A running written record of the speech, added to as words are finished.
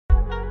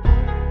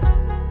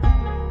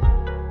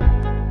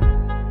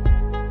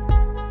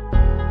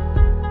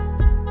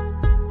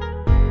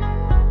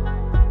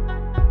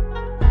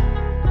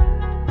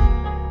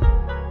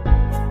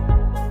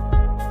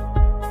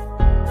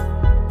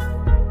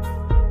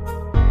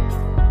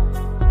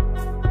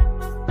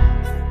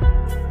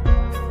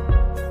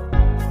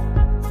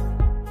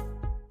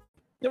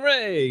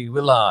Hey,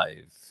 we're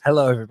live.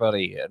 Hello,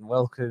 everybody, and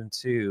welcome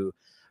to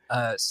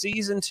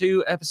Season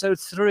 2, Episode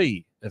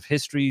 3 of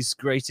History's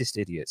Greatest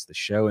Idiots, the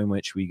show in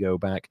which we go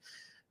back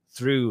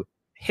through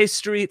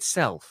history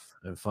itself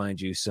and find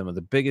you some of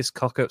the biggest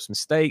cock-ups,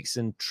 mistakes,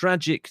 and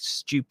tragic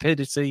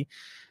stupidity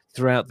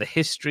throughout the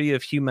history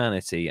of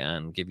humanity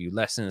and give you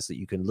lessons that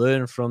you can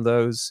learn from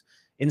those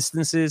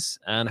instances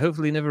and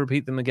hopefully never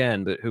repeat them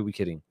again. But who are we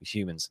kidding? We're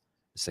humans.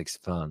 Mistakes are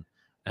fun,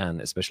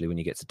 and especially when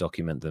you get to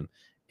document them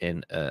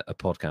in a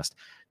podcast.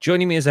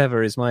 Joining me as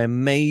ever is my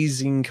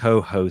amazing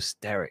co-host,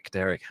 Derek.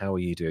 Derek, how are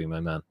you doing, my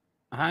man?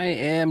 I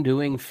am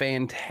doing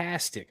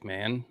fantastic,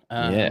 man.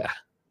 Yeah.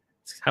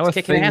 How are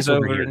things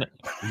over here?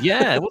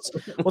 Yeah,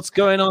 what's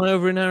going on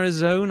over in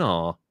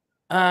Arizona?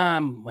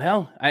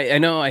 Well, I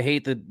know I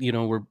hate that,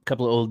 we're a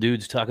couple of old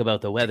dudes talk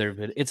about the weather,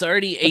 but it's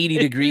already 80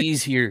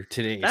 degrees here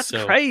today. That's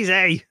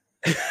crazy.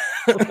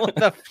 What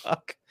the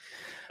fuck?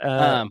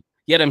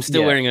 Yet I'm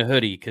still wearing a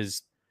hoodie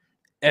because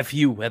F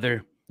you,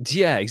 weather.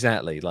 Yeah,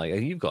 exactly. Like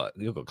you've got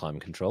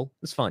climate control.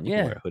 It's fine. You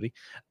can wear a hoodie.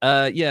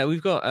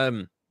 We've got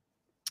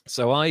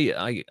so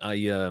I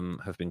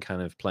have been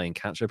kind of playing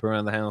catch up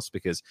around the house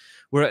because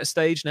we're at a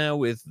stage now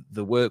with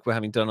the work we're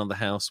having done on the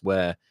house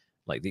where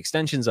like the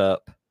extension's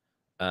up,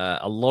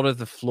 a lot of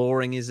the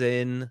flooring is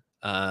in,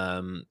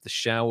 the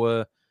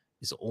shower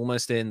is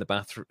almost in, the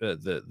bathroom,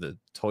 the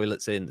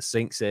toilet's in, the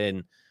sink's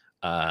in.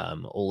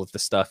 All of the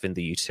stuff in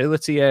the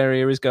utility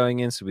area is going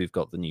in. So we've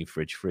got the new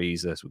fridge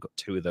freezer. So we've got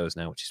 2 of those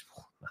now, which is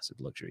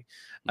massive luxury.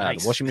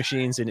 Nice. The washing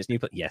machine's in its new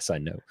place. Yes, I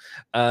know.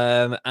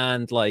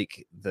 And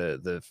like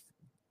the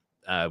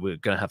we're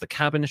going to have the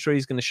cabinetry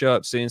is going to show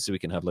up soon, so we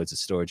can have loads of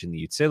storage in the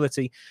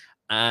utility.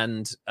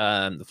 And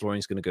the flooring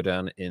is going to go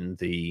down in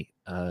the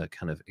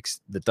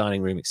the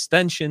dining room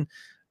extension.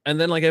 And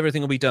then like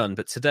everything will be done.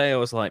 But today I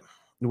was like,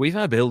 we've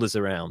had builders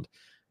around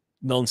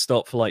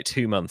nonstop for like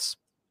 2 months.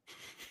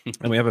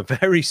 And we have a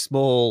very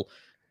small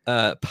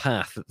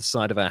path at the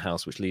side of our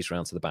house, which leads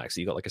around to the back.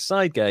 So you've got like a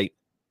side gate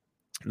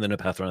and then a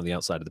path around the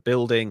outside of the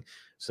building.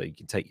 So you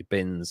can take your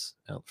bins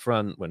out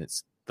front when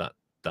it's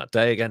that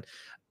day again.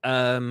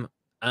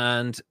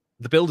 And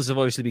the builders have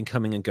obviously been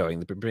coming and going.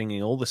 They've been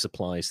bringing all the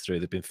supplies through.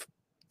 They've been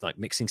like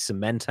mixing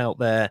cement out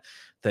there.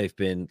 They've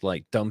been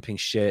like dumping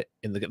shit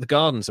in the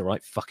garden's a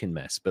right fucking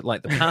mess. But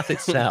like the path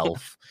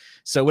itself.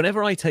 So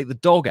whenever I take the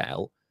dog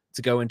out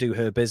to go and do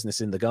her business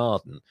in the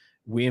garden,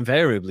 we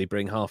invariably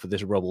bring half of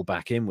this rubble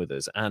back in with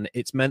us. And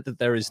it's meant that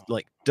there is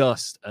like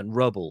dust and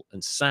rubble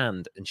and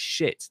sand and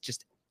shit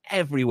just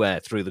everywhere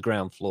through the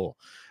ground floor.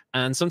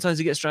 And sometimes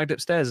it gets dragged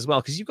upstairs as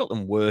well because you've got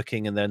them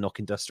working and they're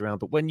knocking dust around.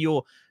 But when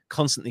you're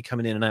constantly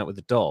coming in and out with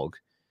the dog,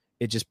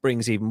 it just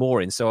brings even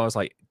more in. So I was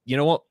like, you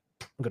know what?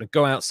 I'm going to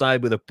go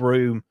outside with a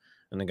broom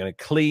and I'm going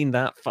to clean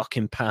that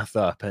fucking path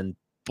up. And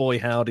boy,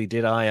 howdy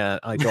did I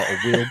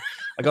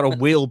got a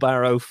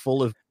wheelbarrow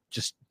full of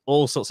just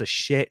all sorts of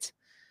shit.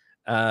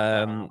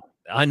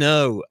 I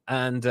know,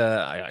 and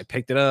I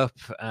picked it up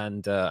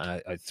and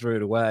I threw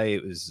it away.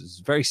 It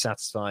was very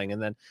satisfying.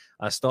 And then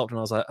I stopped and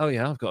I was like, oh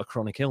yeah, I've got a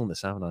chronic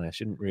illness, haven't I? I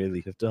shouldn't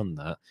really have done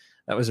that.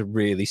 That was a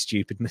really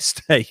stupid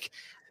mistake.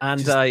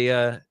 And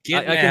I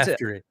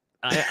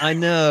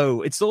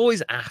know it's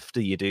always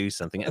after you do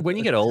something. When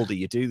you get older,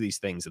 you do these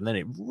things and then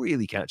it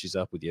really catches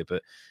up with you.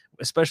 But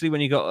especially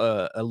when you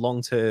got a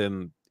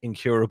long-term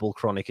incurable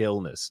chronic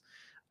illness,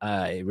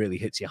 it really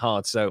hits you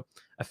hard. So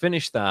I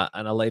finished that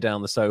and I lay down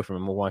on the sofa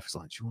and my wife was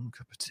like, do you want a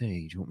cup of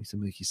tea? Do you want me to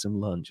make you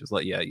some lunch? I was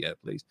like, yeah,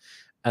 please.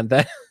 And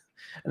then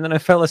I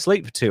fell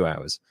asleep for 2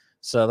 hours.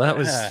 So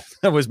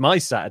that was my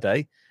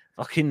Saturday.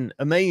 Fucking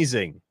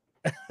amazing.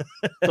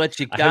 But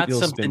you got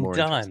something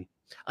done.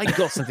 I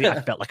got something.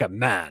 I felt like a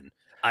man.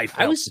 I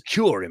felt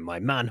secure in my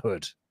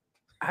manhood.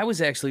 I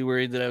was actually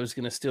worried that I was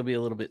going to still be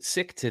a little bit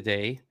sick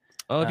today.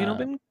 Oh, have you not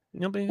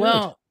been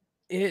well,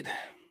 good?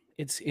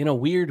 It's in a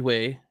weird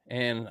way,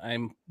 and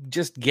I'm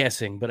just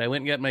guessing, but I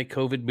went and got my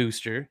COVID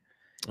booster.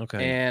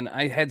 Okay. And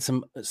I had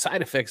some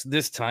side effects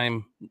this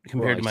time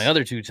compared to my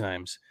other 2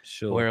 times,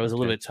 where I was a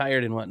little bit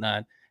tired and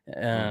whatnot.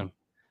 I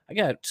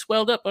got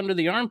swelled up under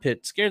the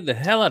armpit, scared the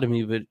hell out of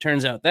me, but it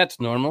turns out that's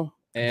normal.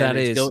 And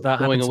that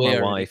happened to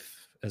my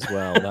wife as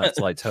well. That's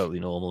like totally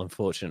normal,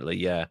 unfortunately.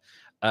 Yeah.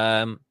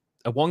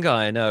 One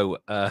guy I know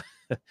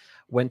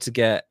went to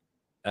get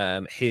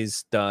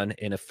his done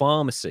in a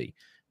pharmacy,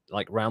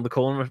 like round the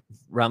corner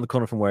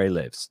from where he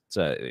lives.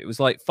 So it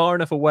was like far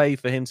enough away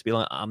for him to be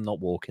like, I'm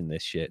not walking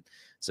this shit.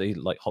 So he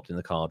like hopped in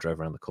the car, drove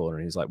around the corner,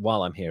 and he's like,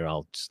 while I'm here,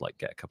 I'll just like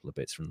get a couple of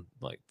bits from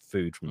like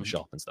food from the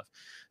shop and stuff.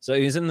 So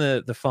he was in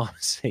the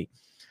pharmacy,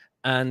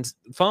 and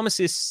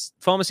pharmacies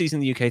in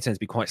the UK tend to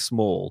be quite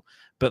small,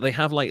 but they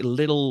have like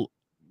little,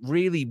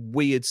 really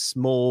weird,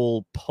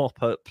 small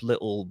pop-up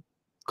little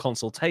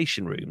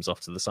consultation rooms off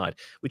to the side,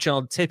 which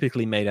are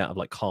typically made out of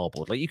like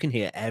cardboard. Like you can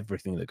hear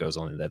everything that goes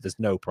on in there. There's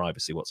no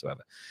privacy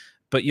whatsoever.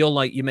 But you're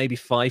maybe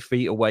 5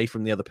 feet away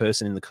from the other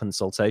person in the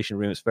consultation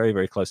room. It's very,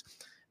 very close.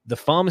 The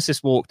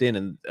pharmacist walked in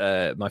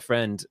and my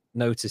friend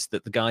noticed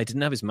that the guy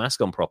didn't have his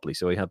mask on properly.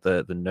 So he had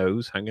the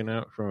nose hanging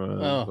out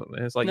from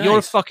it's like, nice. You're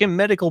a fucking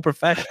medical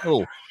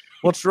professional.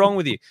 What's wrong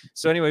with you?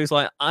 So anyway, he was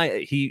like,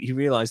 he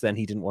realized then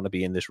he didn't want to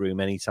be in this room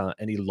any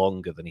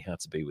longer than he had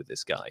to be with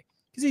this guy.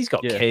 Because he's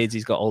got kids,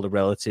 he's got older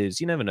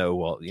relatives. You never know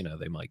what,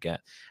 they might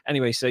get.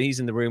 Anyway, so he's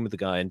in the room with the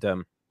guy, and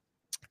the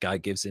guy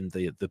gives him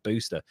the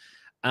booster.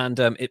 And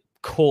it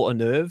caught a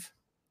nerve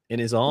in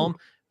his arm,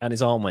 and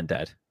his arm went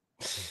dead.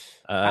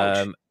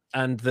 And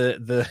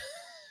the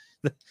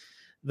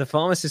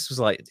pharmacist was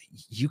like,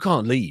 you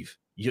can't leave.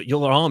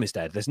 Your arm is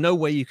dead. There's no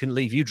way you can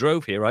leave. You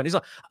drove here, right? And he's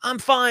like, I'm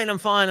fine.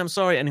 I'm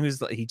sorry. And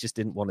he just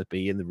didn't want to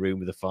be in the room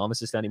with the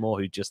pharmacist anymore,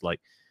 who just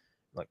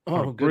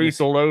breathed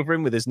all over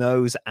him with his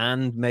nose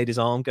and made his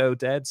arm go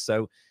dead.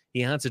 So he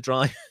had to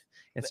drive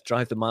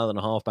the mile and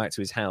a half back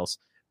to his house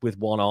with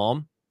one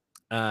arm.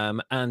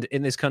 And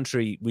in this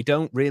country, we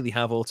don't really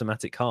have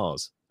automatic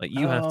cars. Like,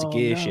 you have to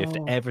gear shift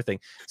everything.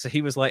 So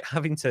he was like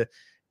having to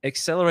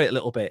accelerate a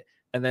little bit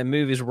and then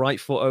move his right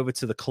foot over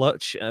to the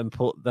clutch and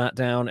put that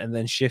down, and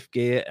then shift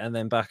gear and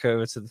then back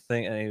over to the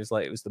thing. And he was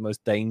like, it was the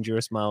most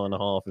dangerous mile and a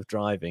half of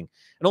driving.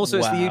 And also,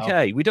 it's the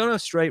UK. We don't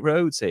have straight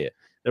roads here.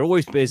 They're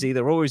always busy.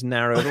 They're always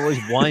narrow. They're always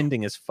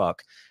winding as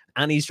fuck.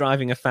 And he's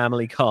driving a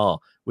family car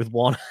with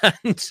one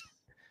hand.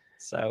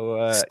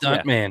 So,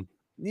 stuntman.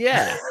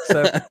 Yeah.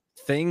 So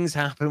things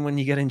happen when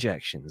you get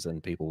injections,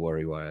 and people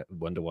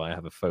wonder why I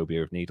have a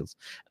phobia of needles.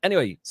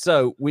 Anyway,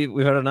 so we've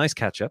had a nice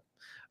catch up.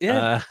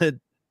 Yeah.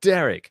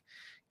 Derek,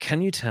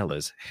 can you tell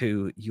us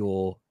who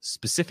your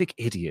specific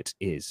idiot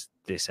is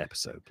this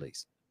episode,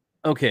 please?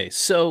 Okay,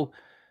 so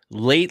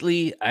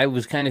lately I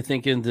was kind of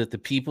thinking that the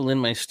people in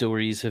my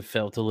stories have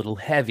felt a little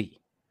heavy.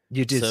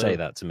 You did say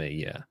that to me,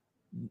 yeah.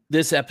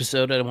 This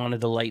episode, I wanted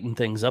to lighten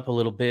things up a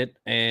little bit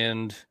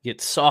and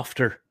get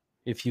softer,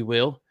 if you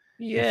will.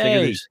 Yay. I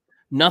figure there's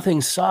nothing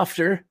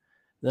softer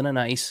than a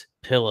nice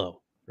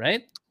pillow,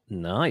 right?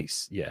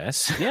 Nice,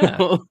 yes.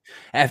 Yeah.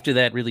 After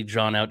that really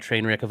drawn-out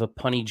train wreck of a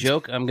punny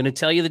joke, I'm going to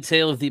tell you the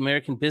tale of the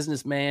American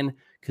businessman,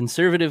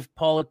 conservative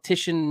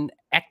politician,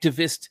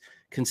 activist,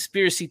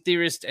 conspiracy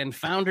theorist, and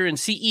founder and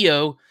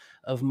CEO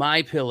of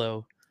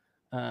MyPillow,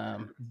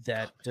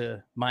 that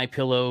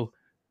MyPillow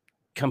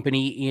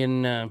company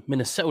in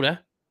Minnesota,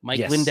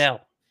 Mike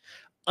Lindell.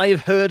 I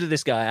have heard of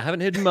this guy. I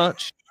haven't heard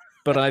much,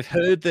 but I've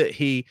heard that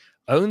he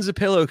owns a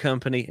pillow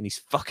company and he's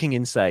fucking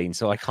insane.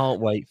 So I can't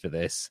wait for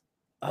this.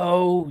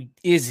 Oh,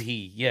 is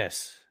he?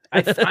 Yes.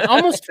 I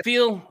almost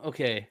feel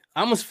I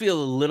almost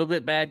feel a little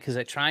bit bad because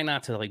I try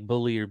not to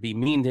bully or be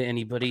mean to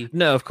anybody.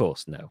 No, of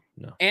course, no.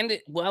 And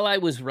while I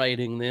was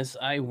writing this,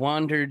 I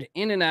wandered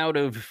in and out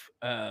of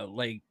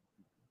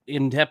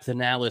in-depth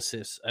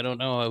analysis. I don't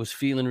know. I was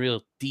feeling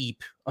real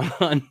deep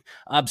on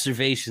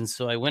observations,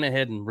 so I went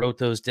ahead and wrote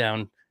those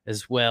down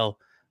as well.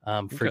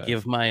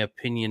 Forgive my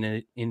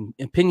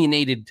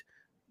opinionated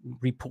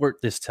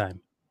report this time.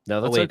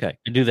 No, that's okay.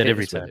 I do that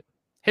every time.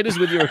 Hit us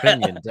with your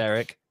opinion,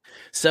 Derek.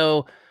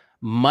 So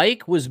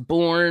Mike was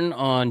born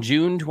on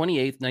June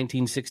 28th,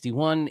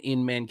 1961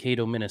 in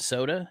Mankato,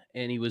 Minnesota,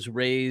 and he was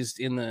raised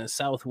in the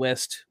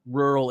southwest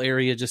rural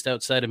area just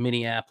outside of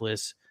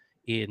Minneapolis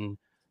in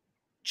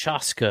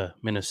Chaska,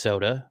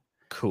 Minnesota.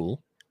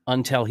 Cool.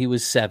 Until he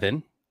was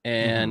 7,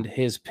 and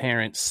his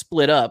parents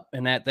split up,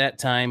 and at that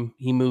time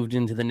he moved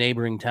into the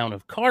neighboring town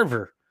of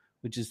Carver,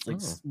 which is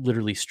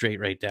literally straight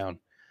right down.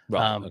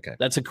 Right, okay.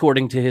 That's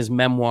according to his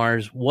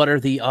memoirs, What Are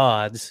the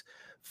Odds?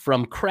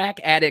 From Crack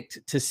Addict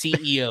to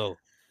CEO.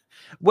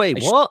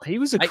 Wait, what? He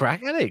was a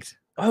crack addict?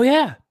 Oh,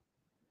 yeah.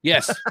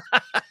 Yes.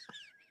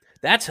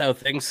 That's how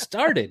things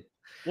started.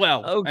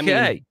 Well, okay.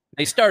 I mean,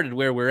 they started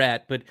where we're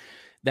at, but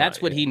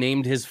that's what he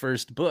named his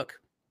first book.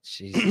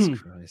 Jesus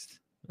Christ.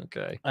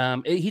 Okay.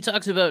 He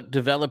talks about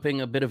developing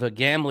a bit of a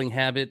gambling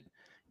habit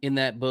in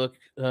that book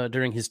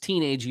during his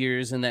teenage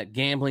years, and that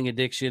gambling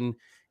addiction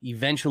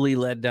eventually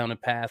led down a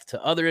path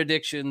to other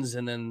addictions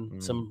and then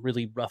some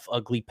really rough,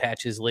 ugly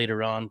patches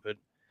later on, but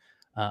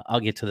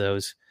I'll get to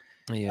those.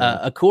 Yeah.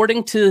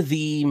 According to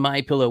the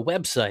MyPillow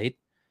website,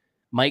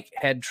 Mike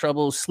had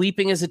trouble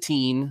sleeping as a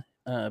teen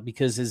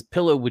because his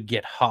pillow would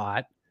get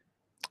hot.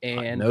 And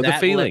I know the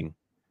feeling.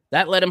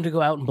 That led him to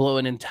go out and blow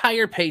an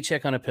entire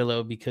paycheck on a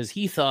pillow because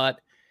he thought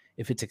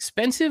if it's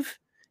expensive,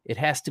 it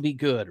has to be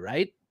good,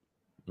 right?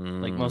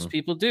 Like most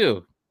people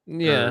do.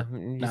 Yeah,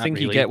 you think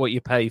you get what you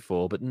pay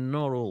for, but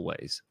not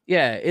always.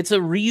 Yeah, it's a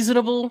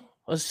reasonable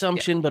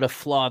assumption, but a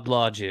flawed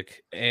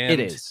logic. And it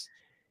is.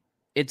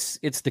 It's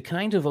the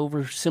kind of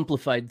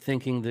oversimplified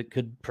thinking that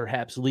could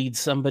perhaps lead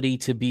somebody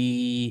to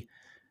be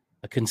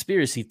a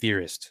conspiracy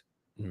theorist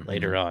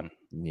later on.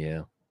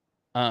 Yeah.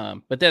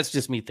 But that's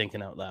just me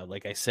thinking out loud.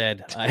 Like I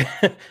said,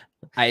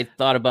 I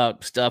thought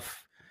about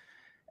stuff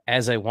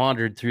as I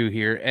wandered through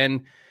here.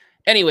 And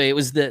anyway, it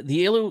was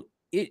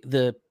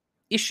the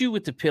issue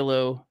with the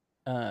pillow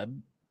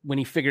when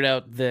he figured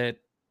out that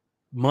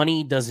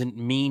money doesn't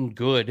mean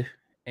good,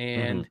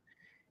 and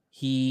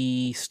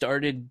he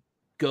started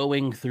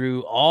going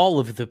through all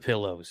of the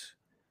pillows.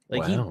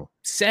 Like he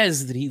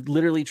says that he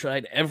literally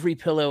tried every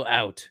pillow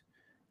out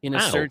in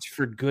a search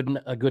for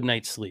a good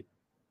night's sleep.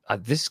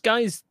 This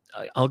guy's,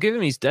 I'll give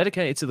him, he's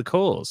dedicated to the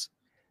cause.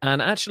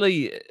 And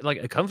actually,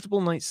 like a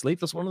comfortable night's sleep,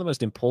 that's one of the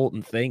most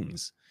important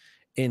things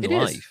in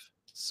life.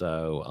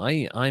 So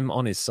I'm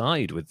on his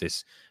side with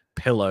this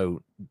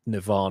pillow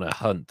Nirvana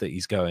hunt that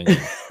he's going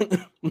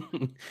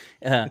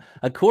on.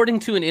 According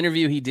to an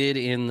interview he did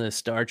in the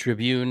Star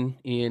Tribune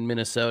in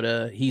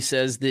Minnesota, he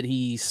says that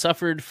he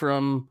suffered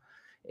from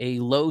a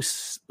low.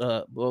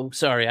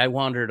 Sorry, I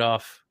wandered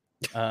off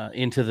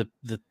into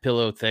the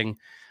pillow thing.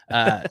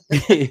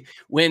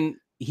 When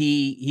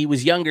he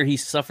was younger, he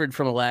suffered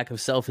from a lack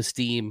of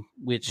self-esteem,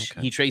 which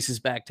he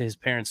traces back to his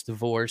parents'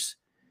 divorce.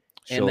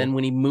 Sure. And then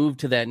when he moved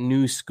to that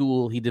new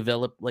school, he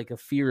developed like a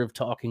fear of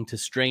talking to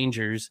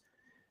strangers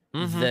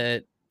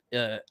that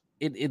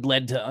it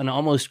led to an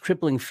almost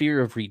crippling fear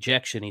of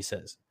rejection, he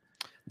says.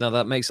 Now,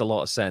 that makes a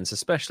lot of sense,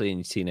 especially in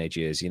your teenage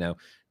years. You know,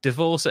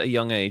 divorce at a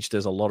young age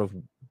does a lot of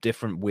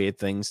different weird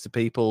things to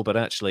people, but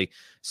actually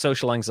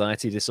social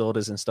anxiety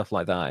disorders and stuff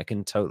like that, I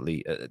can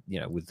totally,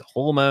 with the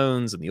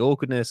hormones and the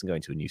awkwardness and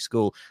going to a new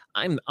school,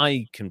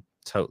 I can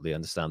totally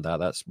understand that.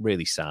 That's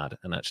really sad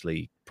and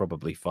actually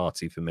probably far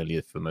too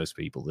familiar for most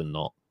people than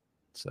not.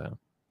 So,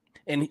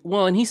 and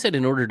he said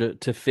in order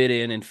to fit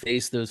in and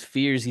face those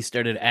fears, he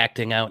started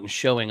acting out and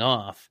showing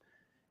off.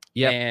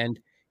 Yeah, and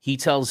he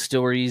tells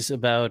stories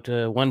about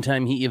one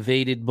time he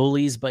evaded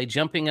bullies by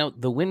jumping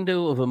out the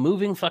window of a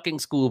moving fucking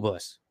school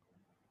bus.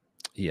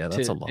 Yeah,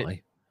 that's a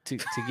lie. To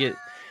get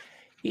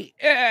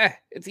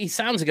he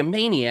sounds like a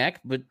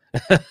maniac, but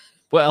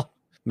well,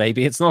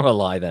 maybe it's not a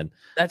lie then.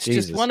 That's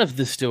just one of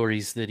the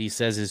stories that he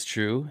says is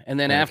true. And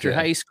then after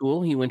high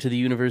school, he went to the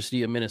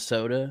University of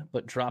Minnesota,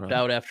 but dropped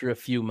out after a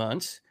few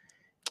months.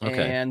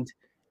 Okay. And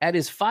at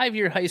his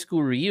 5-year high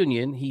school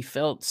reunion, he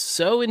felt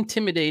so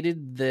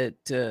intimidated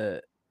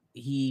that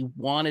he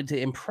wanted to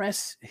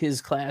impress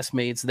his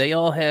classmates. They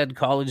all had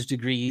college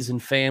degrees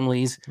and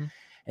families. Mm-hmm.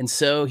 And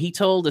so he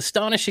told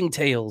astonishing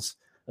tales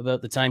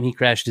about the time he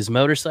crashed his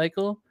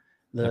motorcycle.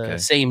 The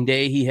same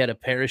day he had a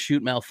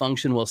parachute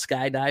malfunction while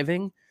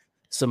skydiving.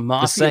 Some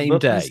mafia the same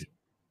bookies, day,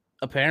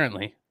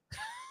 apparently,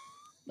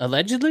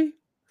 allegedly.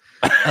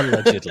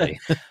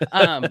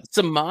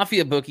 Some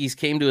mafia bookies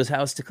came to his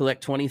house to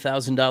collect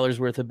 $20,000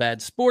 worth of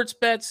bad sports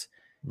bets,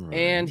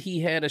 and he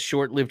had a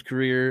short-lived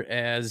career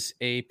as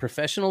a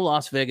professional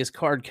Las Vegas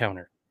card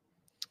counter.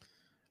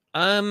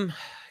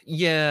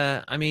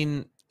 Yeah, I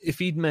mean, if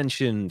he'd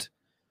mentioned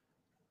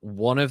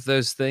one of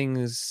those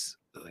things,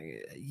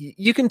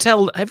 you can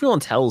tell.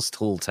 Everyone tells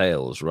tall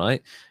tales,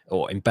 right?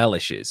 Or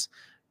embellishes.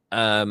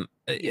 Yes.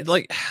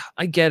 Like,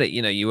 I get it.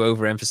 You know, you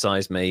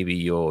overemphasize maybe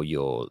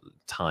your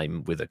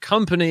time with a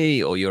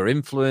company or your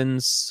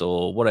influence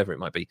or whatever it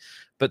might be,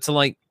 but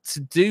to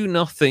do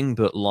nothing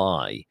but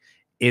lie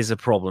is a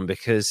problem,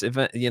 because if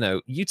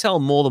you tell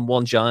more than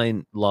one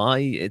giant lie,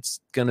 it's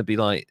going to be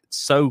like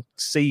so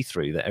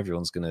see-through that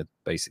everyone's going to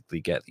basically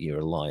get that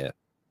you're a liar.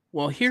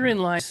 Well, herein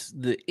lies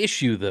the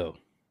issue, though.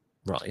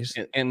 Right.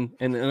 And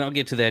I'll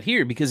get to that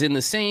here, because in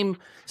the same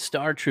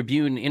Star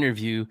Tribune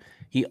interview,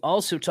 he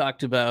also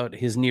talked about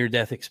his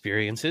near-death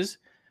experiences,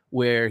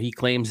 where he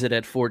claims that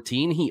at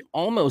 14, he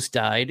almost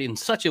died in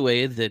such a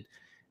way that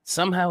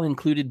somehow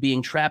included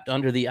being trapped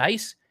under the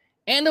ice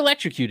and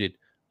electrocuted,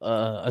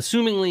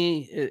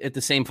 assumingly at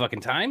the same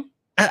fucking time.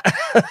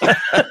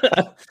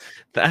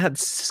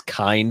 That's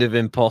kind of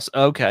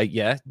impossible. Okay,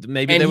 yeah,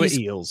 maybe there were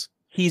eels.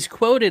 He's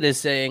quoted as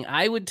saying,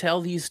 "I would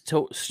tell these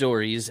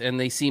stories, and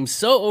they seem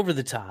so over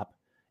the top,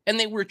 and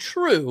they were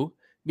true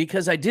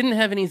because I didn't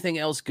have anything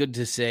else good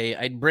to say.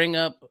 I'd bring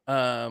up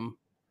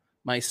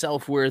my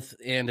self-worth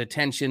and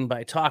attention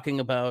by talking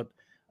about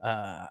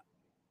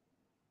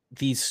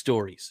these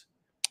stories."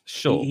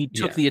 Sure. He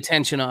took the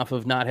attention off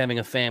of not having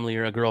a family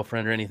or a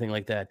girlfriend or anything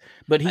like that.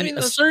 But he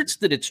asserts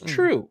that it's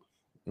true.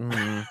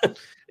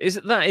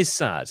 That is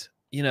sad,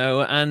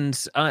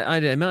 and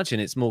I'd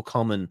imagine it's more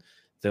common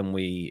than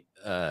we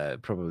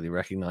probably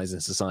recognize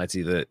in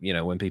society, that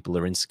when people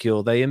are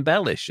insecure, they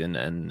embellish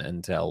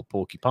and tell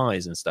porky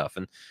pies and stuff,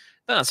 and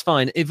that's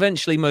fine.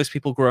 Eventually most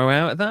people grow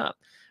out of that.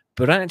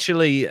 But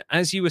actually,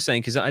 as you were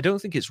saying, because I don't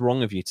think it's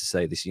wrong of you to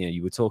say this,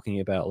 you were talking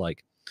about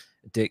like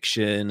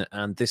addiction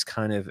and this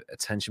kind of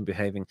attention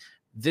behaving.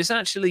 This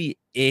actually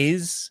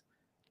is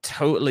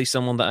totally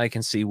someone that I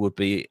can see would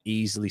be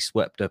easily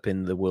swept up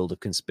in the world of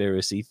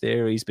conspiracy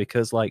theories,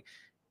 because like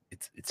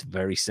it's a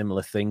very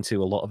similar thing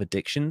to a lot of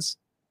addictions.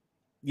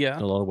 Yeah,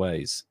 in a lot of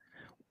ways.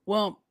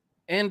 Well,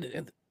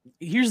 and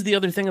here's the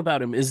other thing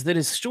about him, is that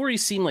his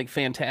stories seem like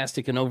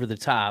fantastic and over the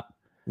top.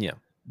 Yeah.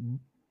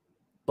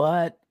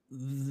 But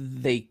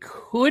they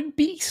could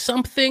be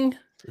something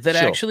that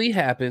actually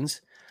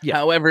happens. Yeah.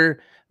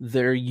 However,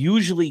 they're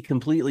usually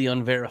completely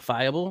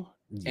unverifiable.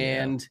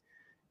 Yeah. And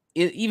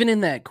even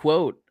in that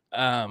quote,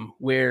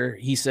 where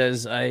he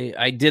says,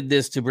 I did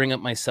this to bring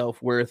up my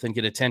self-worth and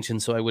get attention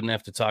so I wouldn't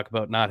have to talk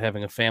about not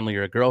having a family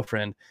or a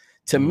girlfriend.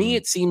 To me,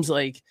 it seems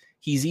like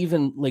he's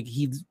even like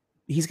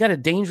he's got a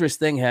dangerous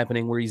thing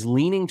happening where he's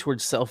leaning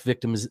towards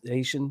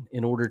self-victimization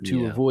in order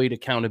to avoid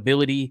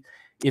accountability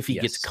if he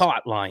gets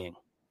caught lying.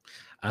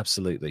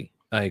 Absolutely.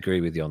 I agree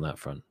with you on that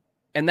front.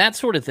 And that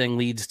sort of thing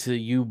leads to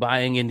you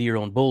buying into your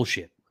own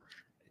bullshit.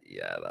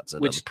 Yeah, that's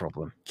another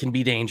problem. Can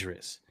be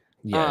dangerous.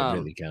 Yeah, it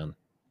really can.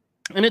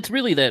 And it's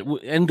really that,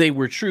 and they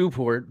were true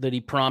for that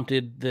he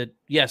prompted that,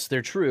 yes,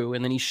 they're true.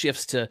 And then he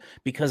shifts to,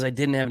 because I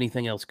didn't have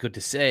anything else good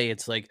to say.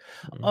 It's like,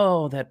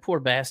 oh, that poor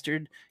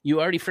bastard.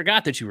 You already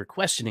forgot that you were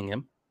questioning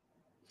him.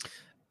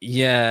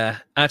 Yeah,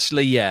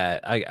 actually, yeah,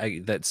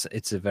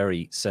 it's a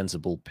very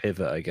sensible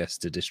pivot, I guess,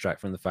 to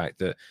distract from the fact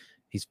that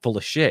he's full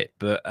of shit.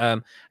 But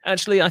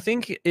actually, I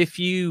think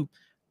the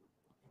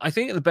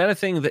better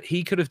thing that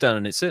he could have done,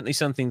 and it's certainly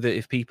something that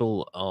if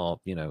people are,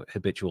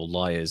 habitual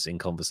liars in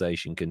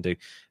conversation can do,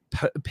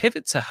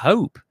 pivot to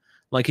hope.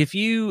 Like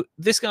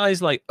this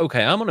guy's like,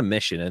 okay, I'm on a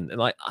mission. And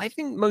like, I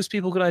think most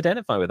people could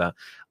identify with that.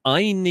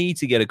 I need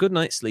to get a good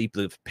night's sleep.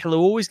 The pillow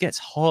always gets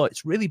hot.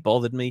 It's really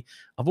bothered me.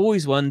 I've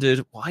always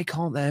wondered, why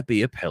can't there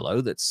be a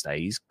pillow that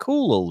stays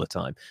cool all the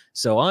time?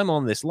 So I'm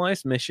on this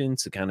life's mission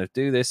to kind of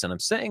do this, and I'm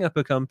setting up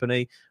a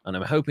company, and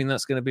I'm hoping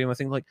that's going to be my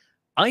thing. Like,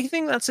 I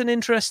think that's an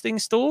interesting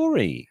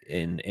story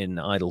in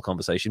idle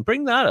conversation.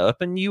 Bring that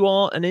up, and you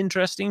are an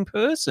interesting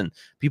person.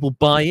 People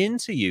buy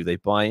into you. They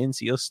buy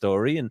into your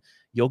story and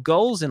your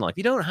goals in life.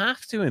 You don't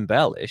have to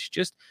embellish.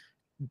 Just,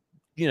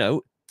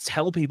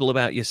 tell people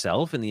about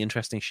yourself and the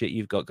interesting shit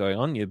you've got going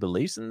on, your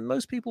beliefs, and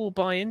most people will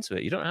buy into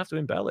it. You don't have to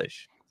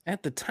embellish.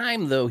 At the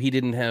time, though, he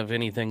didn't have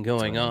anything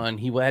going on.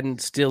 He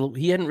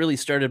hadn't really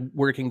started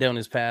working down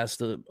his path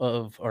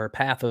of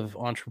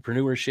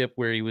entrepreneurship,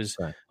 where he was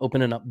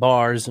opening up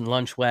bars and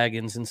lunch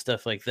wagons and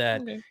stuff like that.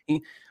 Okay.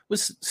 He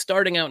was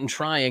starting out and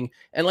trying.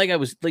 And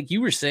like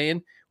you were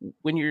saying,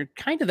 when you're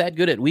kind of that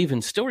good at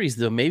weaving stories,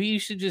 though, maybe you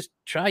should just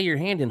try your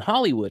hand in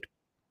Hollywood.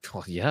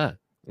 Well, yeah,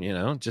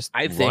 just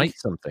write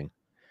something.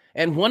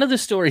 And one of the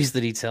stories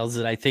that he tells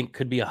that I think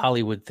could be a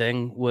Hollywood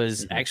thing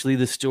was actually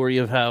the story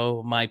of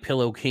how My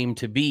Pillow came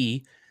to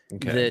be.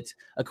 Okay. That,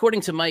 according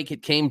to Mike,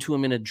 it came to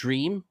him in a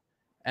dream.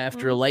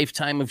 After a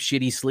lifetime of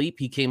shitty sleep,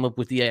 he came up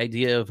with the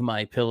idea of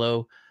My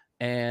Pillow,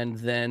 and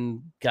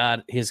then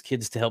got his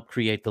kids to help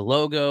create the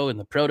logo and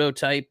the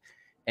prototype.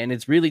 And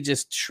it's really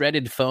just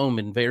shredded foam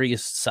in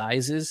various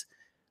sizes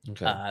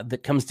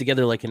that comes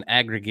together like an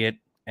aggregate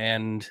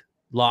and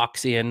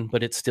locks in,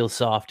 but it's still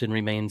soft and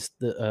remains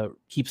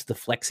keeps the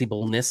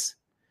flexibleness.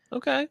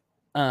 Okay.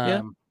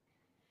 Yeah.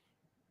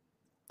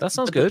 That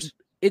sounds good.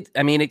 It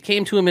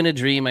came to him in a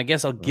dream. I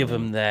guess I'll give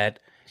him that.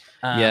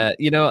 Yeah.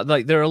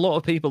 There are a lot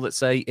of people that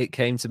say it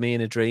came to me in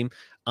a dream.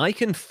 I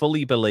can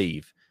fully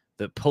believe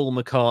that Paul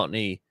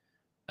McCartney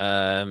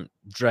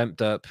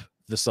dreamt up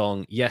the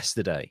song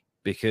yesterday,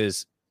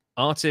 because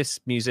artists,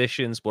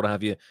 musicians, what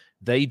have you,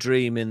 they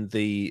dream in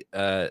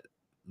if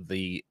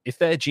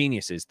they're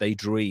geniuses, they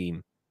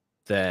dream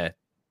their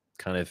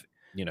kind of,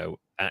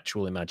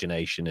 actual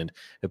imagination and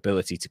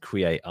ability to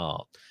create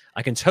art.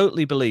 I can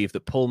totally believe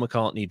that Paul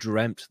McCartney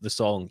dreamt the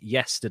song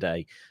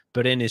yesterday,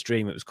 but in his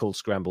dream it was called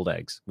Scrambled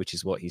Eggs, which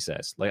is what he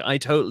says. Like, I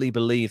totally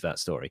believe that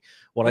story.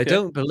 What I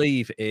don't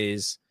believe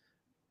is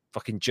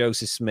fucking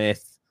Joseph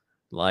Smith.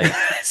 Like,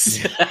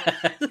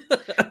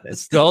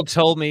 God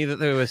told me that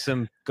there was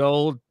some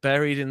gold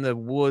buried in the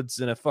woods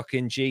and a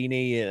fucking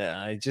genie.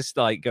 It just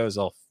goes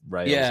off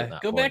rails. Yeah,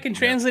 go back and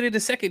translate it a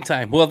second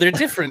time. Well, they're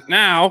different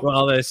now.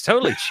 Well, it's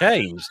totally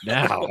changed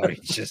now.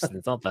 It's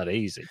not that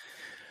easy.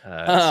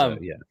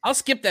 I'll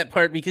skip that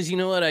part, because you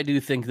know what? I do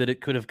think that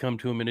it could have come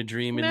to him in a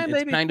dream, and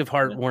it's kind of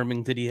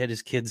heartwarming that he had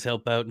his kids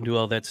help out and do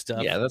all that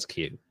stuff. Yeah, that's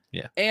cute.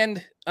 Yeah.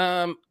 And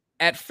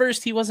at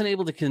first, he wasn't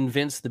able to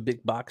convince the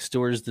big box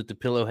stores that the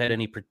pillow had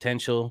any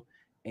potential.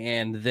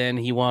 And then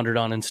he wandered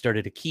on and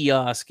started a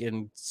kiosk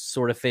and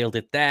sort of failed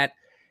at that.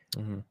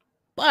 Mm-hmm.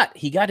 But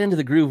he got into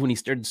the groove when he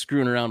started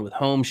screwing around with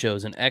home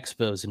shows and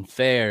expos and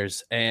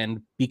fairs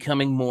and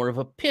becoming more of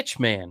a pitch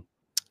man.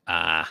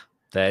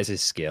 There's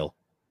his skill.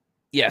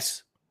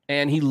 Yes.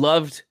 And he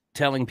loved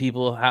telling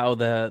people how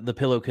the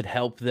pillow could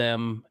help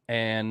them,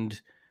 and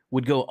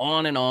would go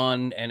on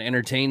and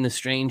entertain the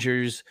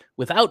strangers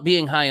without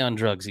being high on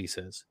drugs, he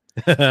says.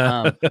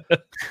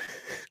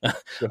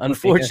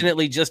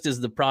 Unfortunately, just as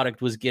the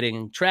product was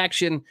getting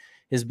traction,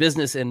 his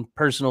business and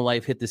personal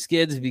life hit the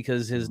skids,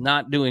 because his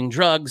not doing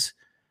drugs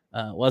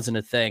wasn't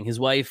a thing. His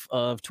wife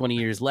of 20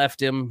 years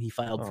left him. He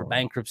filed for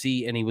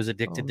bankruptcy, and he was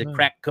addicted to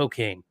crack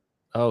cocaine.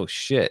 Oh,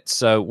 shit.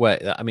 So,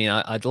 wait,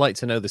 I'd like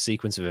to know the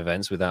sequence of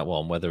events with that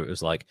one, whether it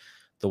was like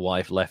the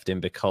wife left him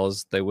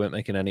because they weren't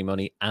making any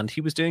money and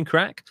he was doing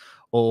crack,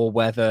 or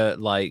whether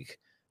like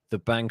the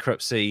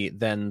bankruptcy,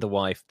 then the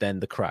wife, then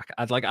the crack.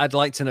 I'd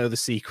like to know the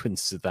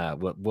sequence of that.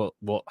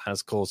 What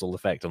has causal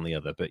effect on the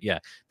other? But yeah,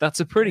 that's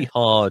a pretty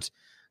hard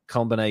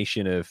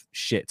combination of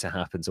shit to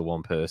happen to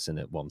one person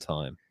at one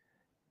time.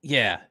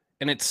 Yeah,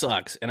 and it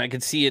sucks. And I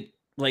could see it.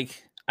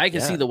 Like, I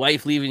can see the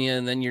wife leaving you,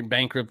 and then you're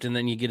bankrupt, and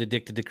then you get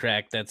addicted to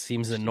crack. That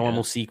seems a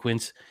normal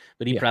sequence,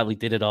 but he probably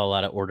did it all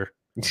out of order.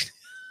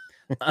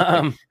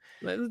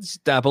 Let's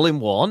dabble in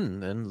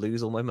one and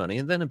lose all my money,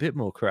 and then a bit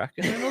more crack,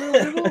 and then a little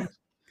bit more.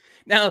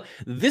 Now,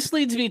 this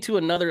leads me to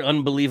another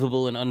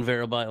unbelievable and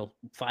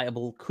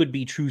unverifiable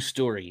could-be-true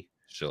story.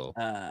 Sure.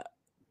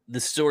 The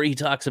story he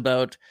talks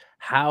about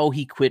how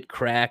he quit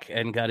crack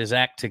and got his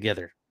act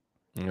together.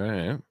 All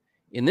right.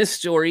 In this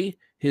story,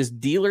 his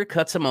dealer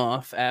cuts him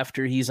off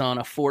after he's on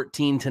a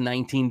 14 to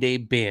 19 day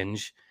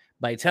binge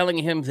by telling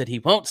him that he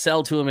won't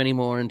sell to him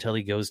anymore until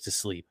he goes to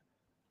sleep.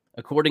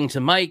 According to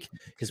Mike,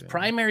 his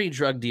primary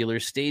drug dealer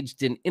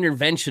staged an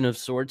intervention of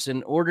sorts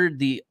and ordered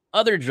the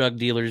other drug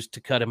dealers to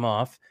cut him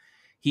off.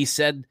 He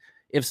said,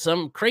 if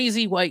some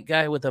crazy white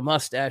guy with a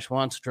mustache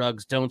wants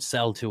drugs, don't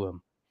sell to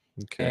him.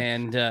 Okay.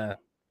 And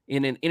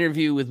in an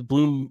interview with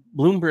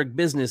Bloomberg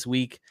Business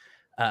Week,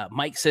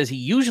 Mike says he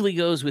usually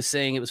goes with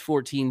saying it was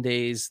 14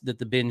 days that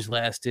the binge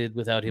lasted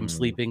without him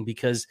sleeping,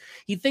 because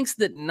he thinks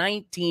that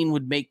 19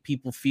 would make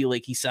people feel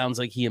like he sounds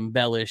like he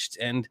embellished.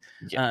 And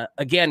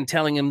again,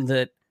 telling him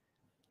that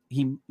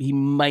he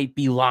might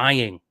be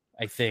lying,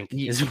 I think,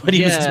 is what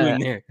he was doing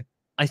there.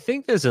 I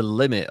think there's a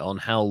limit on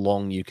how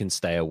long you can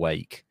stay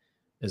awake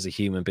as a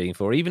human being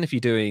for, even if you're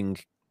doing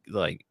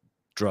like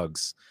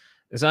drugs.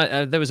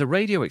 There was a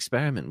radio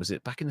experiment, was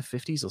it back in the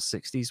 50s or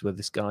 60s, where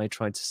this guy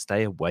tried to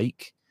stay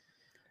awake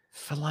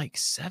for like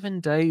 7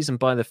 days, and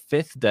by the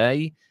 5th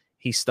day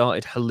he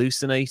started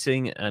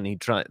hallucinating, and he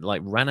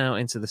ran out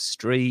into the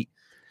street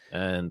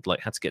and like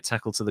had to get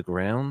tackled to the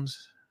ground.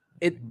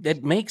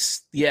 It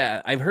makes,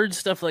 I've heard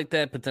stuff like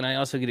that, but then I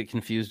also get it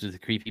confused with the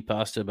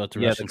creepypasta about the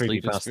Russian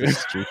sleep experiment.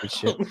 Stupid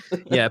shit.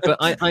 Yeah, but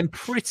I'm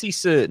pretty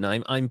certain,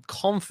 I'm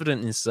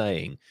confident in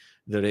saying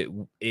that it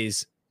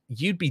is,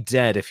 you'd be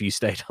dead if you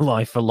stayed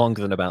alive for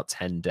longer than about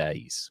 10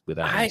 days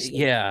without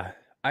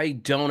I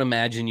don't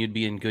imagine you'd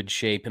be in good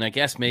shape, and I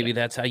guess maybe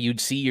that's how you'd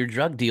see your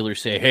drug dealer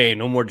say, hey,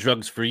 no more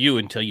drugs for you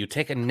until you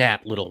take a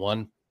nap, little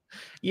one.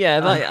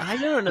 Yeah, I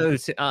don't know.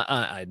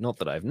 Not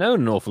that I've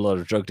known an awful lot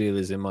of drug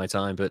dealers in my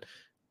time, but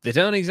they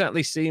don't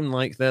exactly seem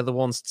like they're the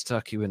ones to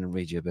tuck you in and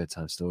read you a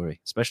bedtime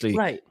story, especially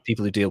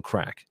people who deal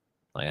crack.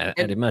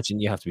 I'd imagine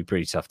you have to be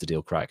pretty tough to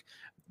deal crack.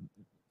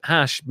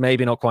 Hash,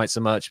 maybe not quite so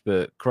much,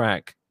 but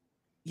crack.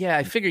 Yeah,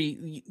 I figure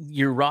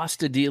your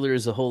Rasta dealer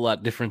is a whole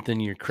lot different than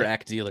your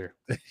crack dealer.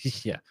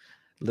 Yeah,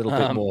 a little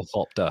bit more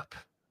hopped up.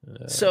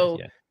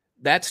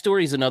 That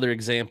story is another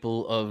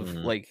example of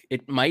like,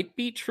 it might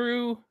be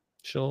true.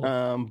 Sure.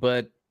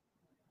 But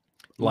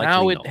likely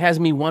now it not. has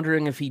me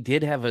wondering if he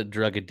did have a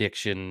drug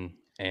addiction,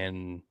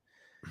 and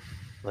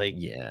like,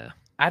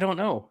 I don't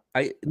know.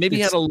 Maybe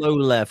he had a low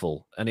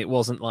level, and it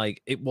wasn't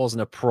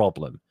a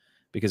problem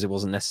because it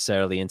wasn't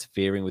necessarily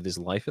interfering with his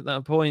life at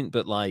that point.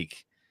 But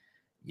like,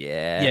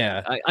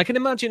 I can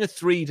imagine a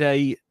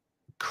 3-day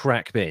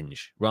crack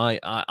binge,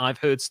 right? I've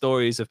heard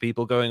stories of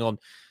people going on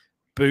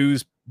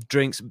booze,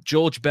 drinks.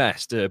 George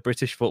Best, a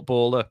British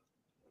footballer,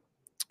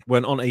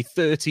 went on a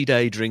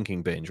 30-day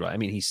drinking binge, right? I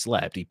mean, he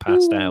slept, he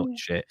passed out and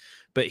shit,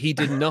 but he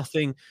did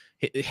nothing.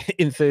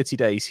 In 30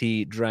 days,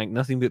 he drank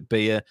nothing but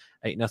beer,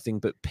 ate nothing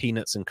but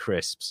peanuts and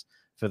crisps.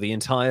 For the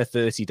entire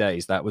 30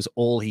 days, that was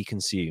all he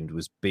consumed,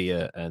 was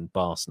beer and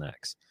bar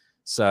snacks.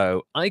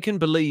 So I can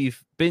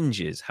believe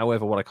binges.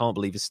 However, what I can't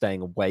believe is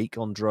staying awake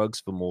on drugs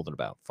for more than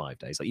about 5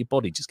 days. Like, your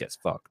body just gets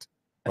fucked.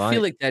 Right? I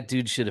feel like that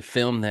dude should have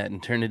filmed that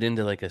and turned it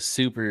into like a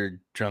super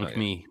drunk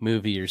me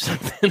movie or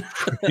something.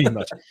 Pretty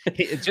much.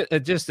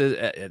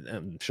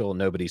 I'm sure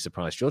nobody's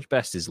surprised. George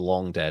Best is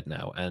long dead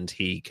now, and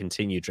he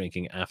continued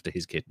drinking after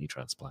his kidney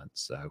transplant.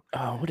 So,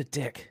 what a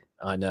dick!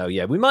 I know.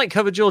 Yeah, we might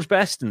cover George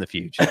Best in the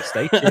future.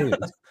 Stay tuned.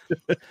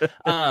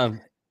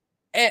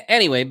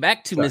 Anyway,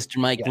 back to Mr.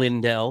 Mike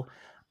Lindell.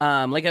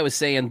 Like I was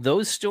saying,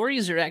 those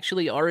stories are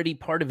actually already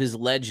part of his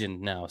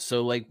legend now.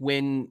 So, like,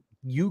 when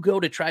you go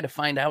to try to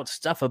find out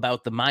stuff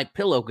about the My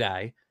Pillow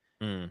guy,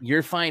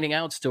 you're finding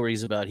out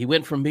stories about, he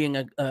went from being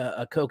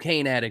a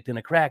cocaine addict and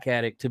a crack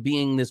addict to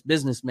being this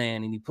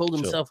businessman, and he pulled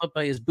himself up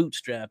by his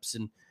bootstraps.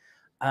 And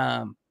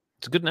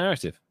it's a good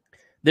narrative.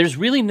 There's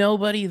really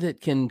nobody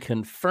that can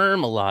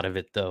confirm a lot. Of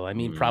it, though. I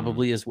mean,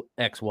 probably his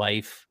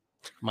ex-wife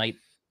might,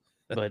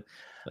 but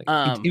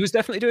he was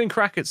definitely doing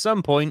crack at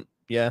some point.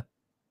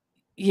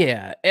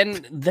 Yeah,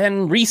 and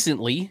then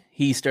recently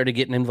he started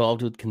getting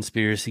involved with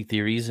conspiracy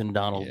theories and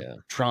Donald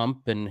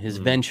Trump and his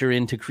venture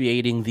into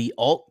creating the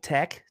alt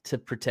tech to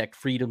protect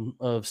freedom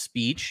of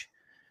speech.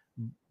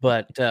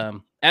 But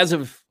as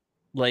of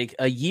like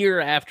a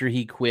year after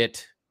he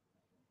quit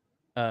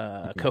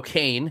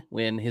cocaine,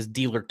 when his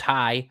dealer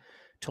Ty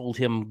told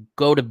him,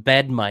 "Go to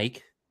bed,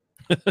 Mike,"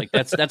 like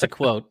that's a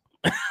quote,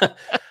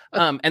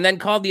 and then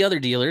called the other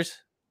dealers.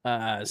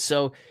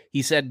 So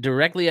he said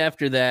directly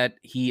after that,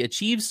 he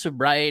achieved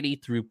sobriety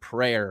through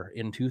prayer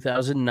in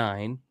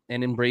 2009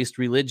 and embraced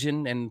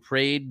religion and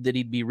prayed that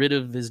he'd be rid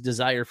of his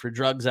desire for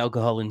drugs,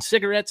 alcohol, and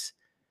cigarettes,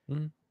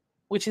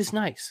 which is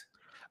nice.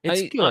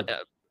 It's good.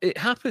 It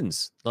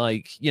happens.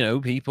 Like,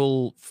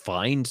 people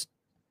find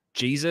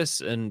Jesus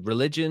and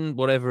religion,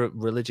 whatever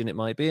religion it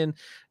might be, and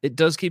it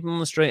does keep them on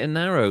the straight and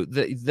narrow.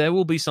 There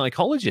will be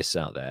psychologists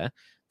out there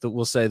that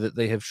will say that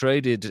they have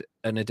traded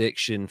an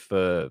addiction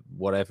for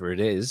whatever it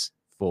is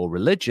for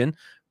religion.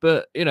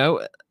 But,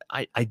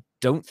 I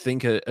don't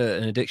think an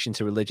addiction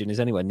to religion is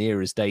anywhere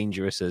near as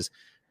dangerous as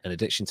an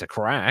addiction to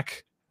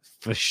crack,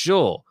 for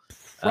sure.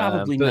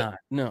 Probably not.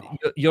 No.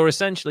 You're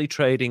essentially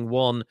trading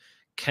one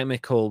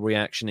chemical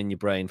reaction in your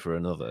brain for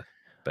another,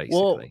 basically.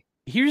 Well,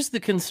 Here's the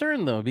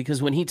concern, though,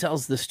 because when he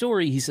tells the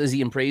story, he says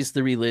he embraced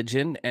the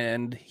religion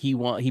and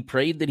he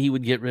prayed that he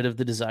would get rid of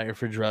the desire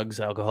for drugs,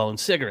 alcohol, and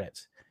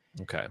cigarettes.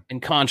 Okay.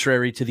 And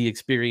contrary to the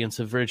experience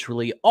of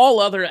virtually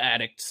all other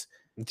addicts,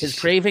 his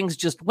cravings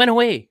just went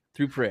away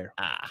through prayer.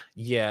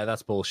 Yeah,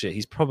 that's bullshit.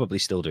 He's probably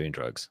still doing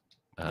drugs.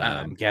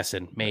 I'm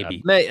guessing,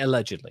 maybe.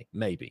 Allegedly,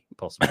 maybe,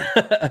 possibly,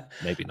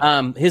 maybe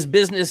not. His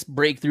business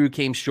breakthrough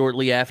came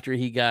shortly after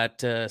he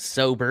got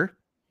sober.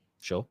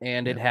 Sure.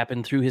 And it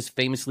happened through his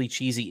famously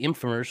cheesy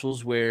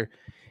infomercials where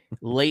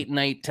late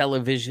night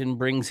television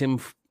brings him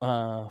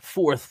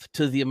forth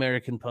to the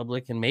American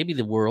public and maybe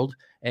the world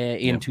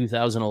in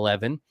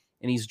 2011.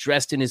 And he's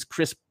dressed in his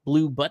crisp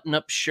blue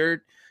button-up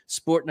shirt,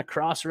 sporting a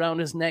cross around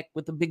his neck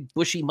with a big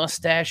bushy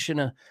mustache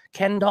and a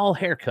Ken doll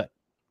haircut.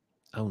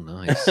 Oh,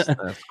 nice.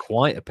 That's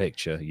quite a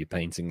picture you're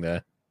painting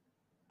there.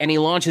 And he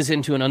launches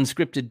into an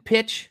unscripted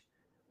pitch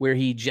where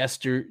he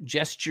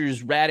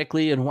gestures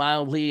radically and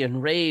wildly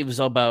and raves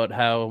about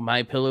how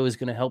MyPillow is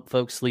going to help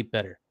folks sleep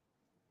better.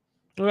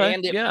 Right.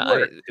 And it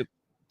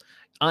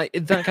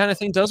worked. That kind of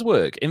thing does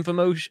work.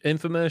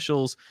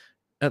 Infomercials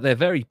at their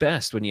very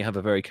best, when you have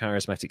a very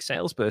charismatic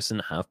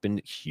salesperson, have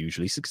been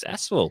hugely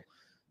successful.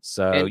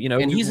 So,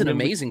 and he's an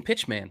amazing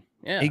pitch man.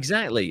 Yeah,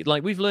 exactly.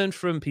 Like we've learned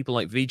from people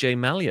like Vijay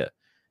Mallya,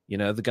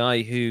 the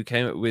guy who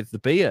came up with the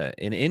beer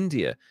in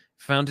India,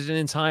 founded an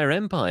entire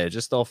empire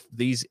just off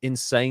these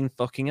insane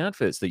fucking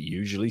adverts that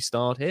usually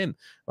start him.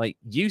 Like,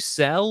 you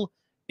sell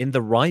in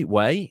the right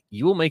way,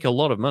 you will make a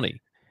lot of money.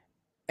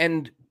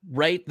 And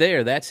right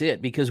there, that's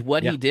it. Because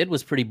what he did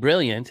was pretty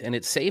brilliant. And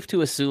it's safe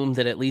to assume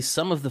that at least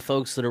some of the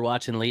folks that are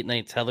watching late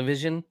night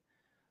television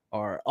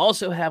are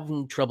also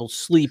having trouble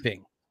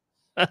sleeping.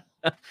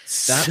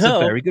 That's a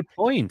very good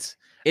point.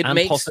 And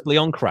possibly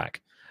on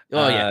crack.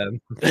 Oh, yeah.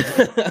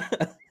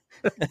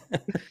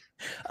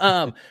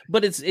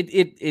 But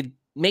it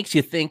makes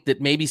you think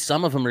that maybe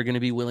some of them are going to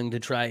be willing to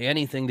try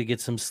anything to get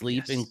some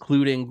sleep,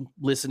 including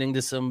listening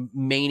to some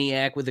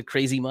maniac with a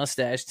crazy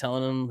mustache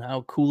telling them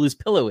how cool his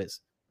pillow is.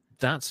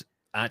 That's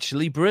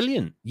actually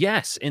brilliant.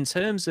 Yes, in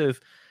terms of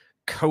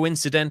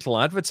coincidental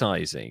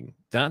advertising,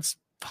 that's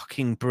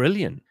fucking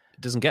brilliant.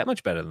 It doesn't get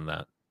much better than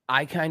that.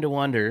 I kind of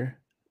wonder,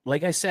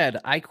 like I said,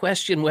 I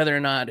question whether or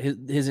not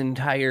his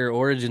entire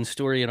origin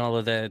story and all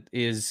of that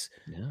it's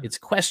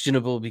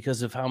questionable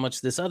because of how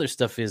much this other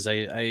stuff is.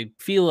 I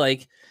feel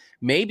like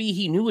maybe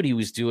he knew what he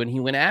was doing.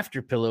 He went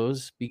after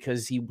pillows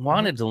because he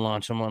wanted to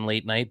launch them on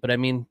late night. But I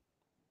mean,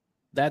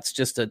 that's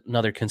just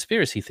another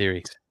conspiracy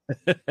theory.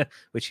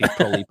 Which he'd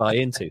probably buy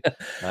into.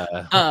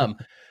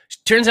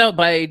 Turns out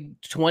by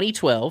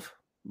 2012,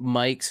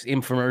 Mike's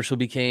infomercial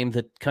became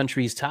the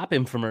country's top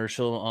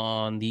infomercial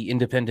on the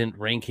independent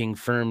ranking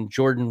firm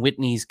Jordan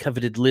Whitney's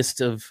coveted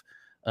list of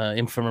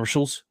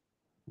infomercials.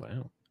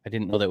 Wow. I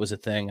didn't know that was a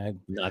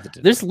thing. Neither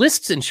did There's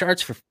lists and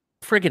charts for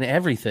friggin'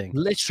 everything.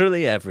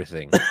 Literally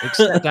everything.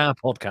 Except our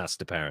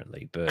podcast,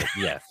 apparently. But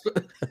yeah.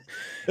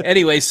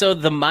 Anyway, so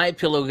the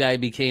MyPillow guy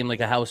became like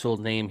a household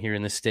name here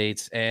in the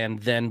States. And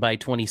then by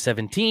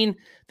 2017,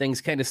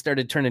 things kind of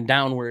started turning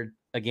downward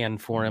again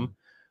for him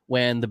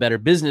when the Better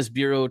Business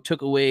Bureau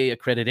took away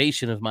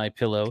accreditation of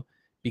MyPillow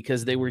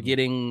because they were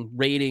getting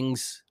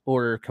ratings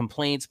or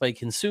complaints by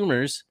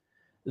consumers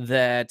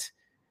that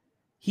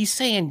he's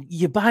saying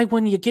you buy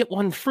one, you get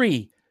one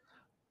free.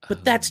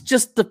 But that's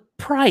just the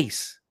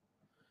price.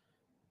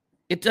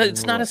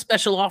 It's not a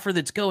special offer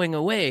that's going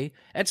away.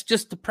 That's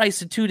just the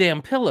price of 2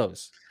 damn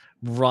pillows.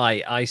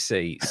 Right, I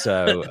see.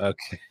 So,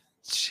 okay.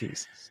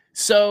 Jesus.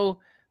 So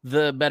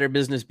the Better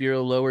Business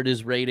Bureau lowered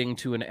his rating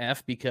to an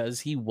F because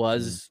he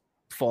was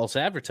false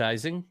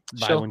advertising.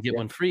 Buy one, get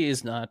one free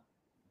is not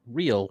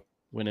real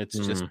when it's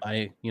just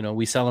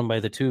we sell them by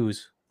the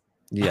twos.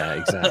 Yeah,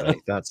 exactly.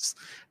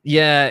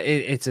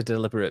 It's a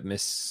deliberate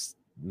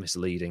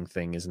misleading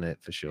thing, isn't it?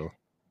 For sure.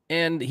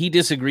 And he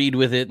disagreed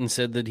with it and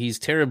said that he's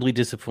terribly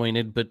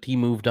disappointed, but he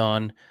moved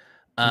on.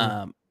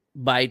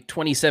 By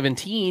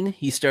 2017,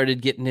 he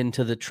started getting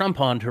into the Trump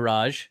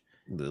entourage,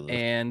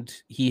 and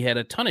he had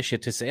a ton of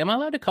shit to say. Am I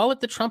allowed to call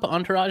it the Trump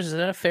entourage? Is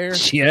that a fair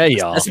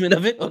assessment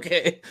of it?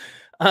 Okay.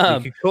 You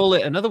could call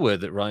it another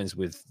word that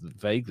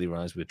vaguely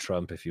rhymes with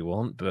Trump if you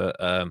want, but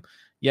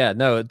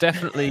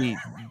definitely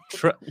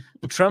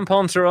the Trump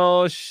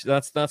entourage.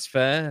 That's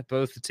fair.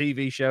 Both the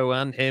TV show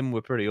and him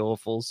were pretty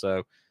awful,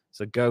 so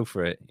go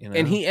for it.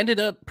 And he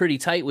ended up pretty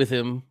tight with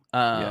him.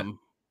 I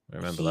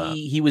remember that.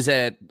 He was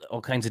at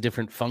all kinds of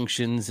different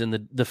functions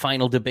and the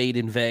final debate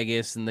in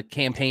Vegas and the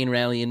campaign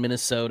rally in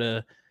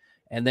Minnesota.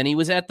 And then he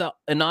was at the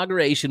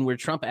inauguration where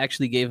Trump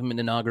actually gave him an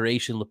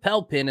inauguration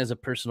lapel pin as a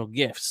personal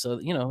gift. So,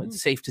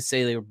 it's safe to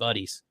say they were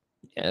buddies.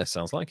 Yeah,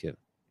 sounds like it.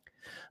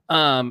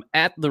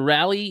 At the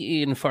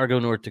rally in Fargo,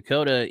 North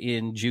Dakota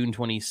on June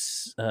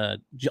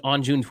 27th,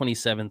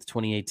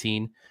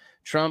 2018,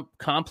 Trump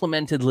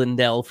complimented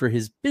Lindell for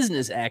his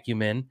business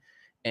acumen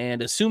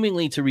and,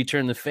 assumingly to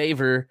return the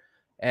favor,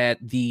 at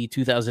the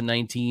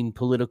 2019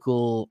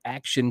 Political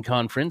Action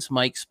Conference,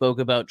 Mike spoke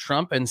about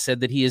Trump and said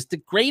that he is the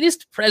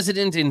greatest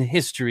president in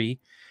history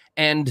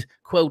and,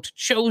 quote,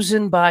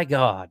 chosen by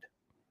God.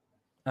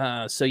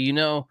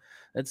 So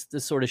that's the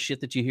sort of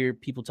shit that you hear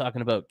people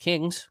talking about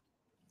kings,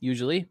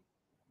 usually.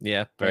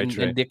 Yeah, very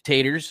true. And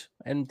dictators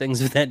and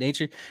things of that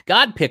nature.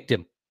 God picked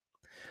him.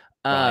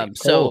 Right, of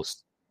so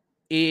course.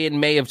 in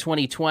May of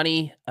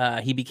 2020,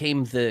 he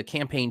became the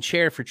campaign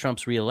chair for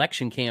Trump's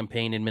re-election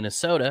campaign in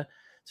Minnesota.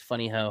 It's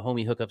funny how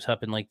homie hookups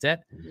happen like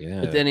that.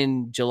 Yeah. But then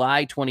in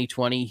July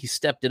 2020, he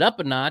stepped it up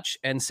a notch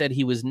and said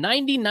he was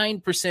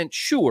 99%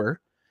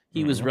 sure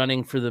he was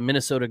running for the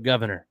Minnesota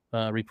governor,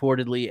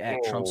 reportedly at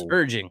Trump's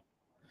urging.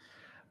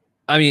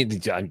 I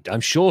mean,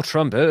 I'm sure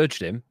Trump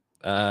urged him.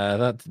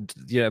 But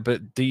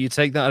do you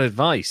take that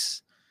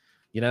advice?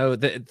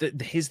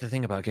 Here's the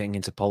thing about getting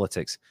into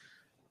politics.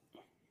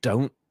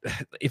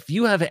 If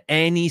you have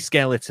any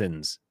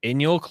skeletons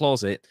in your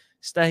closet,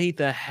 stay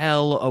the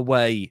hell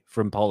away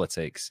from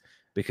politics,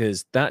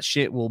 because that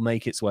shit will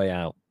make its way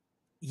out.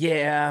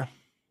 Yeah.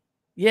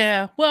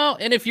 Well,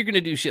 and if you're going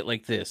to do shit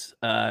like this,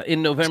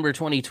 in November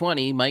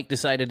 2020, Mike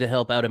decided to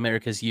help out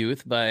America's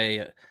youth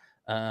by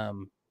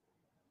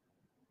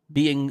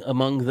being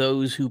among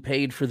those who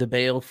paid for the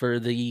bail for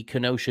the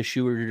Kenosha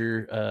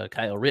shooter,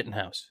 Kyle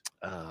Rittenhouse.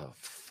 Oh,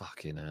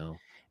 fucking hell.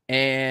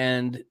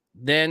 And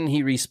then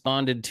he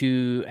responded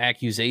to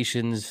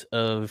accusations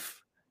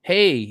of,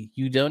 hey,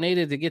 you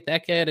donated to get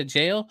that guy out of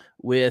jail,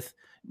 with,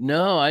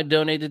 no, I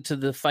donated to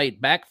the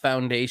Fight Back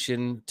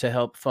Foundation to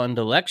help fund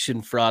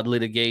election fraud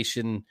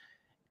litigation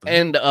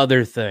and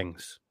other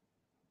things.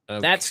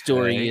 Okay. That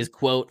story is,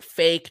 quote,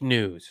 fake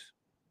news.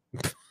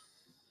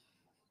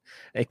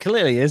 It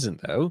clearly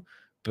isn't, though.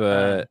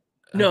 But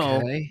no,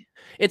 okay.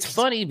 It's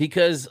funny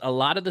because a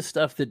lot of the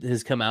stuff that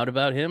has come out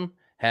about him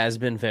has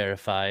been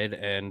verified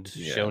and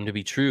shown to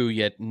be true,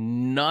 yet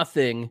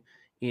nothing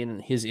in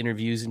his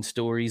interviews and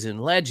stories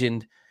and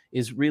legend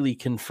is really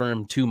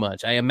confirmed too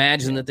much. I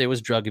imagine that there was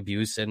drug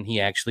abuse and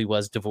he actually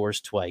was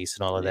divorced twice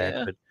and all of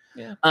that.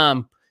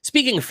 But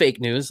speaking of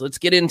fake news, let's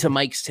get into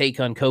Mike's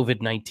take on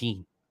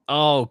COVID-19.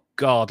 Oh,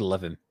 God,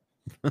 love him.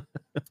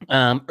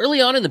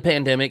 Early on in the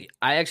pandemic,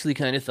 I actually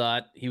kind of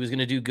thought he was going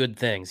to do good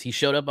things. He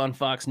showed up on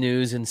Fox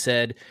News and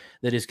said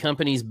that his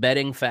company's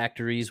bedding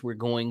factories were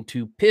going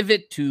to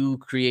pivot to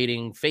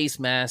creating face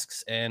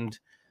masks and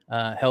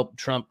help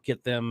Trump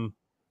get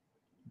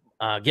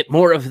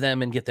more of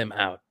them and get them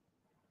out.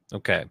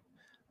 Okay.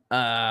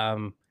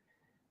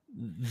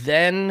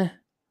 Then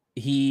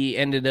he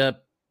ended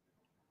up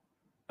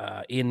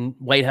in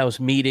White House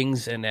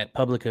meetings and at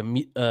public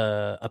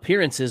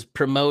appearances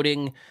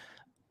promoting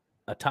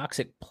a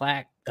toxic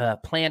plant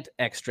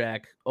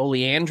extract,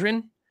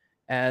 oleandrin,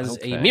 as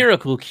a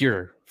miracle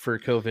cure for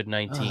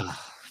COVID-19.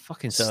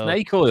 Fucking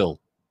snake oil.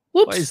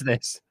 Whoops. What is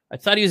this? I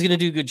thought he was going to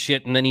do good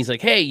shit, and then he's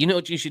like, hey, you know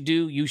what you should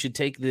do? You should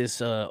take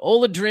this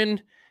oleandrin.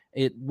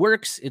 It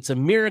works. It's a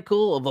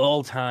miracle of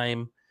all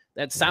time.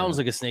 That sounds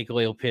like a snake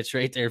oil pitch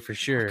right there for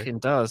sure. It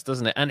does,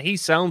 doesn't it? And he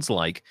sounds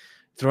like,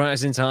 throughout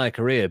his entire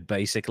career,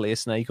 basically a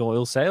snake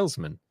oil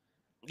salesman.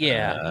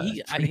 Yeah.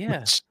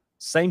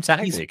 Same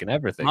tactic and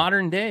everything.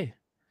 Modern day.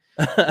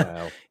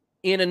 Wow.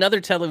 In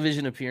another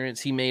television appearance,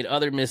 he made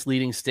other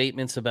misleading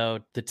statements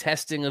about the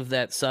testing of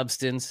that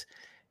substance.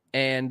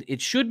 And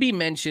it should be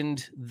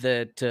mentioned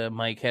that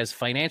Mike has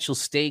financial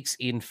stakes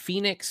in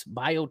Phoenix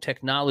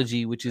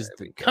Biotechnology, which is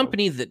the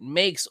company that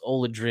makes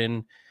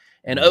oleandrin.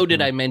 And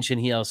did I mention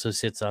he also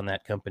sits on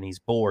that company's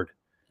board?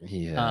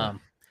 Yeah.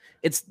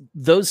 It's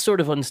those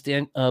sort of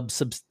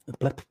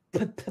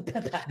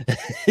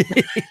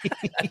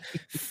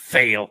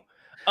fail.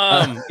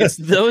 It's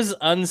those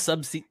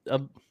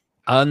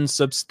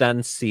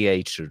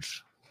unsubstantiated.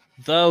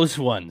 Those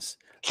ones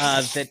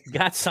that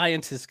got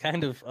scientists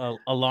kind of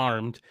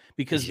alarmed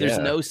because there's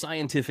no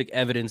scientific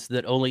evidence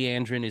that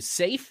oleandrin is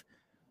safe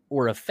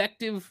or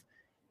effective.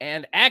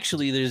 And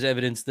actually, there's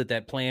evidence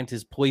that plant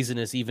is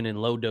poisonous even in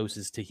low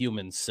doses to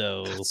humans.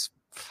 So that's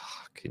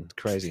fucking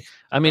crazy.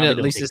 I mean, at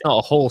least it's not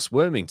a horse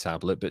worming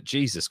tablet, but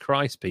Jesus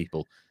Christ,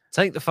 people.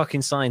 Take the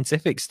fucking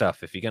scientific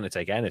stuff if you're going to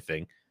take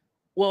anything.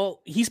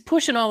 Well, he's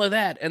pushing all of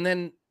that. And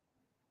then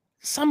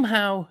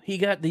somehow he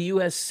got the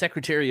U.S.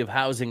 Secretary of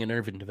Housing and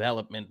Urban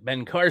Development,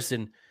 Ben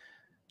Carson,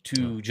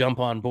 to jump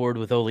on board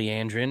with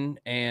oleandrin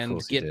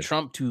and get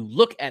Trump to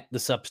look at the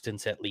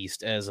substance at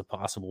least as a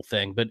possible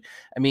thing. But,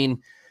 I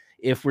mean,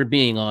 if we're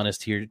being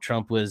honest here,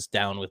 Trump was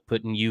down with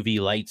putting UV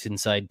lights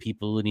inside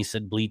people, and he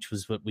said bleach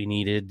was what we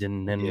needed,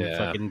 and then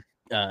fucking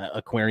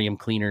aquarium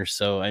cleaner.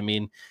 So, I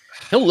mean,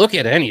 he'll look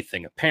at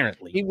anything,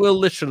 apparently. He will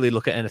literally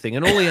look at anything,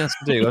 and all he has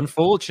to do,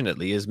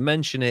 unfortunately, is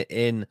mention it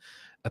in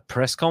a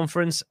press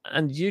conference,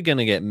 and you're going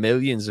to get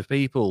millions of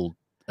people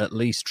at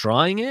least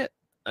trying it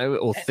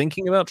or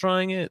thinking about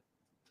trying it.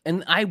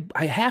 And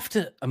I have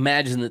to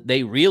imagine that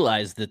they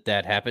realize that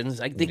happens.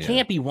 Like, they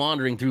can't be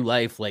wandering through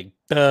life like,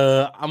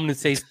 I'm going to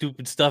say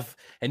stupid stuff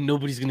and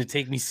nobody's going to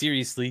take me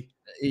seriously.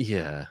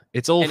 Yeah,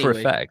 it's all for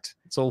effect.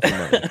 It's all for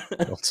money,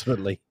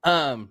 ultimately.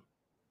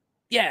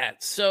 Yeah,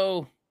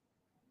 so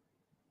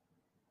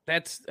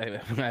that's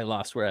I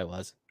lost where I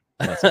was.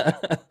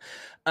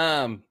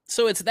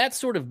 So it's that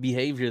sort of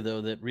behavior,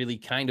 though, that really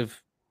kind of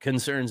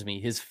concerns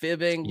me. His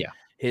fibbing,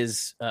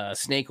 his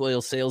snake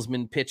oil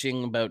salesman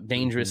pitching about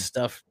dangerous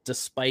stuff,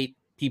 despite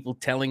people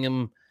telling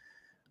him.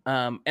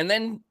 And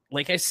then,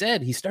 like I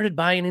said, he started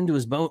buying into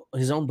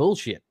his own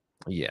bullshit.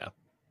 Yeah.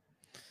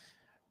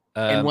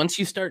 And once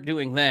you start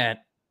doing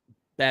that,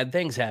 bad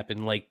things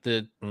happen. Like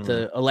the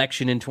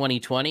election in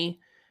 2020,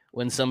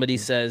 when somebody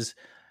says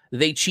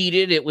they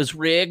cheated, it was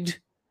rigged.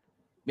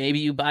 Maybe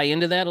you buy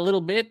into that a little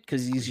bit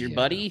because he's your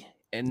buddy.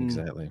 And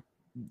exactly.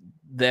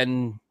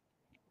 Then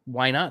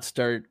why not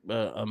start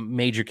a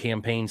major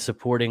campaign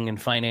supporting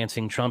and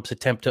financing Trump's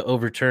attempt to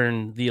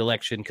overturn the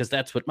election? Because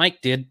that's what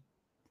Mike did.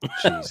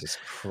 Jesus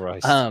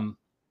Christ.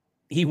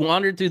 He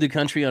wandered through the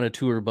country on a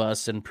tour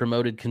bus and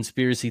promoted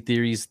conspiracy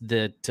theories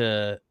that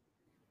the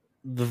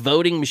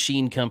voting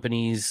machine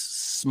companies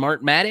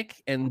Smartmatic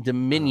and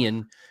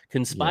Dominion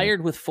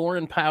conspired with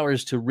foreign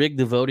powers to rig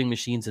the voting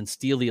machines and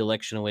steal the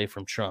election away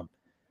from Trump.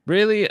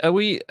 Really? Are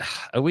we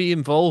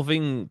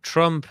involving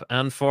Trump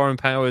and foreign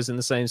powers in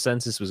the same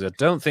sentence? Because I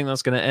don't think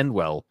that's going to end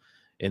well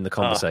in the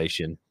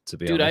conversation, to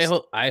be honest.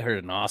 Dude, I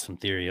heard an awesome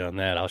theory on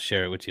that. I'll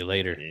share it with you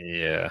later.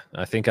 Yeah,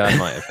 I think I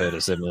might have heard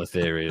a similar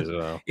theory as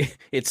well.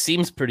 It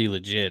seems pretty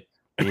legit.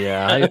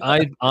 Yeah,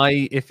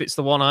 I if it's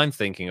the one I'm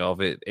thinking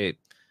of, it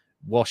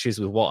washes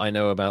with what I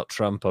know about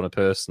Trump on a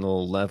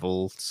personal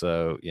level.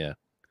 So yeah,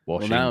 well,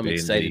 now I'm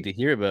excited to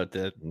hear about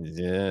that.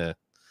 Yeah.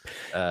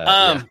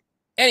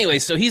 Anyway,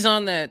 so he's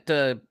on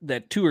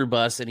that tour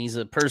bus, and he's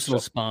a personal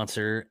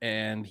sponsor,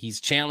 and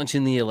he's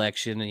challenging the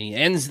election, and he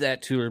ends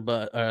that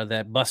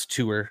bus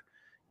tour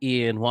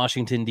in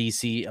Washington,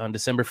 D.C. on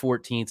December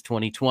 14th,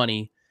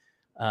 2020,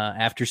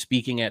 after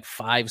speaking at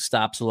 5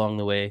 stops along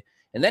the way.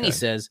 And then he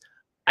says,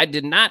 I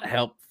did not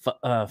help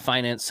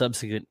finance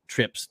subsequent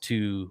trips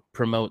to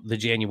promote the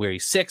January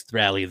 6th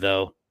rally,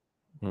 though.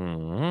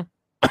 Can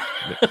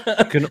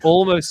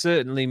almost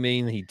certainly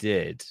mean he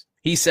did.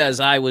 He says,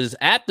 I was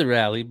at the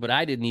rally, but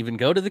I didn't even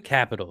go to the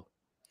Capitol.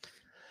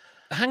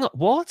 Hang on,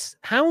 what?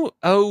 How?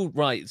 Oh,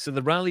 right. So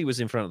the rally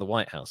was in front of the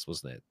White House,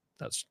 wasn't it?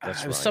 That's it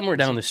was right. somewhere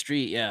down the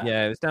street, yeah.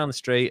 Yeah, it was down the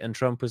street, and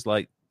Trump was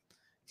like,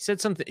 he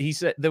said something. He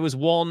said there was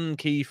one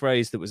key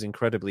phrase that was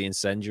incredibly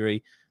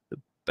incendiary that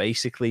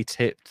basically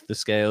tipped the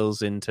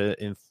scales in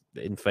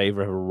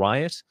favor of a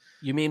riot.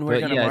 You mean we're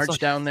going to march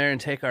down there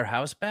and take our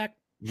house back?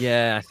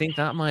 Yeah, I think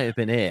that might have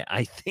been it.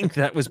 I think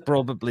that was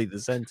probably the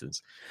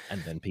sentence.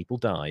 And then people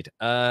died.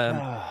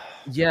 I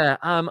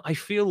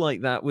feel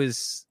like that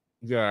was,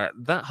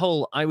 that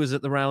whole, I was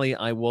at the rally,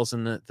 I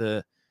wasn't at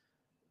the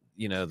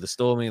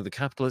storming of the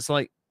Capitol. It's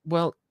like,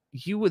 well,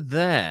 you were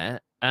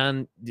there,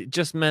 and it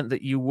just meant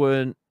that you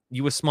were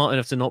smart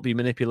enough to not be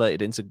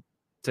manipulated into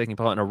taking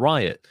part in a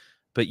riot,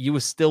 but you were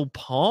still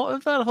part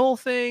of that whole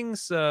thing,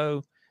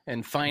 so...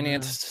 And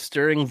financed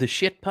stirring the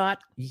shit pot.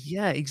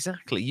 Yeah,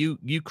 exactly.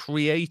 You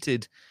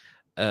created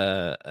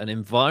an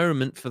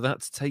environment for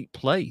that to take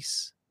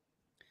place.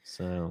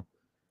 So,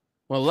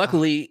 well,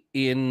 luckily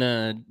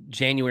in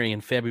January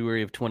and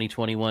February of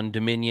 2021,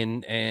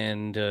 Dominion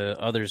and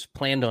others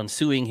planned on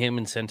suing him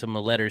and sent him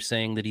a letter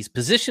saying that he's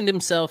positioned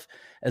himself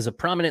as a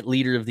prominent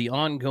leader of the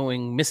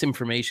ongoing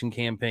misinformation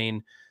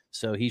campaign,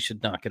 so he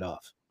should knock it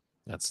off.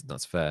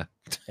 That's fair.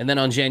 And then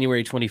on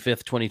January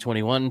 25th,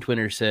 2021,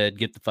 Twitter said,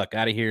 get the fuck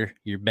out of here.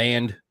 You're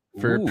banned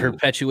for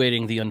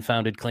perpetuating the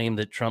unfounded claim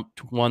that Trump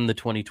won the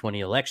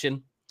 2020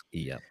 election.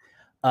 Yeah.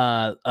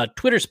 A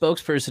Twitter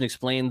spokesperson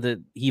explained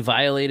that he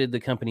violated the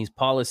company's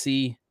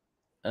policy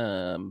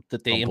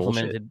that they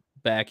implemented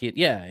back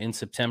in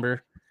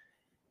September.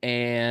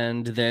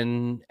 And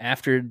then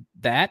after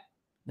that,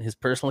 his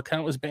personal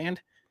account was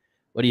banned.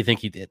 What do you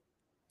think he did?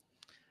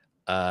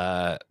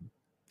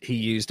 He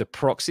used a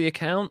proxy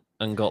account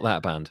and got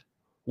that banned.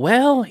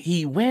 Well,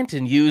 he went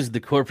and used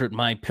the corporate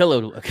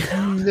MyPillow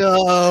account.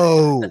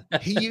 No,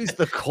 he used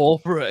the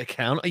corporate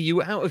account. Are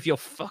you out of your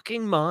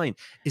fucking mind?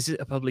 Is it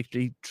a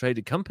publicly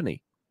traded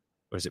company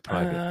or is it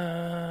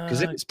private?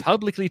 Because if it's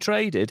publicly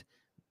traded,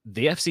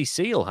 the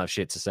FCC will have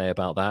shit to say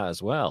about that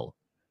as well.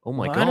 Oh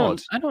my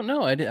God! I don't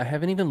know. I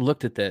haven't even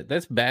looked at that.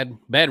 That's bad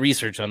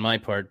research on my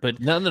part. But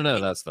no.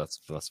 That's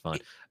fine.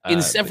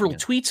 In several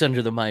tweets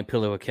under the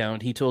MyPillow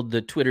account, he told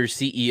the Twitter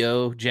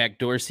CEO Jack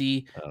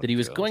Dorsey that he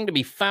was going to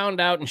be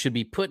found out and should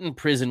be put in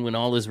prison when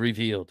all is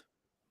revealed.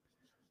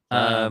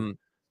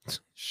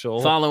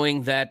 Sure.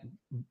 Following that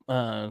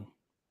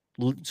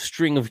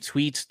string of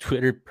tweets,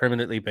 Twitter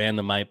permanently banned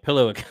the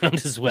MyPillow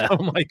account as well.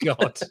 Oh my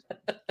God!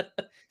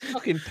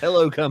 Fucking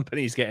pillow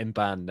companies getting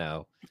banned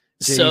now.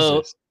 Jesus.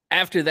 So.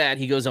 After that,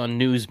 he goes on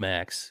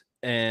Newsmax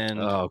and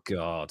oh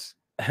God,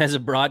 has a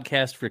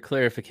broadcast for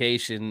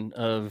clarification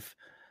of,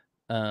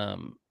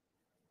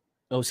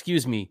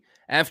 excuse me.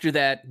 After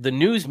that, the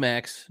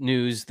Newsmax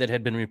news that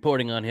had been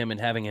reporting on him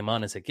and having him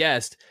on as a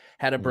guest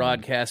had a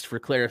broadcast for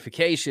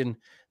clarification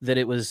that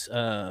it was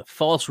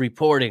false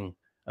reporting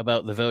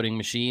about the voting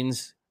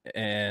machines.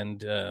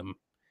 And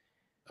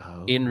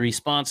in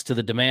response to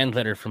the demand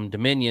letter from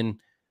Dominion,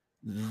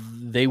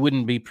 they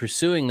wouldn't be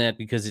pursuing that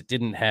because it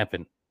didn't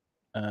happen.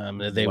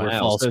 They were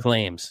false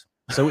claims.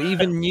 So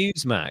even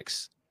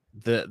Newsmax,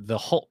 the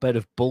hotbed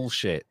of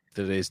bullshit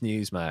that is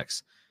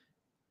Newsmax,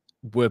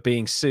 were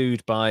being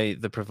sued by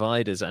the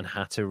providers and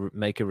had to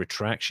make a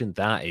retraction.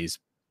 That is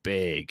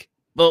big.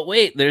 But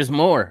wait, there's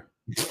more.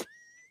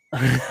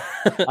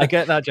 I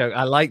get that joke.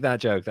 I like that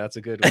joke. That's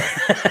a good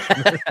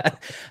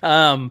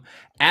one.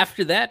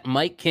 After that,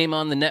 Mike came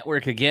on the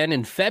network again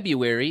in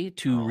February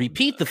to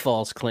repeat the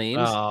false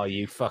claims. Oh,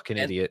 you fucking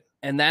idiot.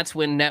 And that's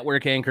when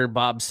network anchor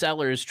Bob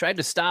Sellers tried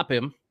to stop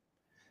him,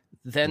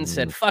 then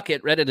said, fuck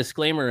it, read a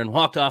disclaimer, and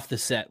walked off the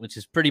set, which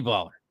is pretty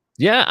baller.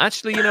 Yeah,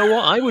 actually, you know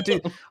what? I would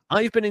do.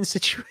 I've been in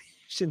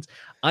situations.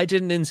 I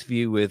did an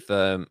interview with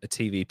a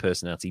TV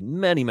personality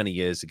many, many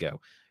years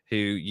ago who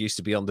used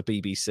to be on the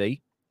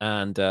BBC.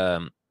 And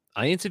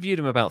I interviewed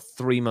him about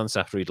 3 months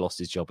after he'd lost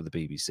his job at the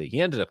BBC.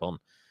 He ended up on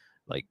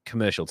like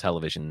commercial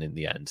television in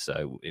the end,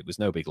 so it was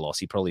no big loss.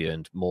 He probably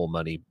earned more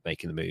money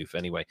making the move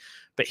anyway.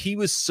 But he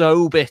was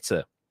so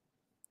bitter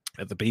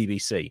at the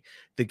BBC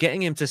that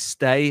getting him to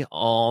stay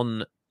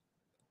on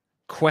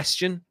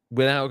Question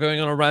without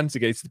going on a rant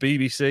against the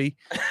BBC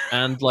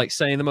and like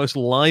saying the most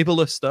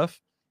libelous stuff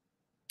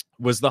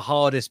was the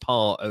hardest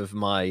part of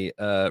my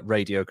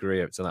radio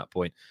career up to that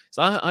point.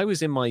 So I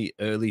was in my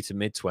early to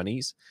mid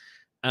 20s,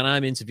 and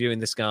I'm interviewing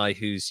this guy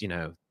who's,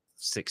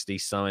 60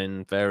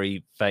 something,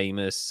 very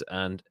famous,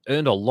 and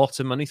earned a lot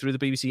of money through the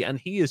BBC, and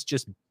he is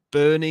just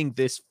burning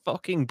this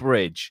fucking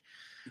bridge.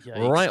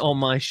 Yikes. Right on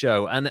my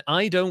show. And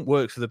I don't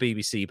work for the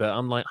BBC, but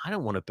I'm like, I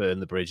don't want to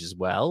burn the bridge as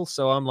well.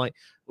 So I'm like,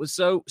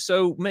 so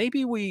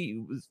maybe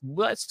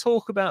let's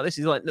talk about this.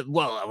 He's like,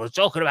 well, I was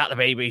talking about the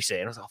BBC.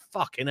 And I was like,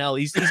 fucking hell,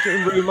 he's going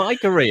to ruin my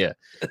career.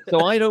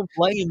 So I don't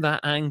blame that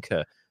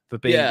anchor for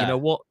being, you know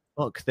what?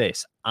 Fuck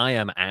this. I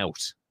am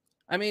out.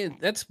 I mean,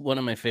 that's one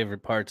of my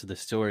favorite parts of the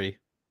story.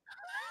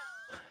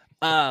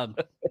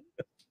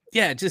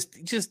 Just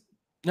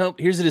nope.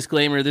 Here's a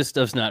disclaimer. This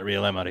stuff's not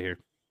real. I'm out of here.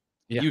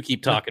 Yeah. You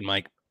keep talking,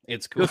 Mike.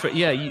 It's cool.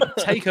 You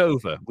take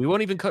over. We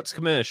won't even cut to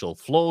commercial.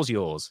 Floor's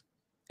yours.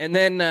 And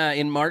then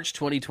in March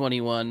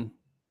 2021,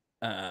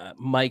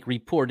 Mike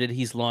reported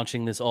he's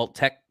launching this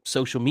alt-tech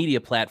social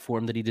media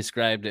platform that he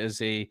described as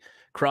a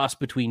cross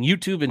between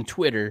YouTube and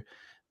Twitter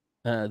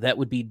that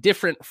would be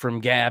different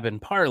from Gab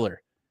and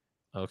Parler.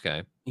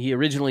 Okay. He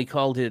originally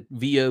called it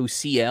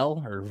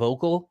VOCL or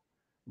Vocal,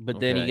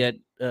 but then he got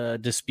a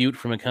dispute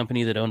from a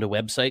company that owned a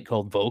website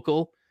called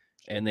Vocal.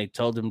 And they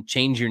told him,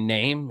 change your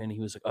name. And he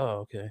was like, oh,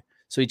 okay.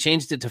 So he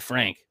changed it to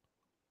Frank.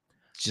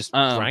 Just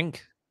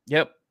Frank?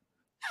 Yep.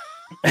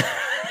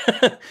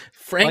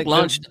 Frank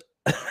launched.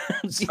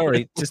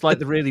 Sorry, just like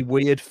the really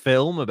weird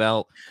film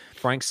about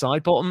Frank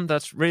Sidebottom.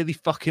 That's really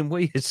fucking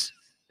weird.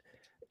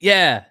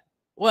 Yeah.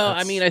 Well,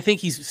 I mean, I think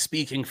he's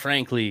speaking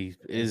frankly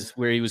is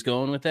where he was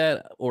going with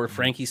that. Or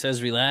Frankie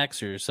says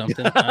relax or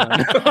something. I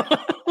don't know.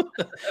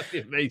 That'd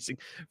be amazing.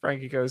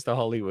 Frankie goes to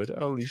Hollywood.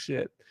 Holy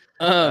shit.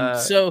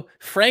 So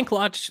Frank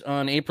launched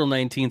on April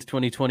 19th,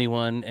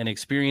 2021 and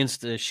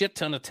experienced a shit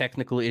ton of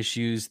technical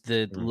issues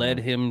that led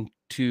him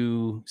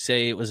to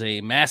say it was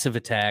a massive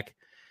attack.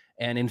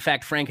 And in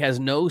fact, Frank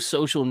has no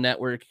social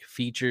network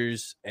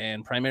features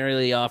and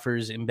primarily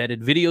offers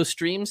embedded video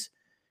streams,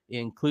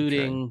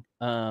 including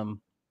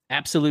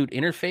Absolute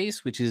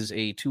Interface, which is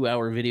a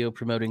 2-hour video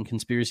promoting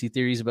conspiracy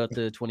theories about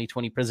the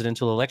 2020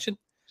 presidential election.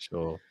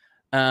 Sure.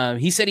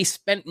 He said he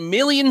spent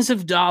millions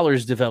of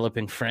dollars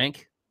developing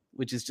Frank,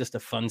 which is just a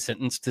fun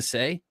sentence to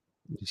say.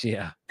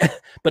 Yeah.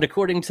 But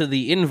according to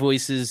the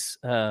invoices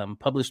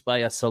published by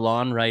a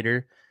Salon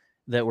writer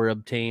that were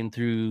obtained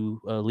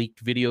through a leaked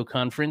video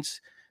conference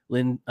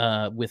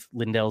with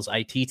Lindell's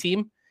IT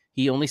team,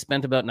 he only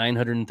spent about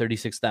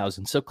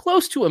 $936,000. So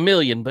close to $1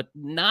 million, but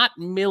not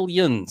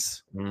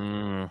millions.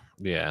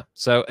 Yeah.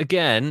 So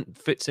again,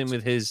 fits in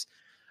with his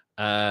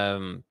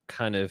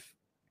kind of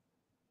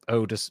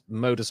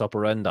modus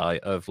operandi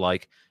of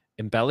like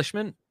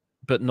embellishment,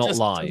 but not just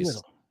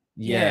lies.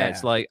 Yeah,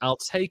 it's like I'll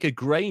take a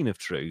grain of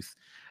truth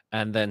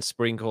and then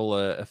sprinkle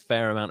a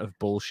fair amount of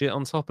bullshit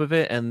on top of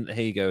it, and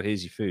here you go,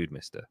 here's your food,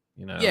 mister.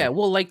 Yeah,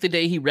 well, like the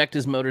day he wrecked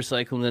his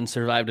motorcycle and then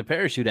survived a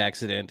parachute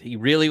accident, he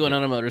really went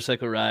on a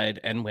motorcycle ride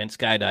and went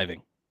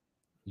skydiving.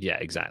 Yeah,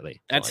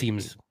 exactly. That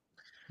seems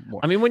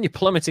more. I mean, when you're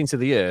plummeting to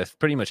the earth,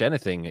 pretty much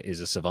anything is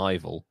a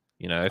survival.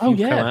 If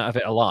you come out of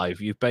it alive,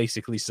 you've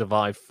basically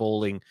survived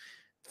falling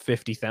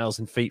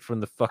 50,000 feet from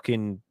the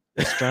fucking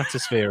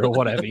stratosphere or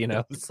whatever.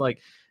 It's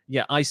like,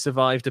 yeah, I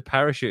survived a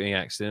parachuting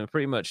accident.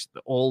 Pretty much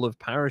all of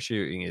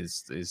parachuting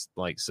is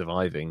like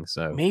surviving.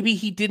 So maybe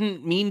he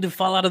didn't mean to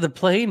fall out of the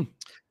plane.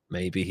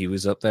 Maybe he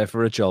was up there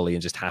for a jolly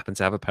and just happened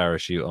to have a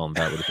parachute on.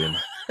 That would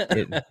have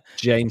been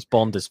James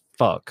Bond as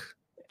fuck.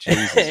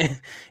 Jesus.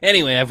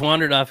 Anyway, I've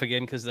wandered off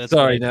again because that's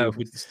sorry. No,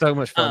 so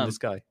much fun. This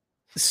guy.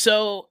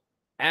 So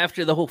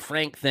after the whole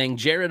Frank thing,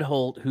 Jared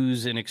Holt,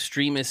 who's an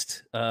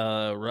extremist,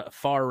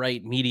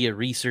 far-right media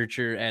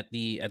researcher at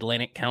the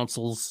Atlantic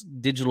Council's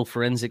Digital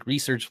Forensic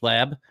Research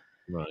Lab,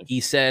 he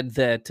said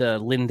that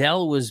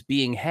Lindell was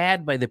being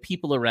had by the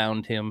people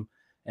around him,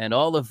 and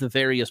all of the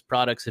various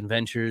products and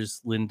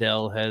ventures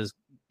Lindell has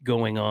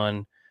going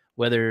on,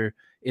 whether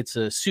it's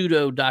a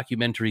pseudo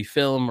documentary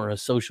film or a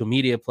social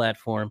media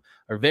platform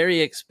are very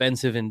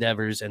expensive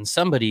endeavors, and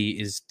somebody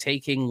is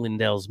taking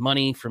Lindell's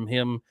money from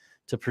him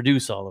to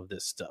produce all of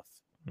this stuff.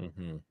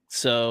 Mm-hmm.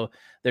 So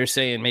they're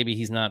saying maybe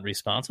he's not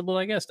responsible,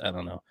 I guess. I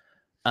don't know.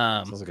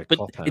 Sounds like a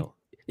cop-out.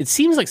 It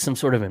seems like some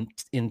sort of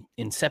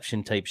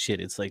Inception type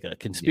shit. It's like a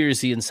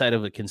conspiracy inside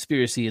of a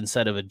conspiracy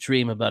inside of a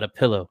dream about a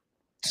pillow.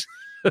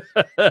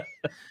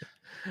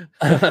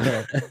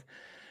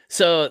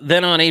 So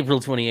then on April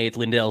 28th,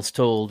 Lindell's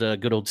told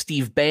good old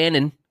Steve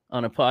Bannon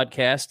on a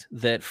podcast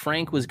that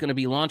Frank was going to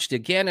be launched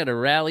again at a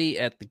rally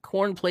at the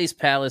Corn Place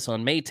Palace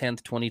on May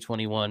 10th,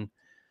 2021.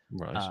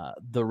 Right.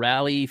 The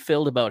rally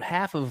filled about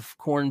half of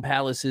Corn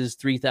Palace's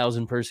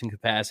 3,000 person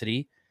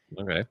capacity.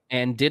 Okay.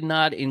 And did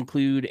not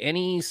include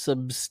any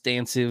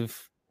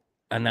substantive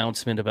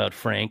announcement about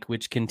Frank,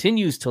 which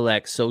continues to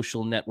lack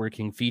social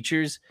networking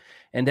features.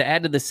 And to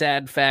add to the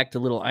sad fact, a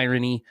little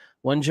irony,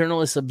 one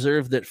journalist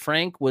observed that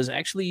Frank was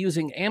actually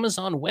using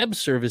Amazon Web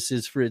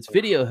Services for its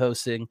video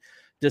hosting,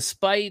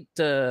 despite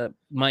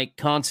Mike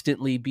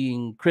constantly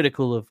being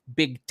critical of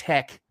big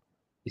tech.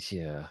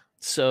 Yeah.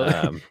 So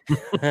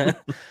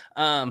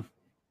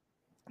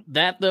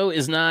that, though,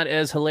 is not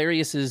as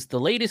hilarious as the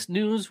latest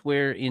news,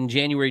 where in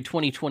January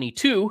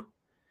 2022,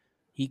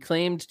 he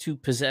claimed to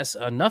possess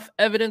enough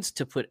evidence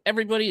to put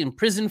everybody in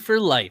prison for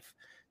life.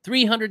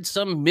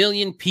 300-some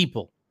million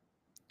people.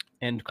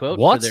 End quote.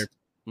 What?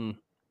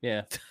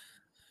 Yeah.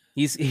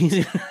 He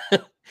said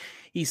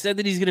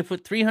that he's going to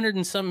put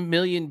 300-some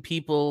million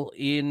people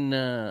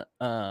in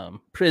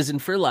prison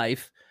for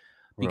life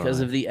because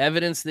of the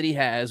evidence that he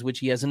has, which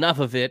he has enough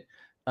of it,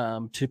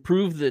 to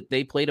prove that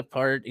they played a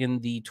part in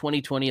the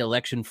 2020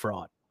 election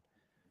fraud.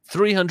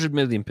 300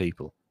 million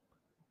people.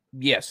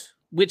 Yes,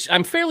 which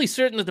I'm fairly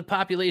certain that the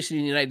population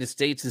in the United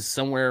States is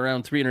somewhere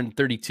around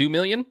 332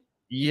 million.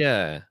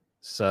 Yeah.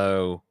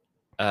 So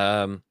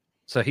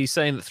he's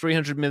saying that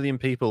 300 million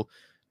people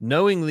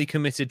knowingly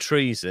committed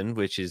treason,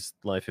 which is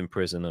life in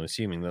prison. I'm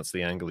assuming that's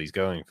the angle he's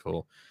going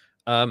for.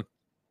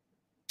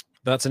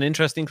 That's an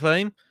interesting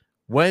claim.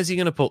 Where's he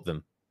going to put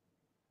them?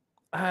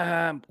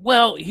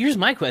 Well, here's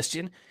my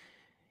question.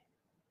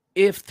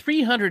 If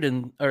 300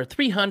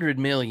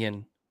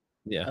 million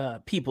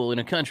people in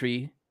a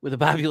country with a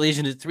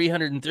population of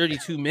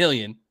 332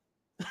 million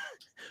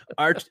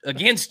are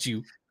against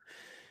you,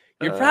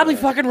 you're probably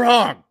fucking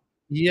wrong.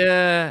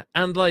 Yeah,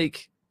 and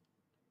like...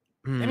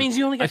 that means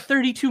you only got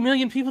 32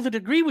 million people that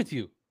agree with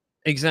you.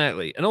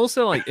 Exactly. And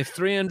also, like, if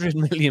 300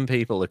 million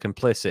people are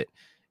complicit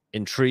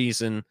in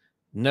treason,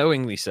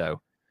 knowingly so,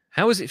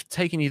 how is it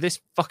taking you this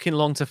fucking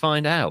long to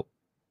find out?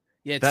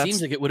 Yeah, it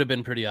seems like it would have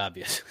been pretty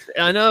obvious.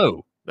 I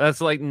know.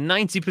 That's like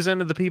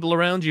 90% of the people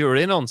around you are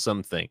in on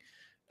something,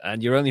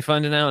 and you're only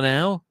finding out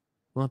now?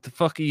 What the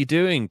fuck are you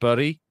doing,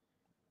 buddy?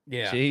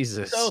 Yeah.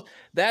 Jesus. So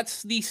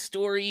that's the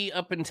story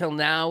up until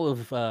now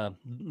of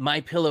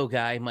my pillow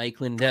guy,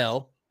 Mike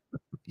Lindell.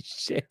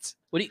 Shit.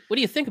 What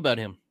do you think about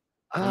him?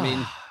 I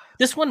mean,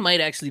 this one might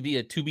actually be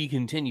a to be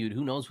continued.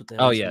 Who knows what the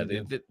hell? Oh yeah,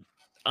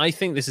 I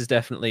think this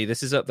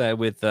is up there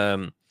with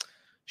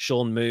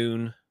Sean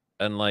Moon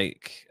and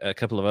like a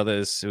couple of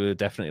others who are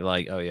definitely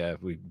like, oh yeah,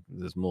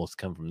 there's more to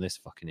come from this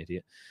fucking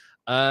idiot.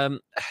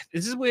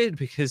 This is weird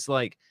because,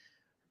 like,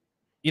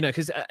 you know,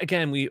 because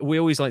again, we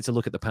always like to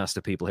look at the past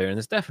of people here, and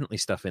there's definitely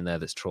stuff in there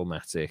that's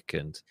traumatic,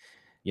 and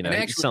you know,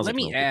 and actually, let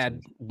me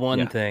add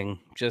one thing,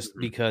 just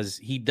because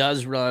he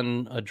does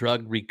run a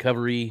drug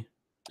recovery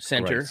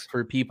center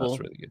for people.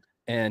 That's really good.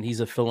 And he's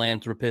a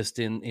philanthropist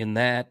in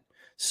that.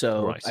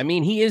 So, I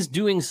mean, he is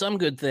doing some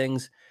good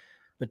things,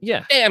 but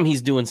damn,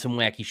 he's doing some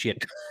wacky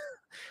shit.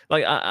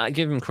 Like, I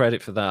give him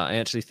credit for that. I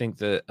actually think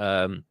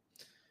that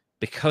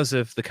because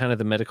of the kind of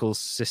the medical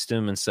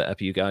system and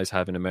setup you guys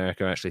have in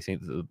America, I actually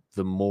think that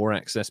the more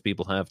access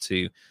people have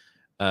to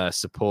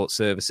support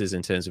services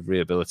in terms of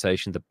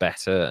rehabilitation, the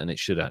better. And it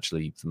should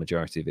actually, the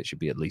majority of it should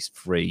be at least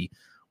free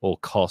or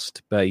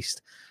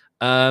cost-based.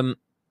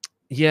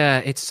 Yeah,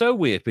 it's so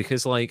weird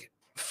because, like,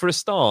 for a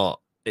start,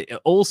 it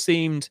all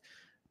seemed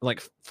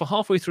like for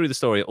halfway through the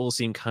story, it all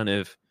seemed kind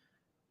of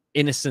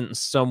innocent and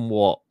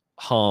somewhat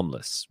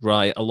harmless,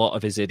 right? A lot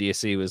of his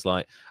idiocy was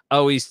like,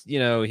 oh, he's, you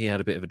know, he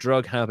had a bit of a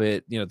drug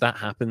habit, you know, that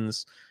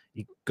happens.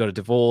 He got a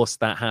divorce,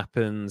 that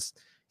happens.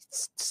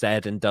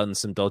 Said and done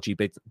some dodgy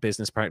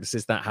business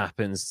practices, that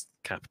happens.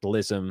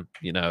 Capitalism,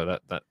 you know,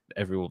 that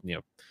everyone, you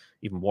know,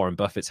 even Warren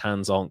Buffett's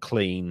hands aren't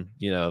clean,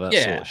 you know, that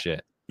sort of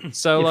shit.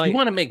 So, if you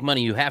want to make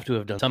money, you have to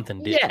have done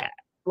something different. Yeah,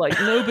 like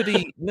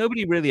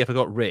nobody really ever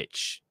got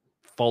rich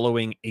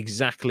following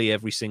exactly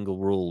every single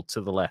rule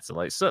to the letter.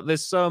 Like, so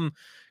there's some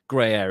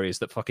gray areas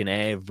that fucking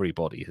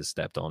everybody has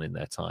stepped on in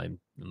their time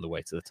on the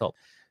way to the top.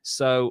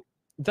 So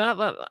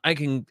that I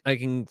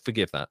can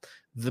forgive that.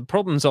 The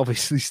problems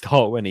obviously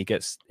start when he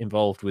gets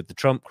involved with the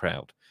Trump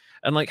crowd.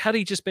 And like, had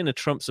he just been a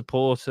Trump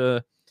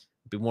supporter,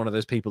 been one of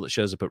those people that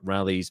shows up at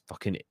rallies,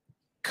 fucking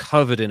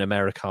covered in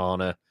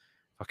Americana,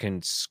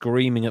 fucking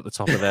screaming at the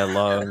top of their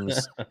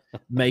lungs,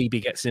 maybe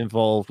gets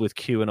involved with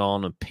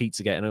QAnon and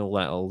Pizzagate and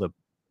all the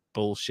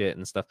bullshit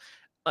and stuff,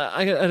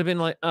 I'd have been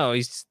like, oh,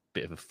 he's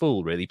bit of a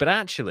fool, really. But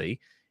actually,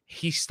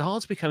 he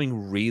starts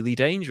becoming really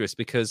dangerous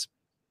because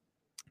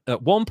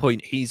at one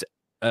point he's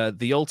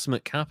the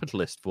ultimate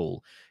capitalist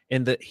fool,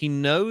 in that he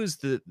knows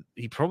that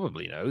he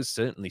probably knows,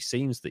 certainly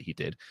seems that he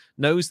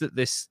knows that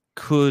this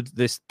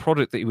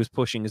product that he was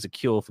pushing as a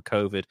cure for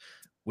COVID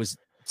was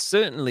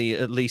certainly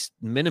at least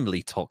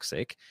minimally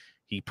toxic.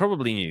 He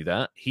probably knew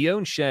that. He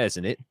owned shares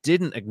in it,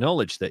 didn't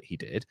acknowledge that he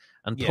did,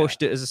 and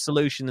pushed it as a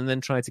solution, and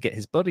then tried to get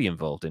his buddy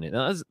involved in it.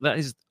 That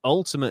is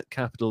ultimate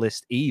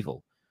capitalist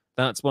evil.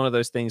 That's one of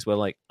those things where,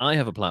 like, I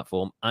have a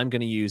platform, I'm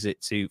going to use it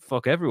to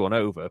fuck everyone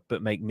over,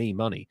 but make me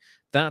money.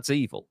 That's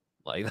evil.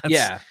 Like,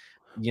 that's,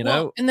 you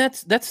know, and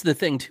that's the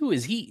thing too,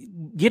 is he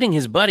getting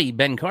his buddy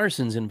Ben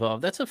Carson's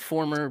involved. That's a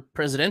former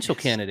presidential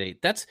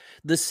candidate. That's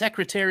the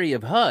secretary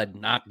of HUD.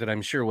 Not that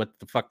I'm sure what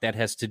the fuck that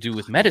has to do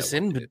with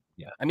medicine, but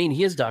I mean,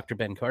 he is Dr.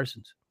 Ben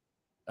Carson's.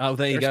 Oh,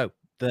 there you go.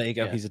 There you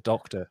go. Yeah. He's a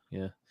doctor.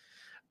 Yeah.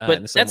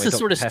 But that's the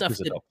sort of stuff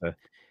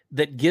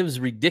that gives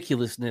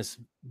ridiculousness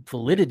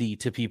validity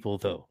to people,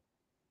 though.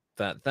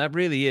 That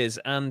really is.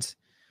 And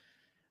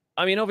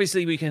I mean,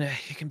 obviously, you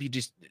can be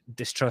just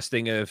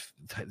distrusting of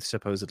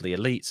supposedly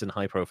elites and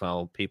high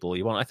profile people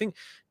you want. I think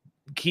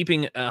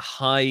keeping a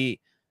high,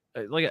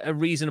 like a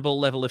reasonable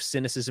level of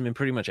cynicism in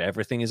pretty much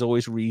everything is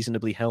always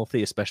reasonably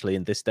healthy, especially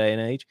in this day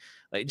and age.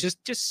 Like,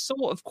 just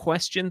sort of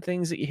question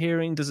things that you're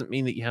hearing. Doesn't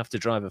mean that you have to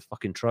drive a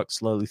fucking truck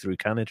slowly through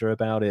Canada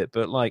about it,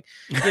 but, like,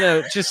 you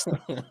know, just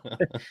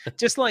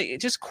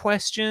just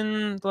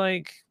question.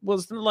 Like,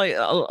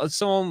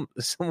 someone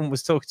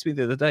was talking to me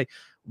the other day.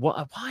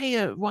 Why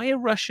are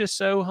Russia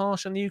so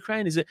harsh on the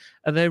Ukraine?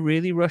 Are there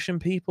really Russian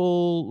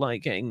people,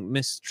 like, getting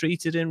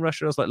mistreated in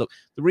Russia? I was like, look,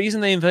 the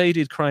reason they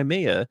invaded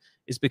Crimea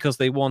is because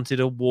they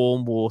wanted a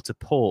warm water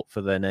port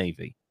for their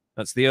navy.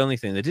 That's the only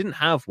thing. They didn't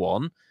have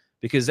one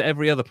because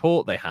every other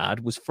port they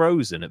had was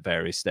frozen at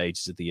various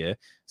stages of the year.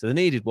 So they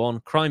needed one.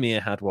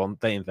 Crimea had one.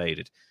 They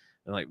invaded.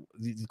 And, like,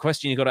 the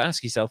question you got to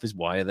ask yourself is,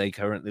 why are they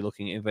currently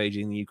looking at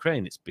invading the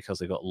Ukraine? It's because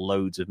they've got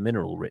loads of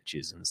mineral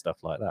riches and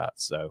stuff like that.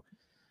 So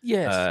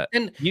yes,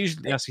 and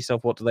usually ask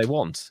yourself, what do they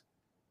want?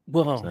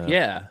 Well,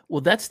 yeah.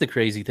 Well, that's the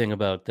crazy thing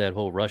about that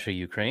whole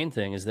Russia-Ukraine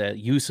thing, is that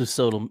use of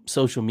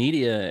social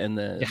media and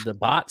the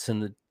bots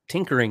and the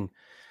tinkering.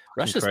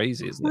 Russia's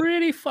crazy, isn't it?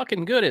 Pretty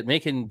fucking good at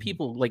making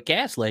people, like,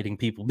 gaslighting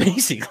people,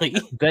 basically.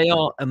 They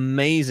are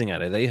amazing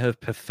at it. They have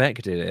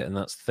perfected it, and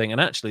that's the thing. And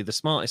actually, the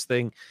smartest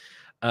thing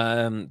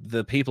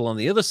the people on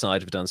the other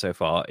side have done so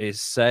far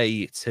is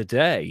say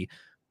today,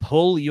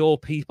 pull your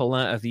people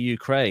out of the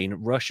Ukraine.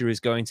 Russia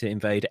is going to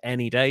invade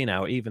any day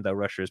now, even though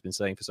Russia has been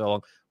saying for so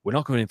long, we're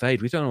not going to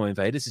invade. We don't want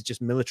to invade. This is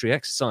just military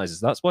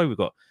exercises. That's why we've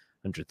got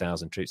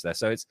 100,000 troops there.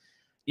 So it's,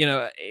 you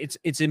know,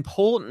 it's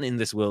important in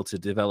this world to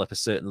develop a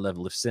certain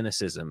level of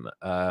cynicism.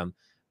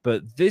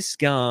 But this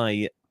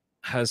guy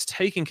has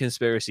taken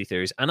conspiracy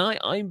theories, and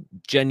I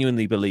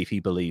genuinely believe he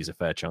believes a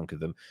fair chunk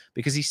of them,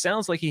 because he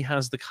sounds like he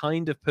has the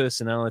kind of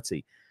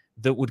personality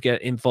that would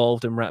get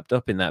involved and wrapped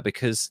up in that.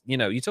 Because, you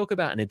know, you talk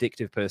about an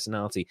addictive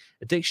personality.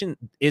 Addiction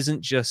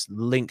isn't just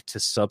linked to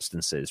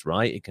substances,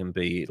 right? It can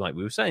be, like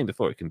we were saying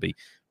before, it can be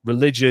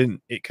religion,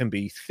 it can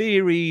be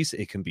theories,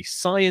 it can be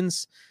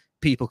science.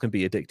 People can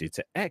be addicted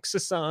to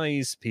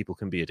exercise, people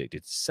can be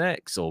addicted to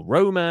sex or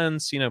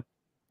romance, you know,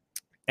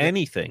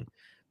 anything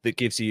that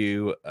gives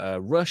you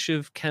a rush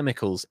of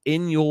chemicals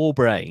in your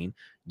brain,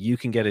 you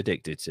can get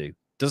addicted to.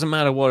 Doesn't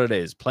matter what it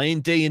is.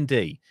 Playing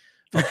D&D,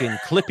 fucking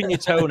clipping your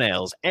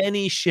toenails,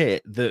 any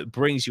shit that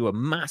brings you a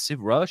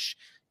massive rush,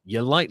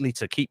 you're likely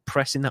to keep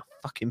pressing that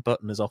fucking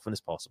button as often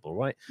as possible,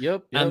 right?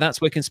 Yep. And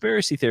that's where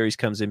conspiracy theories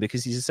comes in,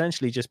 because he's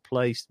essentially just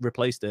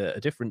replaced a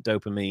different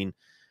dopamine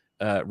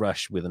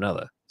rush with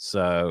another.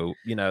 So,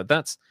 you know,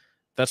 that's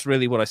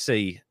really what I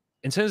see.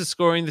 In terms of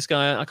scoring this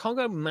guy, I can't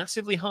go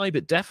massively high,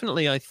 but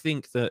definitely I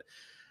think that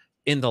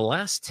in the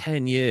last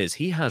 10 years,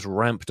 he has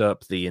ramped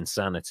up the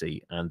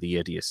insanity and the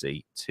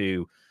idiocy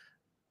to,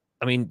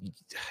 I mean,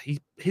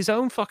 his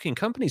own fucking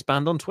company's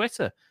banned on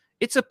Twitter.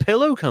 It's a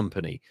pillow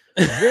company.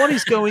 What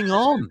is going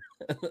on?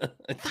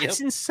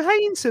 That's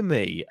insane to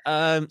me.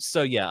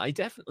 So yeah, I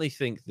definitely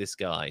think this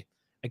guy,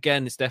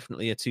 again, it's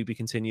definitely a to be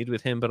continued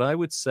with him, but I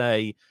would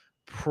say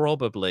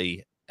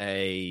probably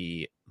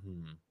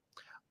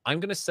I'm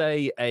going to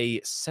say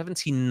a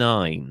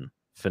 79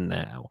 for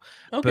now.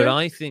 Okay. But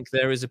I think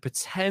there is a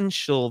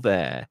potential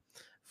there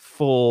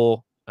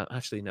for...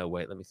 actually, no,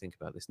 wait, let me think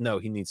about this. No,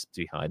 he needs to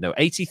be high. No,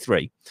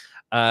 83.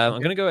 I'm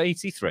going to go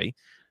 83.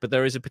 But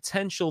there is a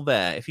potential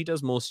there, if he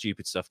does more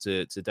stupid stuff,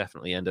 to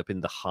definitely end up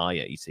in the high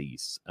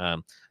 80s. I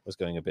was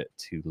going a bit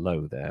too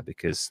low there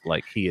because,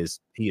 like, he is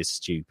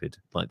stupid.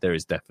 Like, there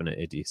is definite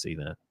idiocy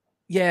there.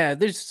 Yeah,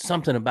 there's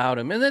something about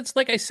him. And that's,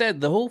 like I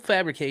said, the whole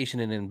fabrication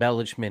and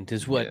embellishment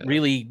is what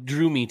really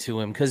drew me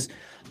to him. Because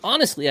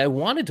honestly, I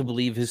wanted to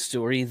believe his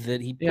story that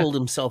he pulled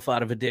himself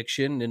out of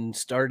addiction and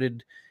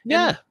started.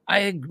 Yeah,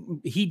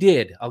 he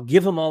did. I'll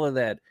give him all of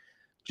that.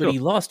 But he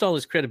lost all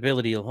his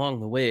credibility along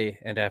the way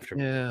and after.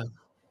 Yeah.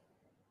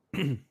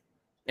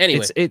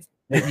 Anyway,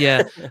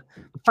 Yeah,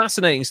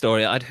 fascinating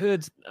story. I'd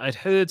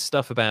heard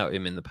stuff about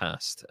him in the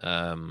past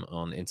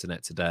on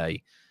Internet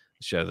Today,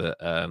 a show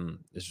that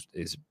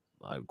is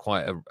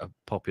quite a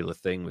popular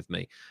thing with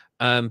me.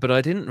 But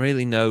I didn't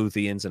really know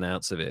the ins and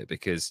outs of it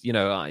because,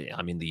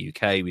 I'm in the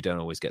UK. We don't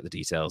always get the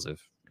details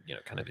of,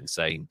 kind of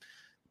insane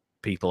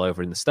people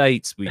over in the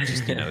States. We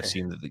just,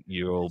 assume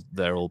that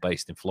they're all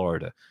based in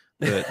Florida.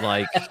 But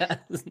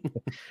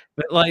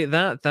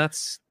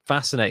that's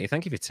fascinating.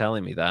 Thank you for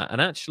telling me that.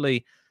 And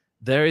actually,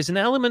 there is an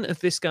element of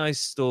this guy's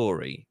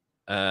story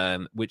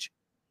which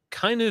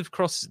kind of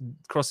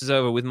crosses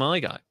over with my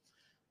guy.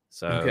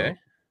 So okay.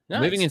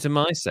 Nice. Moving into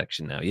my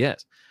section now,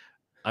 yes.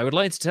 I would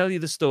like to tell you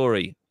the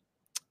story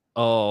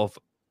of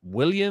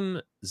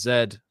William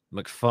Z.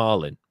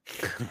 McFarland,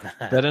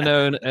 better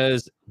known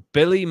as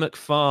Billy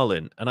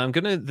McFarland. And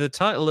the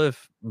title of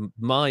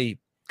my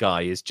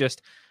guy is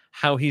just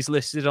how he's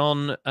listed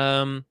on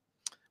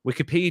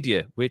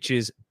Wikipedia, which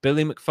is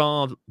Billy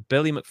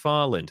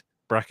McFarland,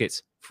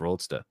 brackets,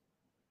 fraudster.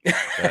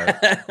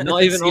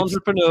 Not even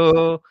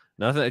entrepreneur,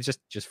 nothing,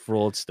 just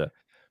fraudster.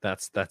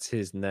 That's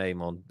his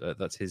name on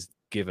that's his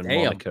given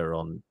moniker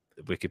on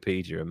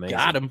Wikipedia.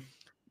 Amazing.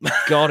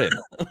 Got him.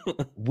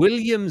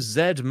 William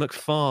Z.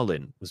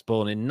 McFarland was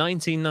born in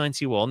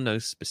 1991. No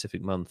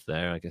specific month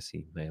there. I guess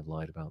he may have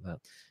lied about that.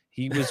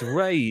 He was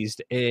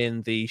raised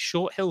in the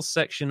Short Hills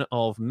section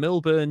of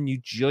Millburn, New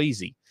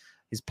Jersey.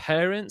 His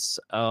parents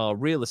are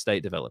real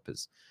estate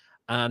developers.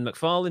 And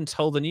McFarland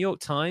told the New York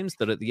Times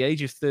that at the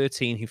age of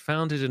 13, he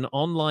founded an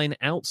online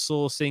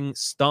outsourcing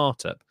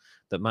startup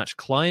that matched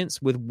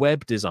clients with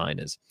web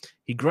designers.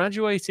 He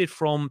graduated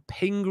from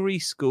Pingree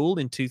School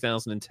in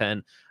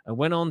 2010 and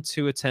went on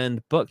to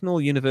attend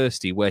Bucknell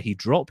University, where he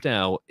dropped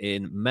out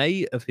in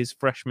May of his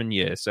freshman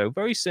year. So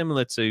very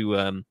similar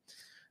to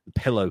the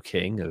Pillow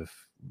King of...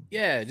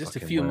 Yeah, just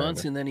a few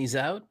months and then he's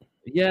out.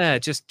 Yeah,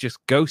 just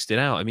ghosted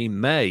out. I mean,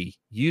 May,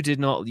 you did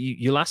not...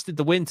 You lasted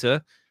the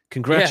winter.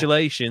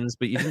 Congratulations,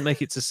 but you didn't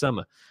make it to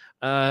summer.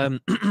 So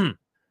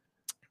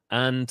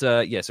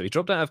he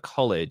dropped out of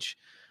college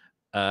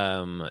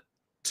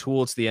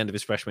towards the end of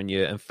his freshman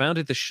year and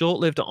founded the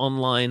short-lived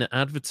online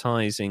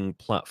advertising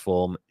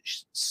platform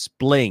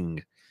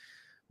Spling,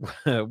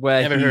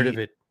 where Never heard of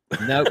it.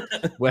 No,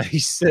 where he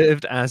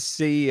served as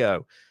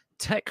CEO.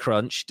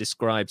 TechCrunch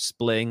described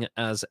Spling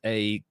as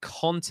a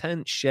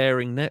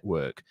content-sharing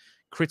network,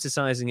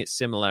 criticizing its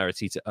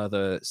similarity to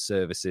other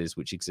services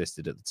which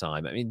existed at the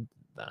time. I mean,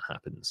 that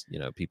happens.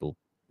 People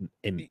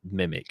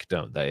mimic,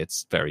 don't they?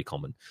 It's very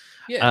common.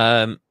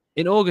 Yeah.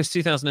 In August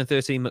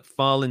 2013,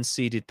 McFarland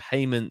seeded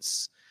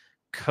payments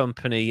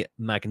company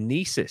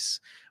Magnesis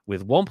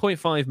with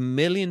 $1.5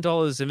 million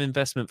of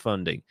investment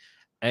funding,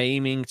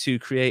 aiming to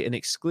create an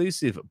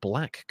exclusive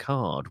black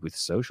card with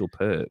social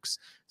perks,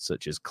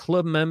 such as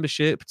club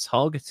membership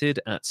targeted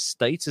at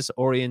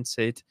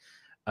status-oriented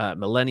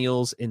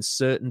millennials in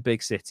certain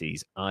big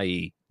cities,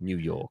 i.e. New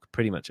York,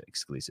 pretty much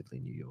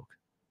exclusively New York.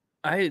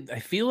 I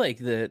feel like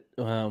that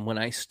when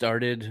I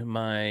started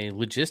my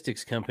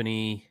logistics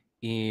company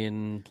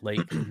in like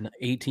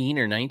 18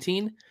 or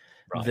 19,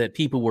 right, that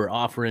people were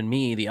offering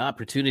me the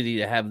opportunity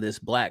to have this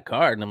black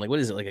card. And I'm like, what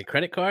is it, like a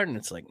credit card? And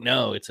it's like,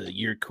 no, it's a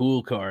you're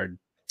cool card.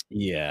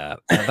 Yeah.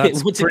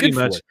 That's pretty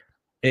much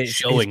it's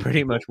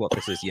pretty much what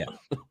this is. Yeah.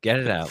 Get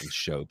it out and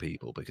show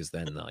people, because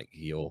then like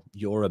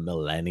you're a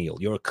millennial.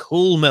 You're a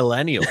cool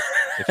millennial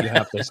if you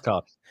have this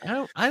card.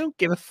 I don't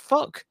give a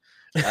fuck.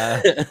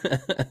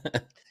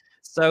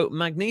 So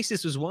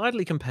Magnesis was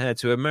widely compared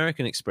to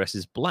American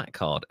Express's black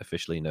card,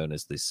 officially known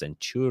as the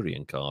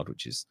Centurion card,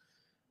 that's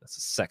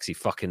a sexy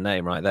fucking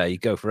name right there. You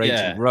go for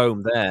ancient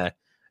Rome there,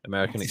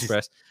 American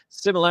Express.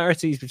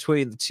 Similarities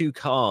between the two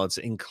cards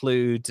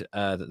include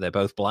that they're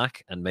both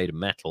black and made of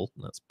metal.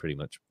 That's pretty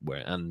much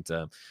where. And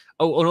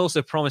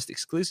also promised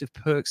exclusive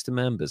perks to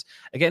members.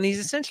 Again, he's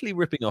essentially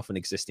ripping off an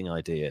existing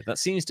idea. That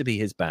seems to be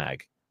his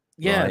bag.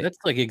 Yeah, right? That's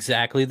like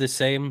exactly the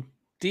same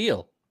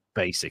deal.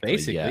 Basically.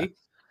 Yeah.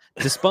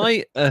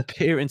 Despite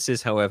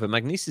appearances, however,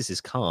 Magnesis's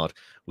card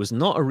was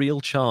not a real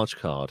charge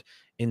card.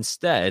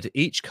 Instead,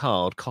 each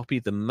card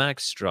copied the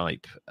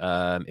magstripe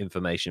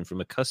information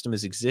from a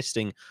customer's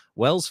existing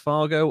Wells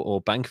Fargo or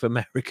Bank of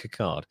America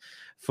card,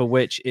 for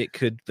which it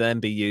could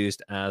then be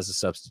used as a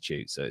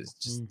substitute. So it's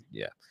just,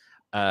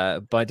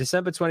 by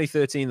December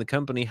 2013, the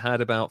company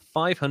had about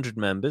 500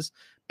 members.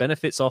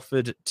 Benefits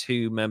offered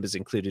to members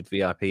included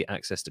VIP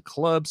access to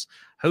clubs,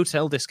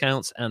 hotel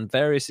discounts, and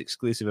various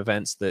exclusive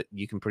events that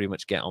you can pretty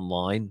much get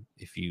online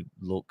if you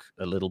look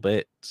a little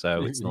bit.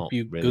 So it's not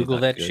you really Google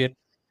that shit.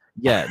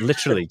 Yeah,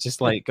 literally,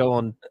 just like go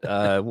on,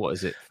 what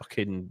is it,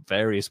 fucking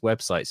various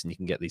websites, and you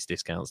can get these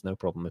discounts, no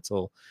problem at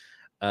all.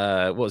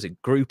 What is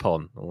it,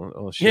 Groupon?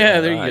 Or shit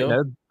there you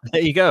go.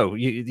 There you go.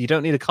 You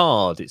don't need a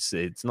card.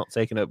 It's not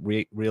taking up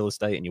real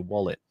estate in your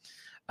wallet.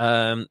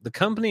 The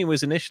company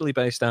was initially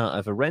based out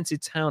of a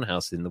rented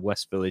townhouse in the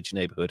West Village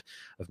neighborhood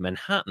of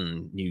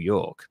Manhattan, New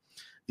York.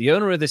 The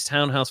owner of this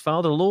townhouse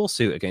filed a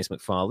lawsuit against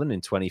McFarland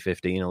in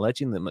 2015,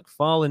 alleging that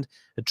McFarland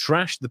had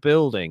trashed the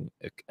building,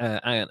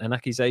 an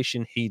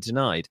accusation he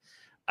denied.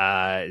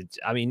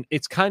 I mean,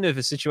 it's kind of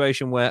a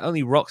situation where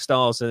only rock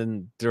stars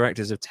and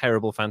directors of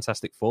terrible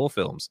Fantastic Four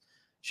films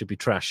should be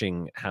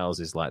trashing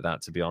houses like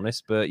that, to be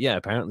honest. But yeah,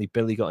 apparently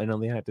Billy got in on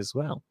the act as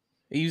well.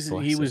 He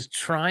was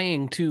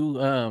trying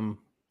to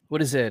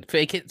what is it?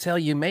 Fake it till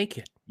you make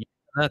it. Yeah,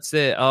 that's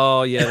it.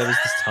 Oh yeah, there was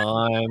this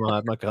time I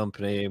had my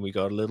company and we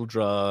got a little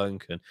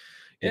drunk and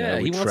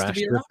we trashed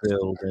the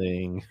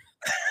building.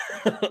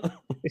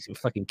 It's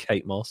fucking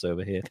Kate Moss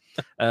over here.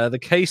 The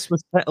case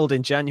was settled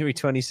in January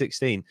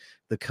 2016.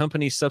 The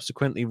company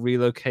subsequently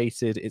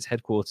relocated its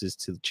headquarters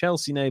to the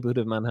Chelsea neighborhood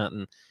of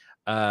Manhattan.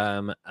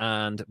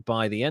 And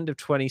by the end of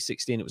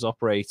 2016, it was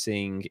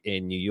operating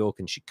in New York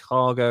and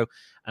Chicago.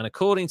 And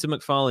according to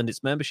McFarland,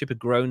 its membership had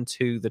grown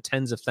to the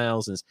tens of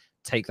thousands.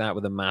 Take that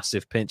with a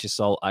massive pinch of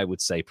salt. I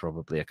would say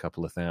probably a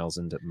couple of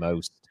thousand at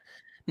most.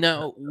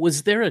 Now,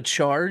 was there a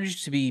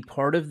charge to be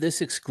part of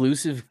this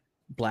exclusive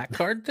black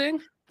card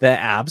thing? There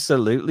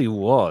absolutely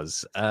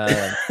was.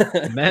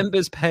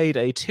 Members paid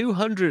a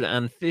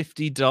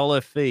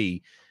 $250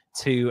 fee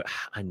to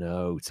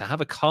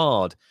have a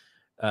card,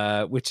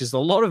 which is a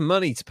lot of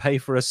money to pay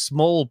for a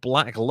small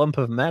black lump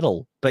of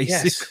metal,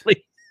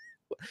 basically.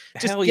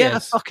 Yes. Just get a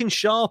fucking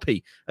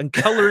Sharpie and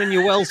color in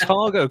your Wells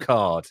Fargo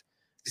card.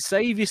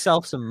 Save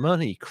yourself some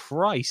money.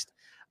 Christ.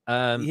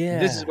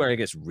 This is where it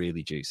gets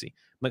really juicy.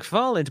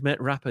 McFarland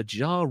met rapper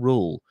Ja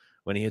Rule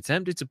when he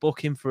attempted to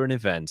book him for an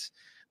event.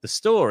 The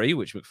story,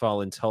 which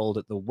McFarland told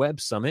at the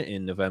Web Summit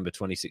in November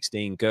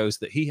 2016, goes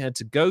that he had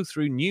to go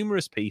through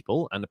numerous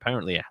people and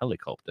apparently a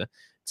helicopter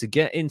to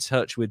get in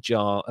touch with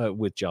Ja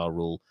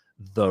Rule,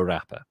 the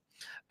rapper.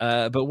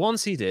 But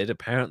once he did,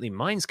 apparently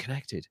minds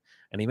connected,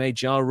 and he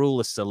made Ja Rule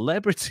a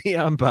celebrity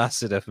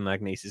ambassador for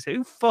Magnesis.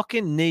 Who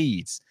fucking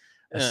needs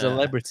a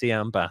celebrity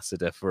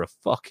ambassador for a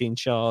fucking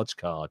charge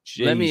card?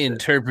 Jesus. Let me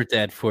interpret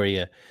that for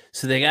you.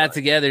 So they got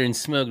together and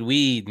smoked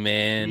weed,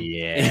 man.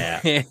 Yeah.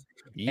 And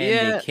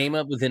they came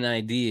up with an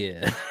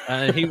idea.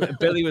 And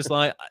Billy was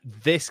like,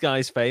 this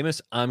guy's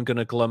famous. I'm going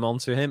to glom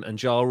onto him.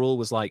 And Ja Rule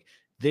was like,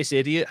 this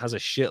idiot has a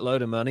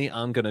shitload of money.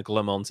 I'm going to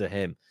glom onto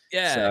him.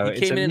 Yeah, so he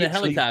came in a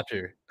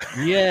helicopter.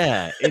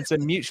 Yeah, it's a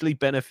mutually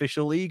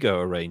beneficial ego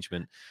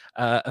arrangement.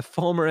 A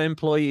former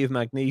employee of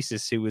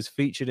Magnesis who was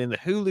featured in the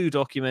Hulu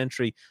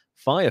documentary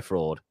Fyre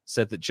Fraud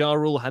said that Ja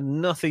Rule had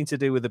nothing to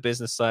do with the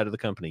business side of the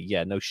company.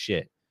 Yeah, no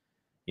shit.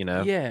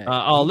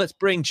 Let's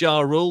bring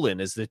Ja Rule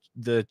in as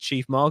the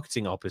chief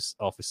marketing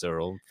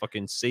officer or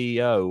fucking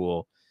CEO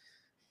or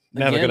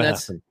never going to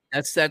happen.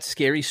 That's that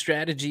scary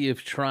strategy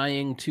of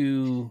trying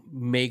to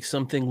make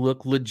something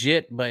look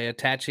legit by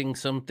attaching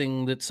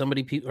something that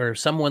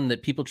someone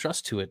that people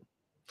trust to it.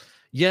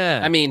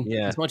 Yeah, I mean,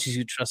 as much as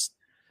you trust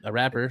a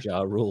rapper,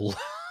 Ja Rule.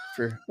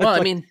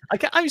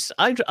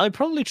 I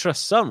probably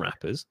trust some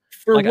rappers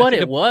for what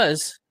it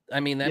was. I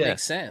mean, that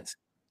makes sense.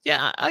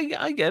 Yeah,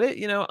 I get it,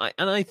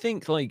 I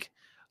think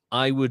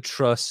I would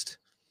trust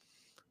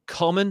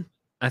Common.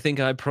 I think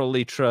I'd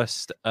probably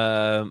trust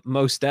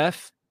Mos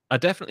Def. I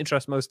definitely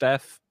trust Mos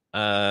Def.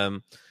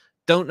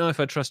 Don't know if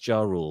I trust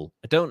Ja Rule.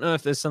 I don't know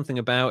if there's something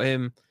about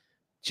him.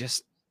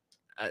 Just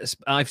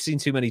I've seen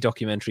too many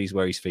documentaries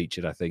where he's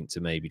featured, I think,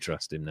 to maybe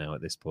trust him now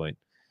at this point.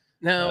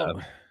 No,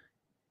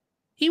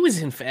 he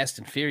was in Fast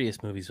and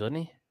Furious movies, wasn't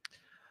he?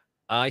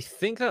 I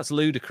think that's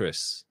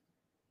Ludacris.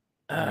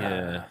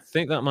 I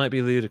think that might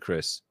be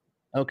Ludacris.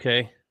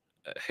 Okay.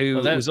 Who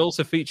was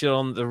also featured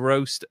on the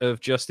roast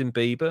of Justin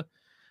Bieber.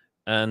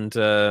 And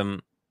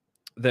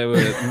there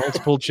were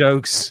multiple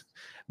jokes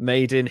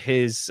made in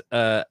his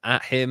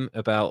at him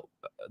about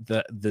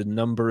the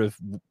number of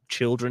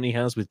children he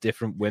has with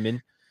different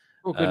women.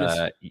 Oh,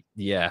 goodness.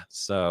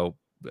 So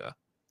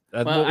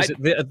what was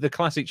it? The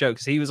classic joke,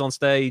 because he was on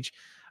stage.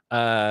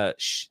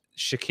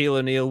 Shaquille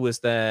O'Neal was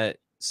there.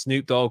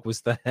 Snoop Dogg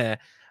was there.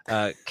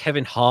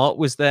 Kevin Hart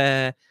was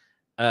there.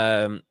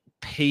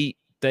 Pete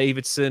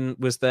Davidson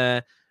was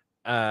there.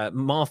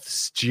 Martha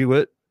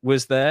Stewart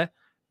was there.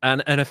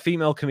 And a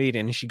female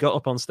comedian. And she got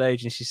up on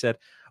stage and she said,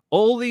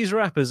 all these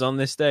rappers on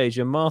this stage,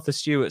 and Martha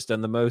Stewart's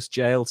done the most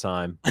jail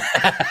time.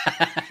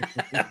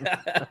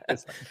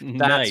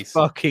 That's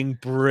fucking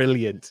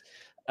brilliant.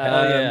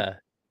 Hell yeah.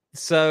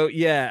 So,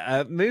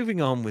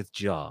 moving on with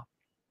Ja.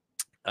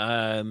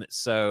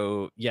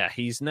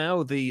 He's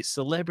now the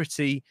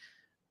celebrity.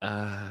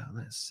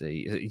 Let's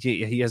see.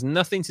 He has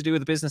nothing to do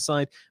with the business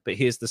side, but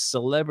he is the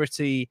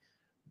celebrity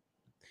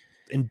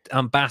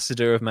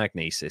ambassador of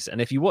Magnesis.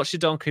 And if you watch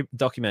the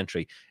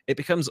documentary, it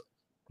becomes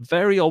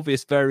very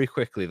obvious very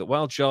quickly that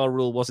while Ja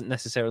Rule wasn't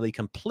necessarily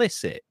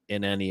complicit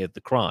in any of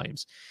the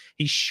crimes,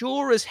 he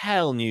sure as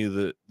hell knew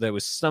that there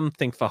was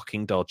something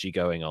fucking dodgy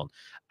going on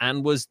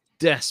and was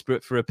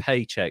desperate for a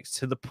paycheck,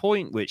 to the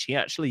point which he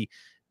actually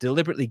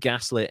deliberately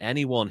gaslit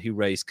anyone who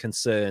raised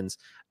concerns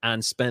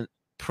and spent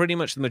pretty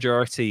much the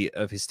majority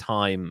of his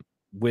time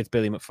with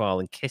Billy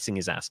McFarland kissing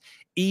his ass,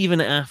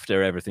 even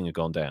after everything had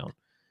gone down.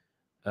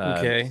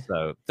 Okay.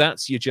 So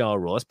that's your Ja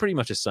Rule. That's pretty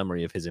much a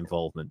summary of his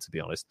involvement, to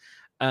be honest.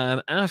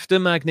 After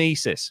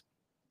Magnesis,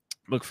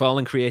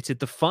 McFarland created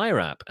the Fyre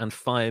app and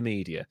Fyre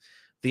Media.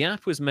 The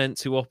app was meant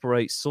to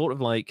operate sort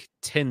of like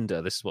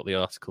Tinder. This is what the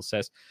article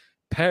says.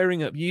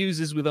 Pairing up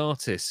users with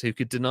artists who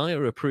could deny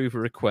or approve a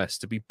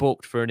request to be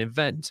booked for an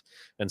event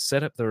and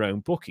set up their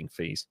own booking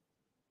fees.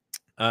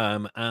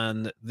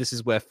 And this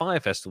is where Fyre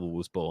Festival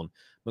was born.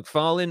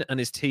 McFarland and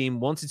his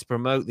team wanted to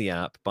promote the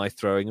app by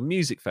throwing a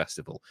music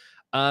festival.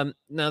 Now,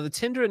 the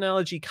Tinder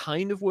analogy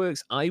kind of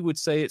works. I would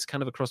say it's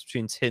kind of a cross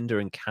between Tinder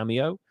and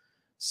Cameo.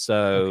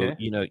 So,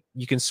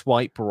 you can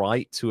swipe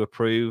right to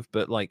approve,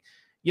 but like,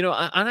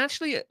 and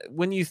actually,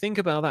 when you think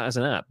about that as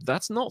an app,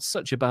 that's not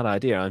such a bad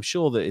idea. I'm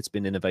sure that it's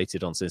been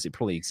innovated on since it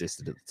probably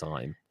existed at the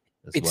time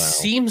as well. It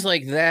seems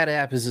like that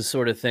app is the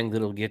sort of thing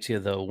that'll get you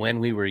the When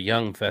We Were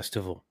Young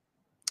festival.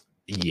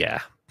 Yeah.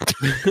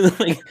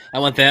 Like, I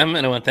want them,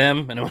 and I want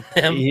them, and I want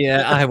them.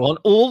 Yeah, I want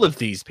all of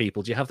these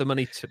people. Do you have the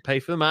money to pay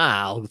for them?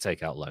 I'll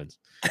take out loans.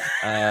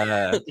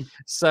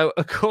 So,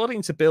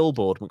 according to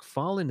Billboard,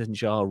 McFarland and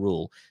Ja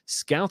Rule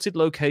scouted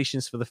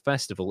locations for the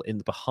festival in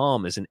the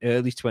Bahamas in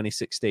early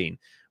 2016,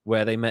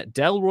 where they met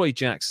Delroy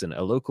Jackson,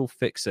 a local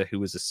fixer who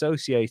was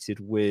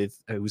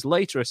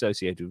later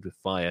associated with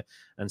Fyre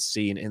and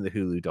seen in the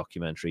Hulu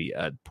documentary.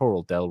 Poor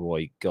old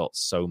Delroy got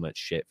so much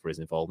shit for his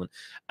involvement.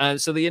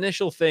 And so the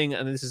initial thing,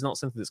 and this is not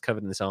something that's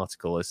covered in this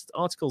article, this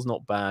article's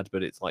not bad,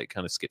 but it's like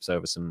kind of skips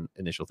over some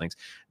initial things.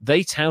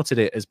 They touted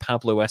it as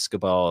Pablo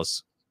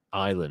Escobar's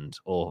island,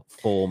 or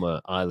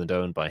former island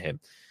owned by him.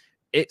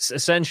 It's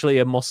essentially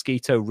a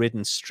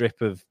mosquito-ridden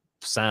strip of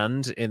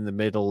sand in the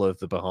middle of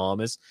the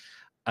Bahamas.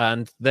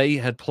 And they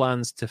had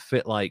plans to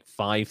fit like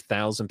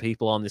 5,000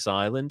 people on this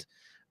island.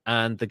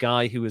 And the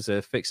guy who was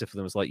a fixer for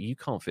them was like, you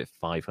can't fit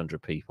 500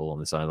 people on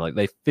this island. Like,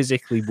 they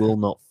physically will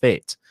not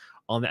fit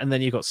on. And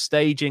then you've got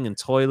staging and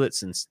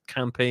toilets and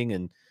camping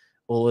and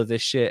all of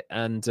this shit.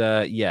 And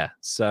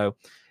so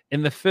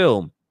in the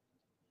film,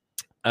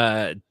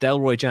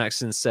 Delroy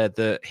Jackson said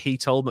that he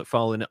told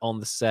McFarland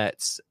on the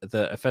set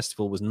that a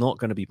festival was not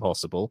going to be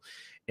possible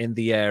in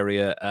the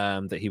area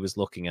that he was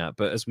looking at.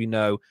 But as we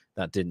know,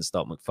 that didn't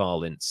stop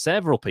McFarland.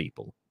 Several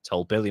people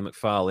told Billy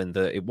McFarland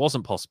that it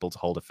wasn't possible to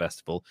hold a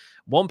festival.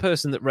 One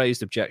person that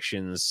raised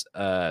objections,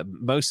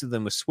 most of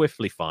them were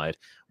swiftly fired.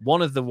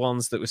 One of the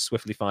ones that was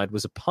swiftly fired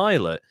was a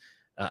pilot.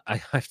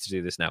 I have to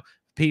do this now.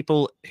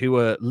 People who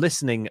are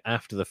listening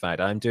after the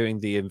fact, I'm doing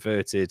the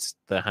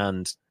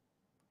hand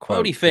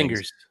quotey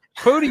fingers.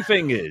 Quotey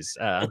fingers.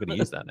 I'm going to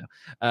use that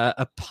now.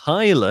 A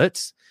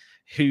pilot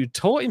who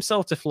taught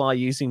himself to fly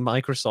using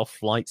Microsoft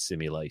Flight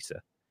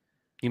Simulator.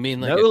 You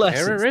mean like no a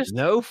lessons, terrorist?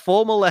 No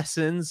formal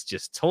lessons,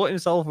 just taught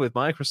himself with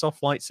Microsoft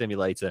Flight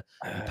Simulator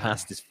and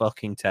passed his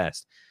fucking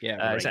test. Yeah,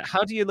 right. So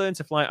how do you learn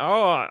to fly?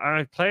 Oh,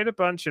 I played a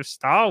bunch of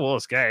Star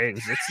Wars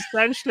games. It's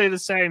essentially the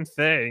same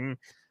thing.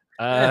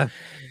 I'm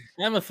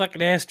a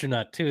fucking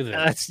astronaut too, then.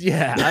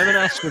 I'm an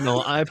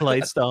astronaut. I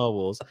played Star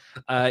Wars.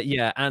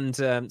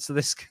 So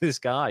this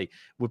guy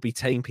would be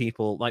taking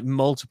people, like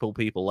multiple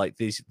people, like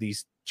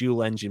these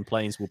dual engine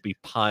planes would be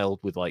piled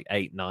with like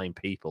 8-9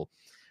 people,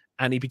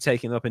 and he'd be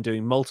taking them up and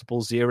doing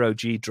multiple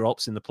 0G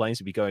drops in the planes.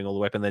 He'd be going all the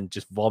way up and then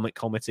just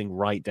vomiting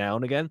right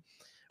down again.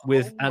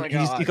 He's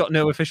got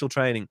no official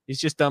training.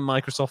 He's just done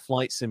Microsoft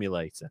Flight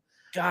Simulator.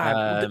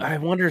 God, I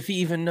wonder if he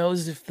even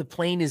knows if the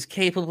plane is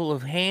capable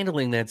of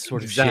handling that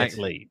sort of shit.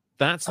 Exactly.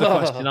 That's the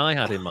question I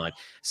had in mind.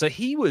 So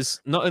he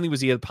was, not only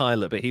was he a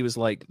pilot, but he was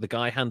like the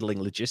guy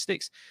handling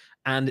logistics.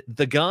 And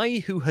the guy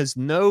who has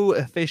no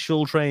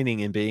official training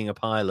in being a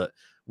pilot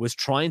was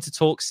trying to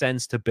talk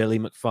sense to Billy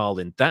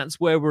McFarland. That's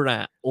where we're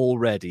at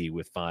already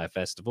with Fyre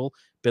Festival.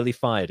 Billy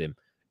fired him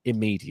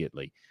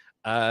immediately.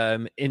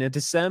 In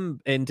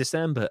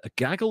December, a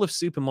gaggle of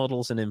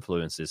supermodels and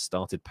influencers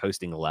started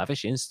posting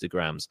lavish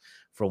Instagrams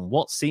from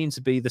what seemed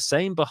to be the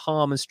same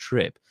Bahamas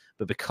trip,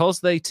 but because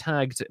they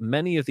tagged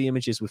many of the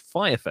images with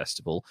Fyre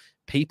Festival,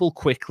 people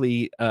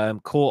quickly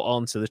caught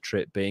on to the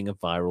trip being a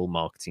viral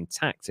marketing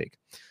tactic.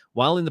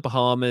 While in the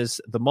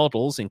Bahamas, the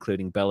models,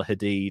 including Bella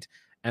Hadid,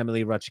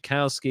 Emily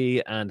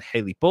Ratajkowski, and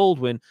Hailey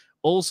Baldwin,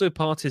 also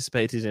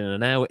participated in a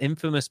now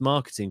infamous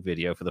marketing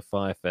video for the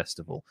Fyre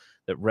Festival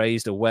that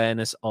raised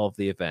awareness of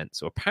the event.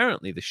 So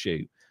apparently the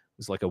shoot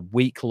was like a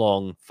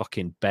week-long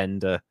fucking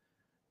bender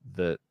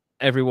that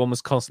everyone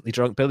was constantly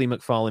drunk. Billy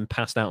McFarland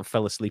passed out and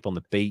fell asleep on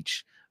the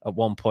beach at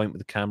one point with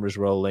the cameras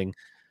rolling.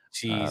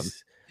 Jeez.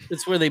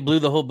 That's where they blew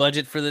the whole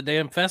budget for the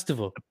damn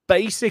festival.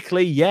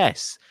 Basically,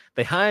 yes.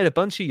 They hired a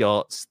bunch of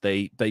yachts.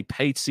 They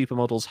paid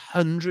supermodels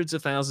hundreds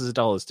of thousands of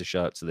dollars to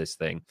show up to this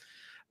thing.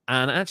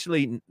 And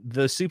actually,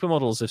 the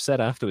supermodels have said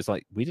afterwards,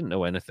 like, we didn't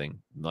know anything.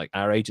 Like,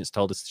 our agents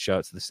told us to show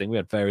up to this thing. We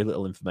had very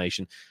little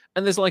information.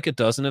 And there's like a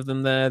dozen of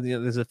them there.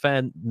 There's a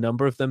fair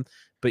number of them.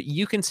 But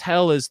you can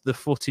tell as the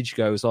footage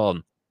goes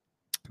on,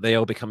 they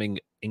are becoming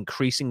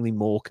increasingly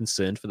more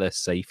concerned for their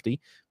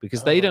safety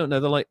because they don't know.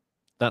 They're like,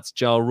 that's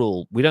Ja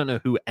Rule. We don't know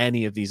who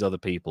any of these other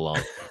people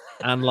are.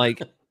 And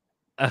like,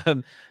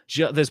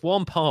 there's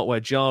one part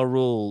where Ja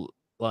Rule,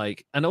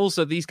 like, and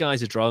also these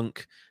guys are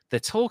drunk. They're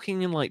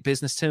talking in like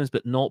business terms,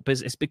 but not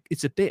business.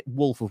 It's a bit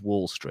Wolf of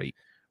Wall Street.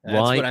 That's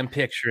what I'm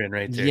picturing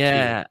right there.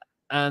 Yeah.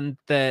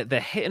 they're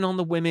hitting on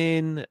the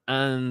women,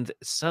 and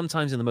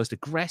sometimes in the most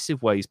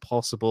aggressive ways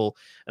possible.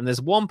 And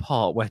there's one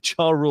part where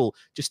Ja Rule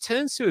just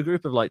turns to a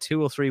group of like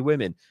 2 or 3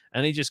 women,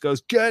 and he just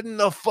goes, "Get in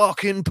the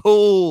fucking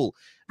pool,"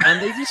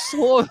 and they just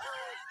sort of.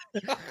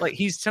 Like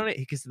he's telling it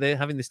because they're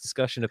having this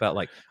discussion about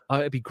like,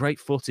 oh, it'd be great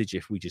footage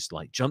if we just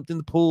like jumped in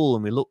the pool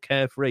and we look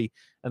carefree.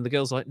 And the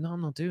girl's like, no,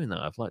 I'm not doing that.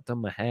 I've like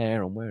done my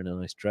hair. I'm wearing a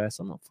nice dress.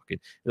 I'm not fucking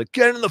like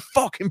get in the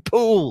fucking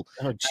pool.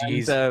 Oh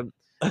jeez. And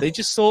they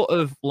just sort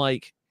of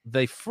like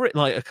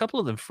like a couple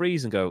of them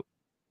freeze and go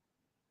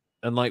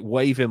and like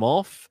wave him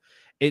off.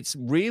 It's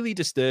really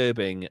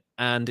disturbing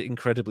and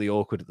incredibly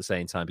awkward at the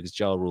same time because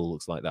Ja Rule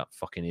looks like that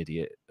fucking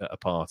idiot at a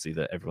party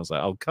that everyone's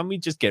like, oh, can we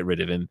just get rid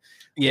of him?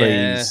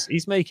 Yeah. Please?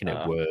 He's making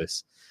it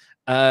worse.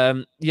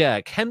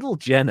 Kendall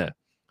Jenner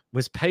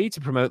was paid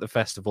to promote the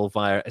festival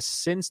via a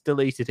since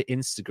deleted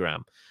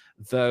Instagram,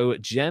 though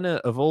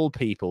Jenner, of all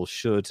people,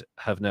 should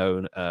have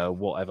known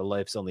whatever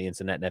lives on the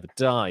internet never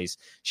dies.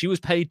 She was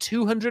paid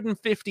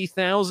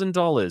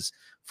 $250,000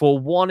 for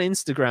one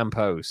Instagram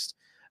post.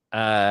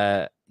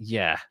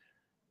 Yeah.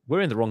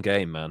 We're in the wrong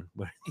game, man.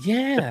 We're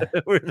in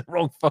the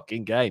wrong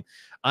fucking game.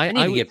 I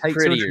need to get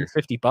prettier.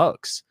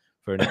 $250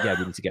 for we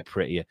need to get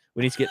prettier.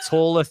 We need to get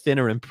taller,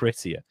 thinner, and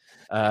prettier.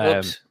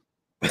 Yeah,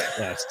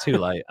 it's too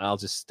late. I'll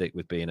just stick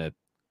with being a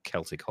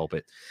Celtic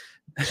hobbit.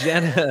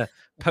 Jenna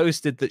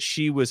posted that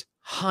she was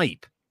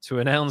hype to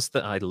announce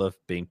that I love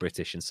being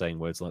British and saying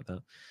words like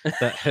that.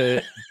 That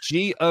her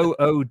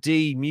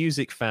GOOD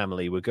music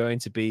family were going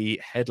to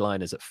be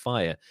headliners at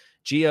Fyre.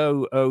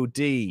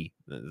 GOOD,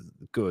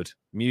 good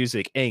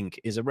Music Inc.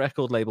 is a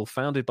record label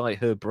founded by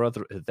her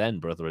then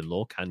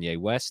brother-in-law Kanye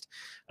West,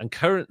 and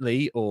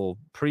currently or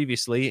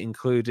previously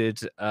included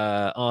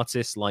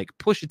artists like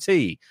Pusha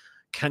T,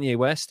 Kanye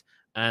West,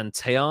 and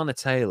Teyana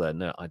Taylor.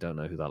 No, I don't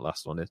know who that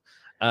last one is.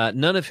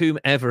 None of whom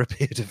ever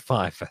appeared at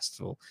Fyre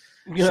Festival.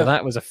 Yeah. So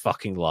that was a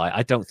fucking lie.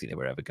 I don't think they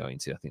were ever going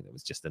to. I think it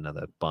was just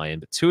another buy-in.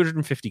 But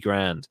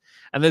 $250,000,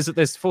 and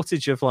there's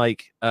footage of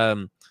like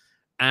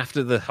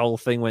after the whole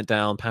thing went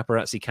down,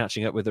 paparazzi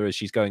catching up with her as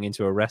she's going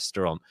into a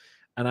restaurant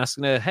and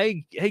asking her,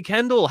 hey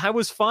Kendall, how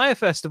was Fyre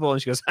Festival?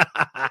 And she goes,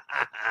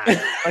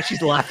 like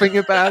she's laughing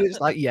about it.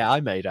 It's like, yeah,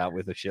 I made out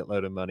with a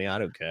shitload of money. I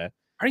don't care.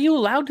 Are you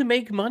allowed to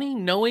make money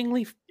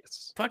knowingly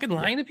fucking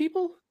lying to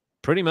people?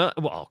 Pretty much.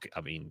 Well,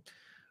 I mean,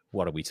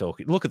 what are we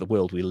talking? Look at the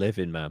world we live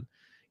in, man.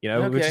 You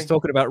know, we're just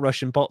talking about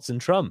Russian bots and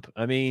Trump.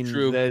 I mean,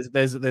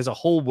 there's a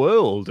whole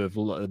world of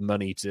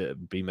money to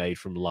be made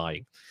from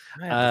lying.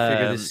 I have to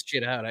figure this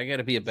shit out. I got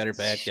to be a better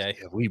bad guy.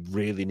 We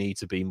really need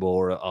to be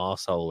more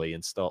arseholey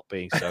and stop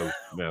being so,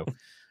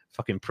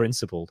 fucking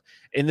principled.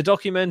 In the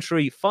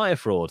documentary Fyre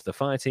Fraud, the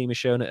Fyre team is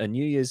shown at a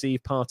New Year's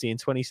Eve party in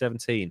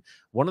 2017.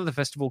 One of the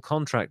festival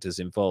contractors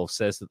involved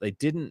says that they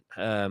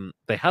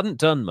hadn't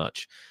done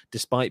much,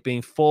 despite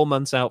being 4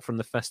 months out from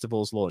the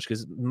festival's launch.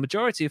 Because the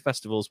majority of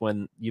festivals,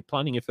 when you're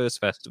planning your first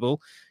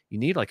festival, you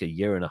need like a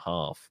year and a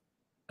half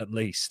at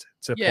least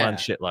to plan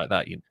shit like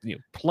that. You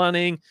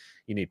planning,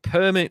 you need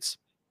permits.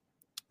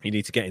 You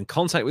need to get in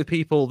contact with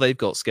people. They've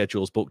got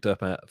schedules booked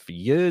up for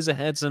years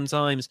ahead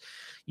sometimes.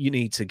 You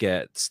need to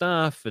get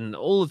staff and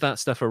all of that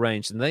stuff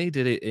arranged. And they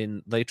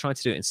tried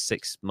to do it in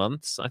 6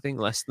 months, I think,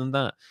 less than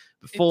that.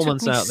 But 4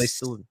 months out, they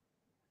still... I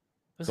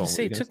was going to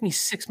say, it took me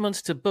 6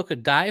 months to book a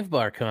dive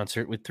bar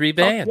concert with 3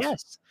 bands. Oh,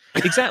 yes,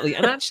 exactly.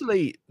 And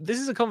actually, this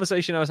is a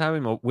conversation I was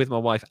having with my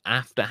wife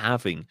after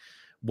having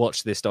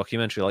watched this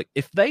documentary. Like,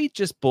 if they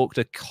just booked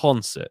a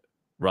concert,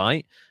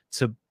 right,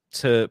 to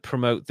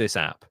promote this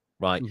app,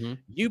 right? Mm-hmm.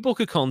 You book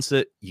a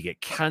concert, you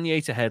get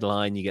Kanye to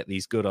headline, you get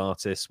these good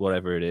artists,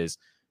 whatever it is,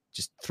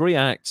 just 3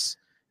 acts,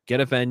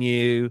 get a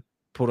venue,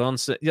 put on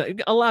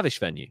a lavish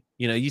venue.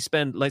 You know, you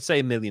spend, let's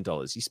say, $1 million.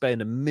 You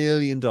spend $1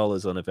 million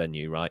on a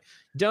venue, right?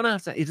 It doesn't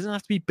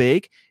have to be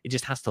big. It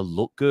just has to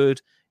look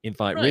good.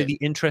 Invite really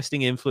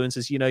interesting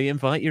influencers. You know, you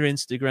invite your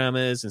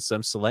Instagrammers and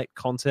some select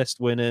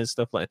contest winners,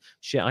 stuff like that.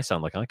 Shit, I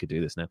sound like I could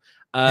do this now.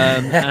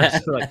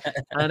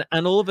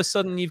 And all of a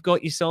sudden you've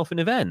got yourself an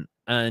event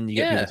and you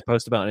get people to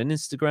post about it on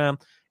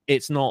Instagram.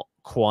 It's not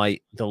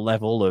quite the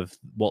level of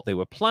what they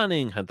were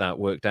planning had that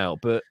worked out,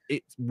 but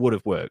it would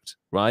have worked,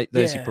 right?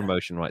 There's your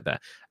promotion right there.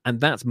 And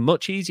that's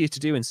much easier to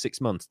do in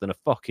 6 months than a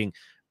fucking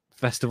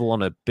festival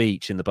on a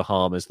beach in the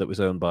Bahamas that was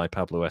owned by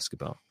Pablo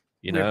Escobar.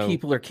 You know, where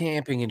people are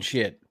camping and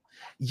shit.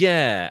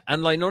 Yeah,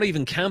 and like not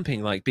even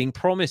camping, like being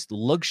promised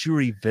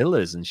luxury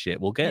villas and shit.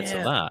 We'll get to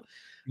that.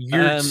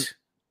 Yurts.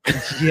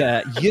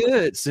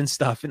 Yurts and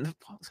stuff. And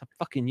what's a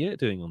fucking yurt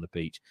doing on the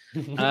beach?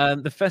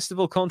 The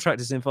festival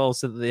contractors involved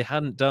said that they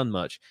hadn't done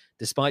much,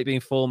 despite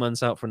being 4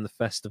 months out from the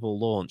festival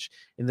launch.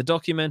 In the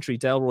documentary,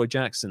 Delroy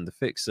Jackson, the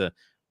fixer,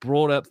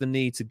 brought up the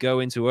need to go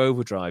into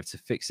overdrive to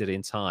fix it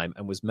in time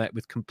and was met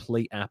with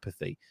complete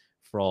apathy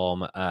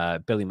from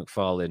Billy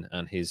McFarland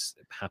and his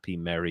happy,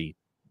 merry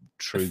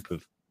troupe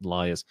of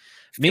liars.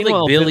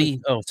 Meanwhile,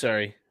 Billy. Oh,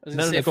 sorry.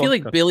 I feel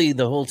like Billy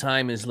the whole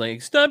time is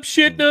like, "Stop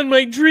shitting on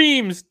my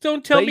dreams.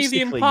 Don't tell me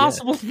the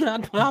impossible's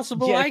not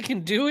possible. I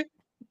can do it."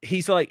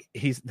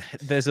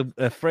 there's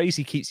a phrase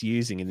he keeps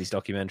using in these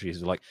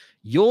documentaries, like,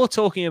 you're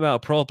talking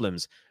about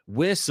problems,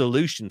 we're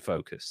solution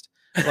focused.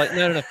 Like,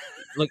 no.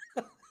 Like,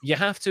 you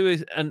have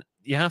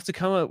to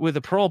come up with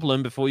a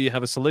problem before you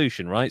have a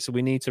solution, right? So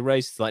we need to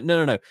raise, like,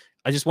 no.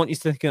 I just want you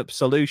to think up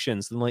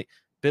solutions. And like,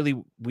 Billy,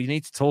 we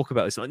need to talk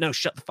about this. Like, no,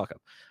 shut the fuck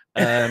up.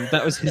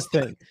 That was his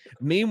thing.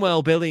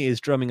 Meanwhile, Billy is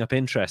drumming up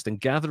interest and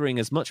gathering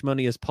as much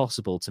money as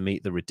possible to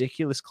meet the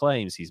ridiculous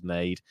claims he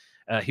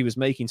was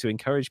making to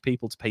encourage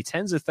people to pay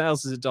tens of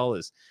thousands of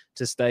dollars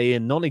to stay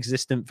in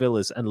non-existent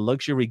villas and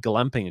luxury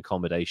glamping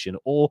accommodation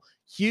or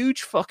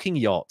huge fucking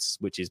yachts,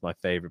 which is my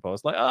favorite part. I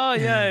was like, oh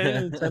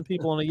yeah, 10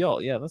 people on a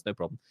yacht. Yeah, that's no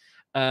problem.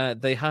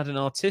 They had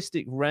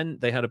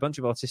a bunch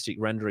of artistic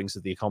renderings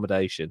of the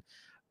accommodation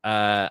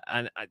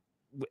and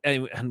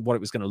what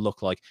it was going to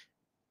look like.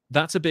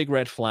 That's a big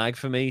red flag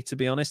for me, to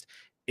be honest.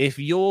 If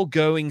you're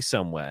going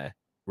somewhere,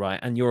 right,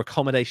 and your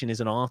accommodation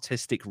is an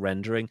artistic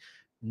rendering,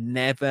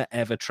 never,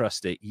 ever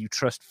trust it. You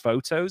trust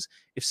photos.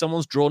 If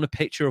someone's drawn a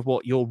picture of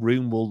what your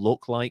room will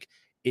look like,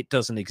 it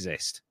doesn't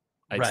exist.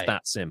 It's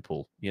that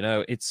simple. You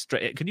know, it's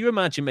straight. Can you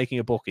imagine making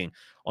a booking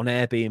on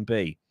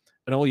Airbnb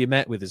and all you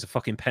met with is a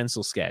fucking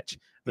pencil sketch?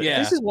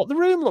 This is what the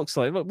room looks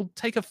like. Well,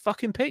 take a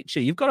fucking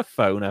picture. You've got a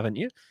phone, haven't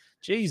you?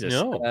 Jesus.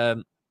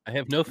 No. I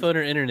have no phone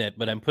or internet,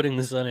 but I'm putting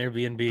this on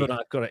Airbnb. But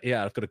I've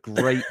got a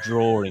great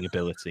drawing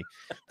ability.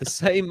 The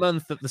same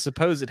month that the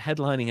supposed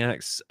headlining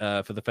acts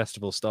for the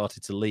festival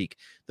started to leak,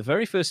 the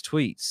very first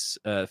tweet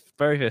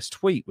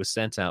was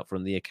sent out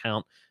from the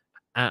account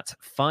at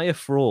Fyre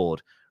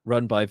Fraud,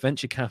 run by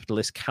venture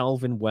capitalist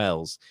Calvin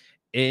Wells.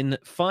 In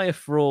Fyre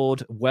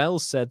Fraud,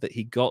 Wells said that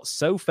he got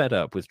so fed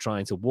up with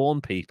trying to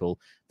warn people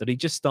that he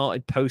just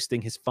started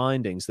posting his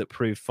findings that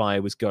proved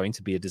Fyre was going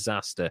to be a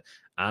disaster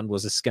and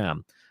was a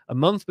scam. A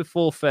month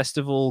before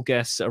festival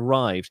guests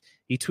arrived,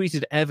 he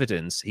tweeted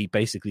evidence. He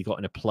basically got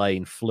in a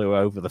plane, flew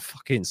over the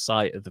fucking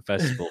site of the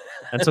festival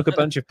and took a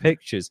bunch of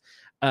pictures.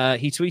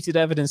 He tweeted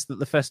evidence that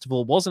the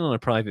festival wasn't on a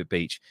private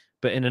beach,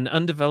 but in an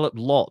undeveloped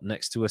lot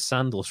next to a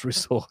sandals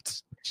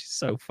resort, which is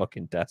so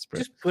fucking desperate.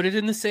 Just put it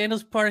in the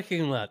sandals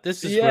parking lot.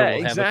 This is where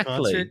we'll have a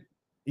concert.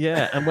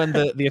 Yeah, and when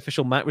the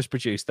official map was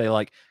produced, they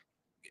like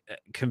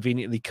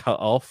conveniently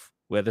cut off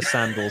where the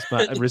sandals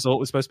resort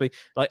was supposed to be.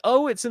 Like,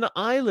 oh, it's an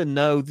island.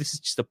 No, this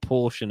is just a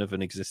portion of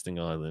an existing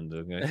island.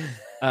 Okay.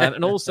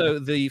 And also,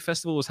 the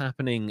festival was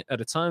happening at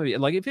a time,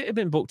 like, if it had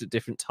been booked at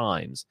different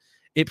times,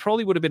 it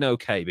probably would have been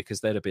okay because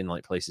there'd have been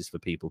like places for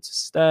people to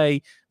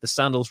stay. The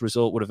Sandals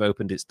Resort would have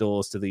opened its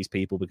doors to these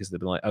people because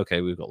they'd be like,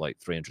 okay, we've got like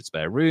 300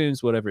 spare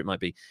rooms, whatever it might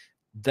be.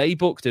 They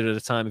booked it at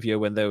a time of year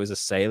when there was a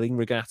sailing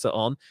regatta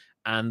on,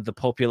 and the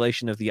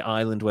population of the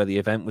island where the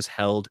event was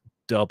held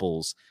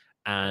doubles.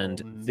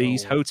 And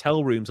these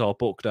hotel rooms are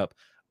booked up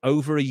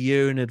over a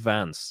year in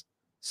advance.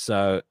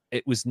 So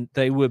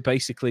they were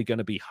basically going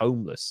to be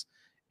homeless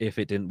if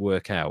it didn't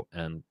work out.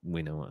 And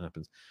we know what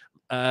happens.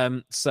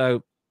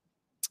 So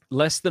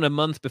less than a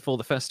month before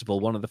the festival,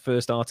 one of the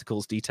first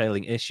articles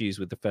detailing issues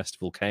with the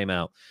festival came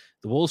out.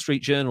 The Wall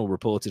Street Journal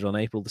reported on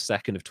April the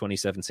 2nd of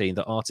 2017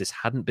 that artists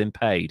hadn't been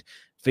paid.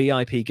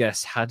 VIP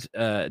guests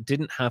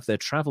didn't have their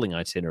traveling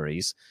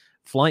itineraries,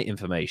 flight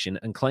information,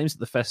 and claims that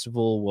the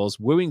festival was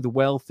wooing the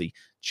wealthy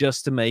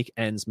just to make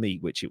ends meet,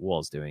 which it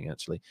was doing,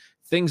 actually.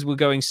 Things were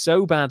going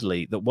so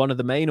badly that one of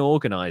the main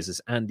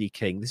organizers, Andy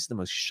King, this is the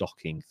most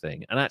shocking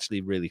thing, and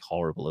actually really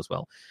horrible as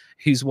well,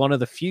 who's one of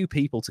the few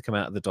people to come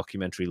out of the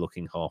documentary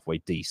looking halfway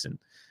decent,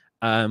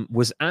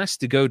 was asked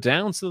to go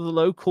down to the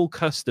local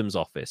customs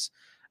office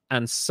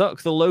and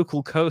suck the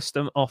local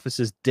custom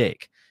officer's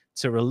dick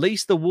to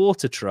release the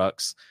water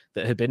trucks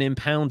that had been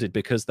impounded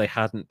because they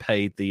hadn't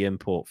paid the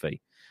import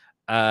fee.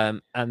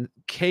 And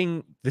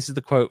King, this is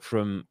the quote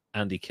from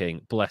Andy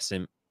King, bless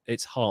him.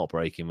 It's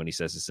heartbreaking when he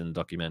says this in the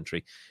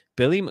documentary.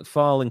 Billy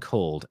McFarland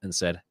called and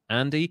said,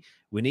 Andy,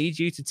 we need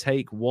you to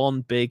take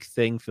one big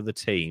thing for the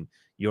team.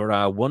 You're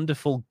our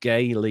wonderful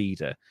gay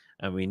leader,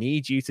 and we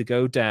need you to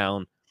go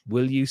down.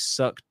 Will you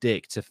suck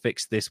dick to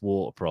fix this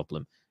water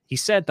problem? He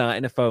said that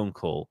in a phone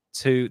call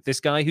to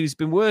this guy who's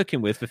been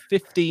working with for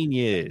 15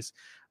 years.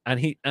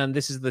 And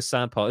this is the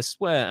sad part. This is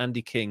where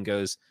Andy King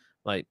goes,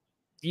 like,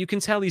 you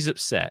can tell he's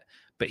upset,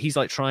 but he's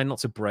like trying not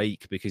to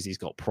break because he's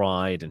got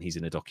pride and he's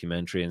in a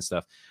documentary and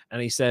stuff. And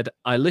he said,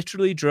 I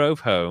literally drove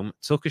home,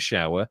 took a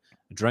shower,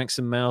 drank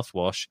some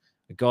mouthwash,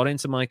 got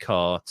into my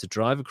car to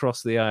drive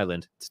across the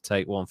island to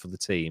take one for the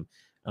team.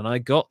 And I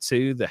got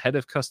to the head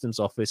of customs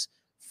office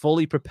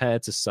fully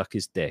prepared to suck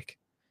his dick.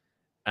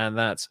 And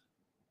that's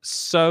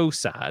so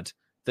sad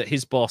that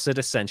his boss had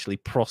essentially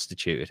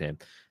prostituted him.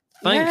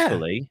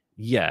 Thankfully,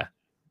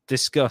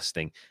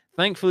 disgusting.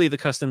 Thankfully, the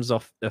customs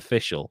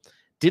official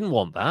didn't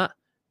want that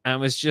and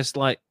was just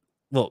like,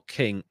 look,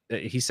 King,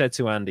 he said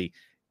to Andy,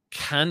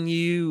 can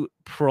you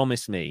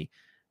promise me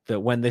that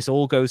when this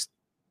all goes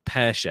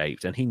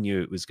pear-shaped, and he knew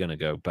it was going to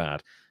go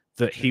bad,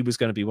 that he was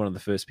going to be one of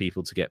the first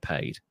people to get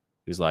paid?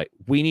 He was like,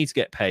 we need to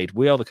get paid.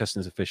 We are the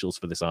customs officials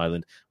for this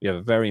island. We have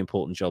a very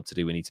important job to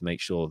do. We need to make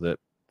sure that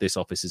this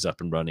office is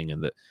up and running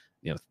and that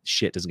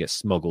shit doesn't get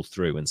smuggled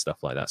through and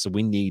stuff like that. So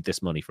we need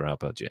this money for our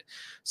budget.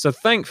 So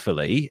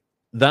thankfully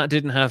that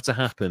didn't have to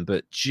happen,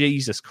 but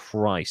Jesus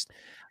Christ.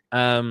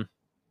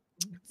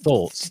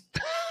 Thoughts?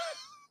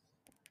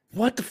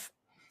 What the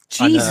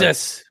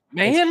Jesus,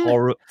 man.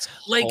 It's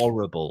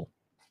horrible.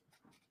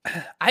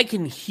 I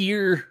can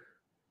hear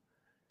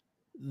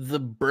the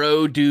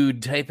bro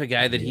dude type of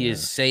guy that he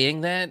is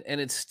saying that, and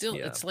it's still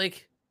it's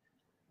like,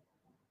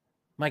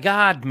 my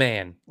God,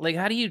 man. Like,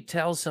 how do you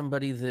tell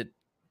somebody that,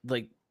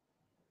 like,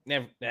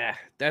 never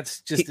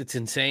that's just it's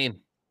insane.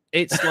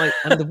 It's like,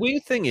 and the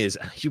weird thing is,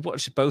 you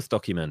watch both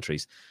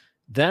documentaries,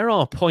 there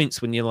are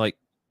points when you're like,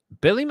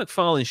 Billy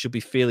McFarland should be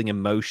feeling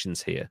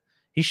emotions here.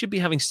 He should be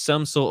having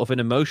some sort of an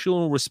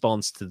emotional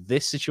response to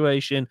this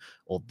situation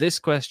or this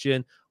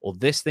question or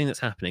this thing that's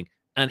happening.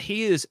 And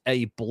he is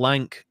a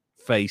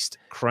blank-faced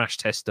crash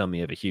test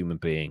dummy of a human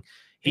being.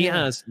 He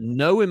has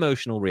no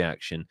emotional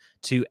reaction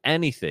to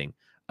anything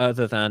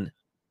other than,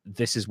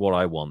 this is what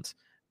I want.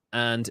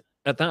 And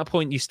at that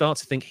point, you start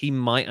to think he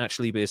might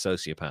actually be a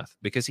sociopath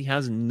because he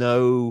has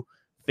no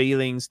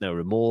feelings, no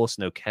remorse,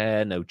 no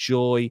care, no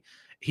joy.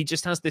 He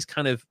just has this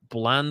kind of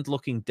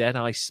bland-looking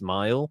dead-eye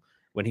smile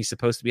when he's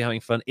supposed to be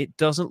having fun. It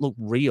doesn't look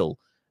real.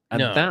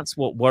 And that's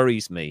what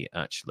worries me,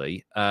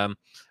 actually.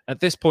 At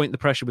this point, the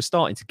pressure was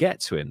starting to get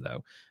to him,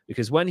 though,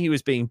 because when he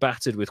was being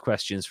battered with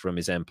questions from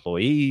his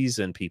employees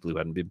and people who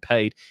hadn't been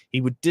paid, he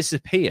would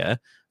disappear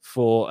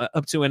for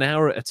up to an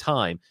hour at a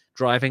time,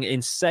 driving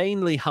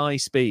insanely high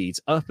speeds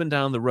up and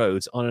down the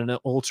roads on an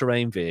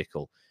all-terrain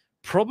vehicle.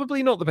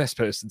 Probably not the best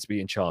person to be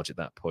in charge at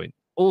that point.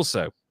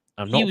 Also,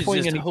 I'm not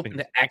hoping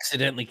to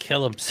accidentally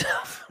kill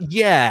himself.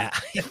 Yeah,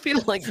 I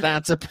feel like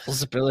that's a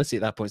possibility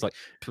at that point. It's like,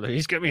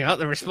 please get me out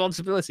the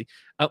responsibility.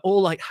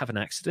 Or like have an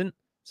accident.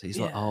 So he's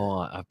like,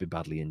 oh, I've been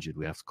badly injured.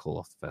 We have to call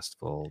off the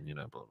festival,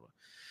 blah,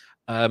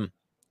 blah.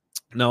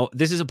 Now,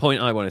 this is a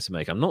point I wanted to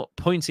make. I'm not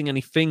pointing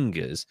any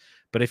fingers,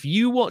 but if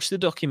you watch the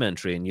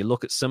documentary and you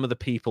look at some of the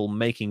people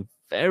making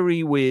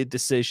very weird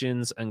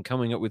decisions and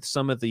coming up with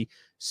some of the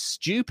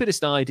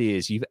stupidest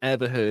ideas you've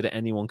ever heard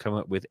anyone come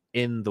up with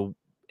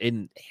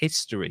in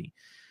history,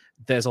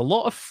 there's a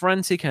lot of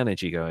frantic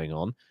energy going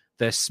on.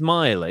 They're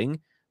smiling.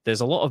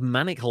 There's a lot of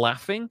manic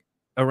laughing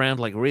around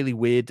like really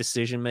weird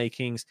decision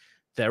makings.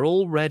 They're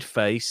all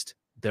red-faced.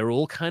 They're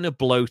all kind of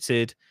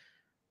bloated.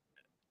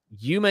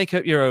 You make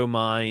up your own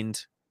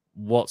mind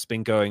what's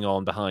been going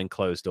on behind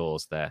closed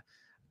doors there.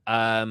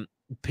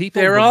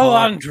 People, they're all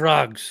on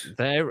drugs.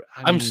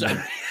 I'm sorry.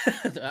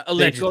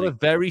 They've got a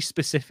very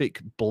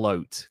specific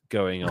bloat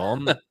going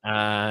on.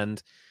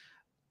 And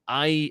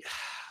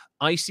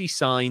I see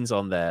signs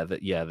on there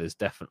that, there's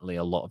definitely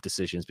a lot of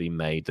decisions being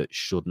made that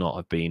should not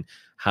have been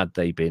had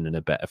they been in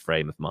a better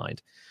frame of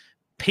mind.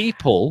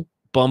 People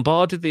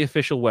bombarded the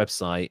official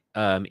website,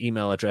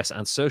 email address,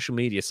 and social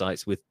media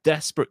sites with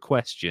desperate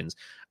questions,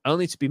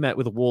 only to be met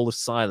with a wall of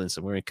silence,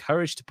 and were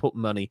encouraged to put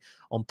money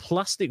on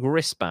plastic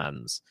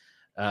wristbands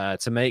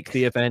to make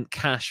the event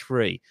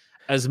cash-free.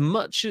 As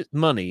much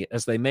money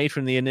as they made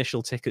from the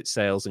initial ticket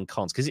sales and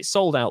cons, because it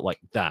sold out like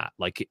that.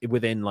 Like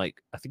within I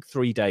think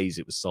 3 days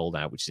it was sold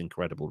out, which is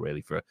incredible,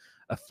 really, for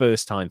a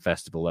first-time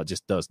festival. That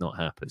just does not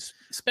happen,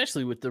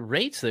 especially with the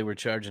rates they were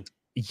charging.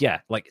 Yeah,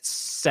 like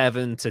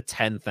 $7,000 to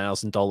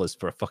 $10,000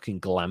 for a fucking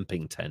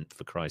glamping tent,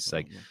 for Christ's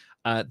sake.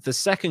 The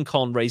second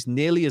con raised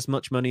nearly as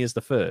much money as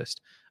the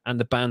first, and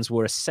the bands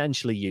were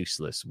essentially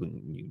useless when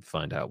you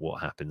find out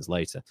what happens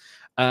later.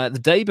 The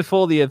day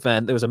before the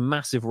event, there was a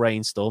massive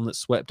rainstorm that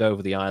swept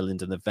over the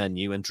island and the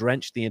venue and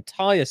drenched the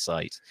entire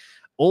site.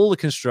 All the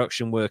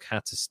construction work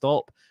had to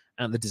stop,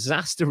 and the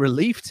disaster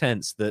relief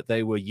tents that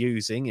they were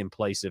using in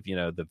place of,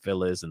 the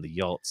villas and the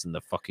yachts and the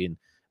fucking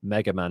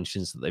mega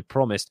mansions that they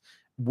promised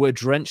were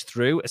drenched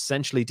through,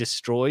 essentially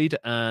destroyed,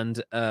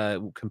 and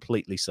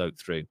completely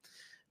soaked through.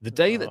 The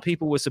day that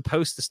people were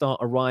supposed to start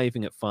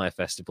arriving at Fyre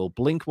Festival,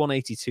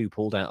 Blink-182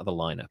 pulled out of the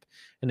lineup.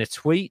 In a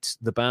tweet,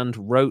 the band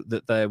wrote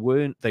that they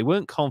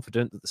weren't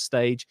confident that the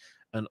stage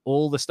and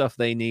all the stuff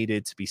they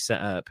needed to be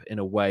set up in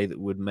a way that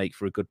would make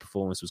for a good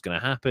performance was going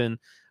to happen.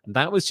 And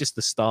that was just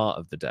the start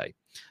of the day.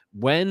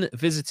 When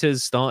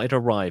visitors started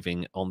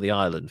arriving on the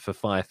island for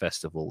Fyre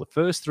Festival, the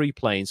first 3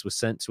 planes were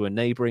sent to a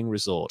neighboring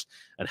resort,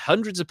 and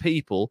hundreds of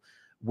people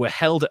were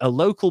held at a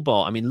local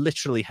bar. I mean,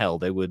 literally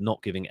held. They were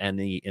not giving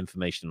any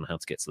information on how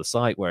to get to the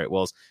site, where it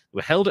was. They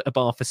were held at a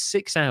bar for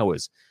 6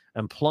 hours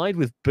and plied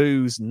with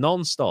booze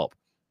non-stop,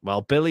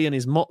 while Billy and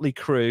his motley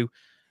crew,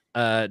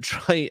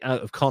 try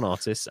out of con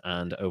artists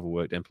and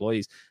overworked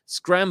employees,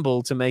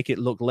 scrambled to make it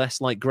look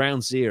less like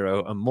Ground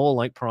Zero and more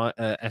like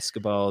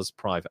Escobar's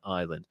private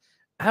island.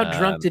 How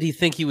drunk did he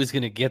think he was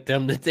going to get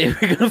them that they were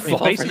going to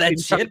fall for that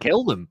shit?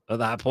 Kill them at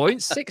that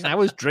point. 6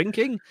 hours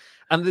drinking,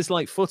 and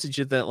there's footage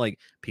of that,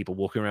 people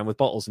walking around with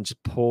bottles and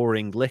just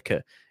pouring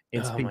liquor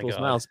into people's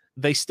mouths.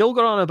 They still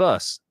got on a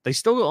bus. They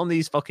still got on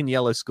these fucking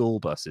yellow school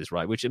buses,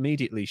 right? Which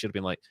immediately should have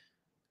been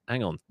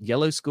hang on,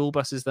 yellow school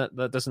buses, that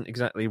doesn't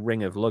exactly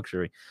ring of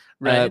luxury.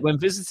 Right. When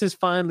visitors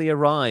finally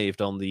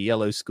arrived on the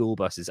yellow school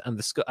buses, and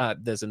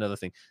there's another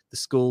thing,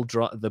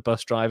 the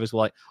bus drivers were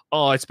like,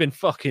 oh, it's been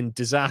fucking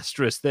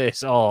disastrous,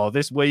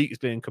 this week's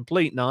been a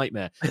complete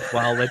nightmare,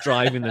 while they're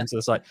driving them to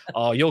the site.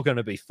 Oh, you're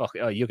going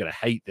to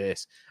hate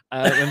this.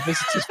 When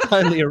visitors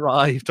finally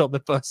arrived on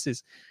the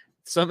buses,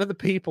 some of the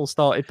people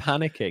started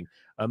panicking,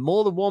 and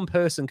more than one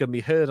person can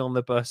be heard on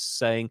the bus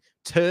saying,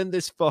 turn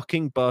this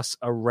fucking bus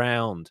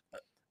around.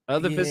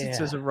 Other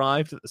visitors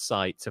arrived at the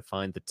site to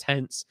find the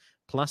tents,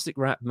 plastic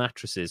wrapped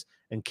mattresses,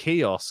 and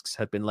kiosks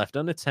had been left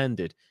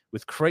unattended,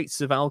 with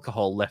crates of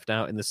alcohol left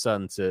out in the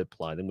sun to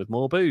ply them with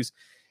more booze.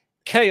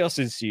 Chaos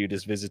ensued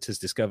as visitors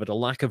discovered a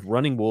lack of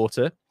running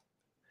water,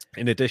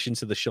 in addition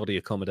to the shoddy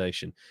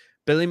accommodation.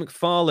 Billy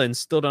McFarland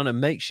stood on a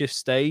makeshift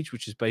stage,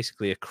 which is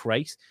basically a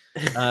crate,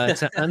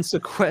 to answer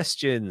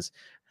questions.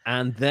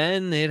 And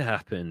then it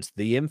happened.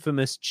 The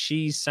infamous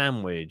cheese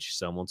sandwich.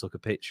 Someone took a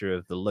picture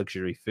of the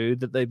luxury food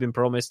that they'd been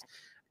promised,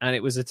 and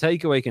it was a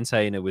takeaway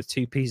container with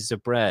 2 pieces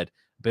of bread,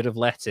 a bit of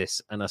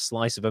lettuce, and a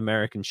slice of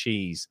American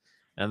cheese.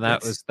 And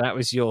that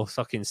was your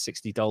fucking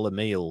 $60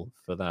 meal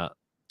for that.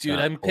 Dude,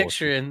 I'm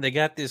picturing they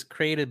got this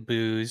crate of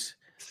booze,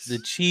 the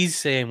cheese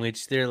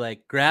sandwich. They're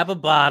like, grab a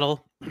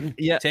bottle,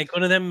 take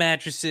one of them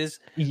mattresses.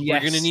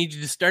 We're gonna need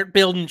you to start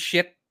building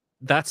shit.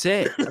 That's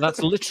it. That's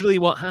literally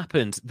what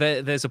happened.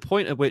 There's a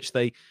point at which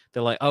they're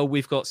like, oh,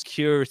 we've got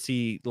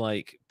security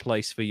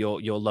place for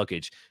your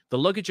luggage. The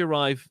luggage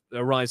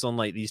arrives on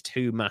like these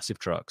 2 massive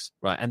trucks,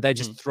 right? And they're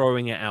just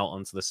throwing it out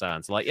onto the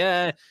sand. So, like,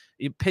 yeah,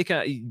 you pick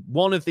out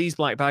one of these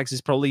black bags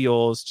is probably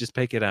yours. Just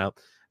pick it out.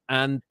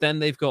 And then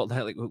they've got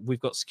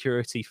we've got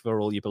security for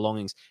all your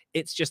belongings.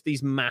 It's just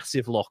these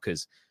massive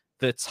lockers.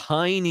 The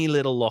tiny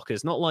little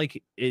lockers, not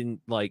like in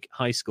like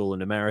high school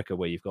in America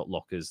where you've got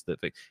lockers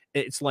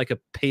it's like a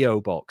PO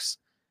box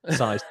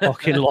sized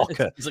fucking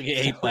locker. It's like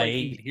an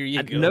 8x8. Here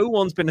you go. No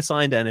one's been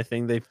assigned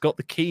anything. They've got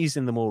the keys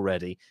in them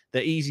already.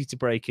 They're easy to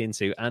break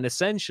into. And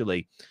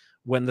essentially,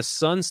 when the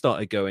sun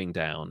started going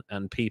down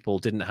and people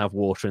didn't have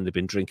water and they've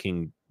been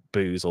drinking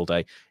booze all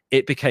day,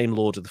 it became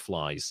Lord of the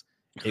Flies.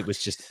 It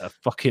was just a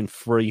fucking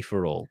free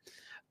for all.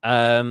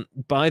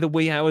 By the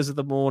wee hours of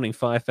the morning,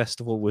 Fyre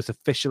Festival was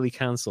officially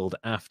cancelled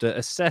after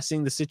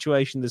assessing the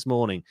situation this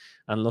morning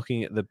and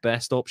looking at the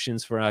best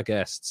options for our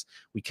guests.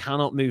 We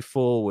cannot move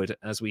forward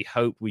as we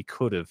hoped we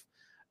could have.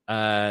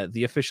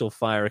 The official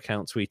Fyre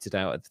account tweeted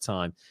out at the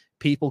time.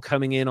 People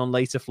coming in on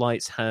later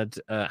flights had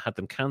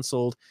them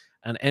cancelled,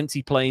 and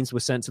empty planes were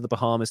sent to the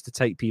Bahamas to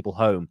take people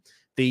home.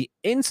 The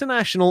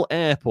international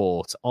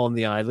airport on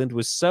the island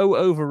was so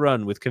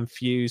overrun with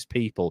confused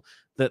people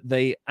that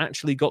they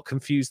actually got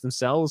confused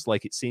themselves.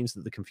 Like, it seems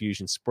that the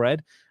confusion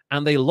spread,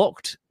 and they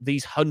locked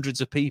these hundreds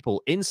of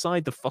people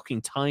inside the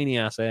fucking tiny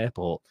ass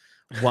airport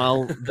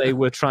while they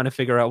were trying to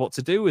figure out what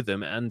to do with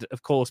them. And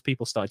of course,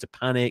 people started to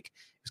panic.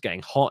 It was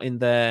getting hot in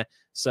there.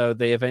 So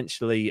they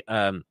eventually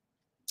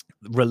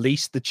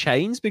released the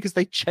chains because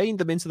they chained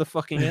them into the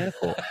fucking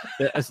airport.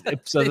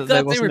 So they thought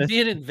they were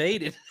being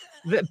invaded.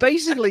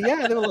 Basically,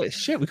 yeah, they were like,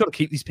 shit, we've got to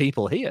keep these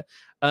people here.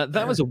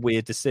 That was a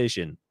weird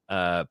decision,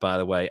 by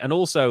the way. And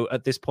also,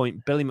 at this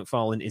point, Billy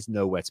McFarland is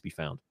nowhere to be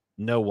found.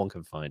 No one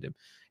can find him.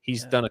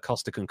 He's done a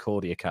Costa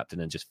Concordia captain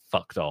and just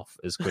fucked off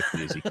as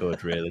quickly as he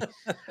could, really.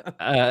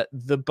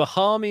 The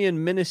Bahamian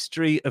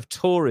Ministry of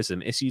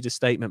Tourism issued a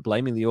statement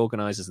blaming the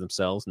organizers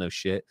themselves, no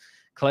shit,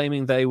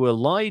 claiming they were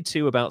lied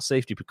to about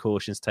safety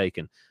precautions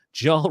taken.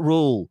 Ja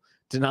Rule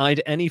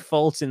denied any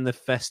fault in the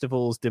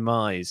festival's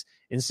demise,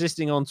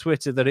 insisting on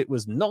Twitter that it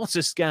was not a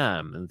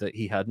scam and that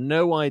he had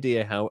no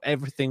idea how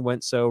everything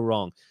went so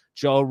wrong.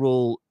 Ja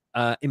Rule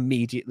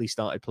immediately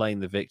started playing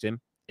the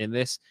victim in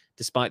this,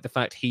 despite the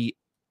fact he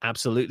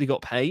absolutely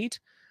got paid,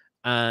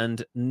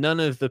 and none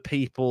of the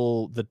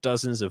people, the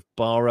dozens of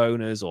bar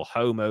owners or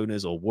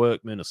homeowners or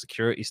workmen or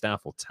security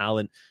staff or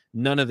talent,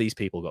 none of these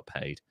people got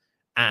paid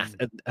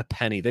a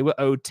penny. They were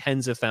owed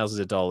tens of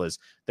thousands of dollars.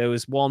 There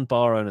was one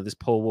bar owner, this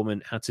poor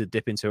woman had to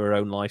dip into her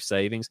own life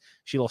savings.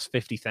 She lost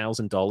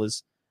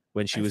 $50,000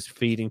 when she was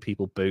feeding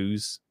people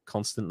booze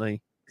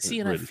constantly. See,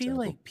 and really I feel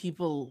like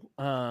people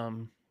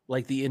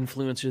like the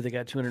influencer that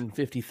got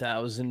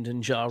 250,000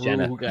 and Ja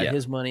Rule who got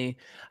his money,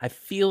 I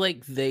feel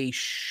like they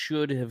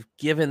should have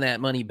given that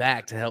money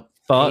back to help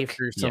pay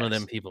for some of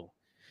them people.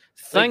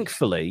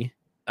 Thankfully,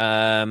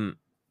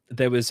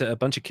 there was a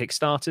bunch of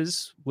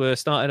Kickstarters were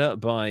started up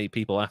by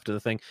people after the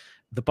thing.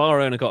 The bar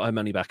owner got her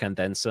money back and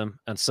then some,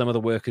 and some of the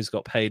workers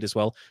got paid as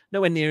well.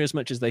 Nowhere near as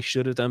much as they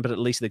should have done, but at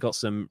least they got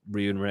some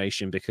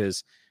remuneration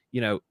because, you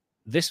know,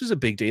 this was a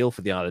big deal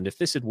for the island. If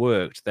this had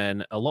worked,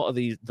 then a lot of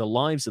the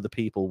lives of the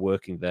people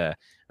working there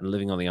and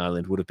living on the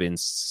island would have been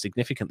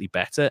significantly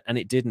better, and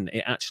it didn't.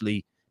 It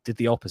actually did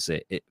the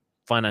opposite. It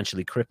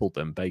financially crippled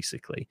them,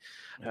 basically.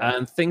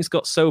 And things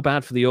got so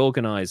bad for the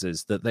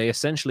organizers that they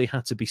essentially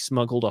had to be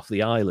smuggled off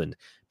the island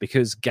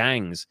because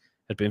gangs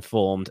had been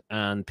formed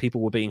and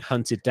people were being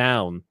hunted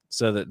down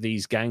so that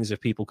these gangs of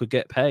people could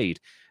get paid.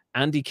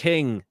 Andy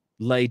King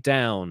lay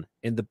down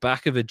in the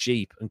back of a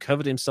Jeep and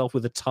covered himself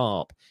with a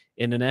tarp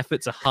in an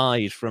effort to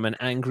hide from an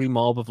angry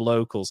mob of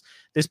locals.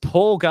 This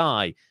poor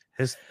guy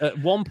has at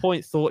one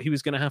point thought he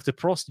was going to have to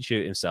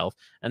prostitute himself,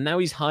 and now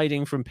he's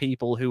hiding from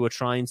people who are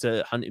trying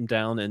to hunt him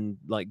down and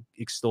like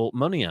extort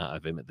money out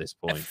of him at this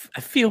point.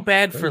 I feel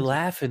bad for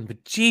laughing,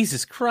 but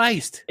Jesus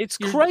Christ. It's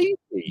crazy.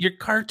 Your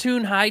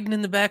cartoon hiding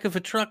in the back of a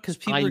truck because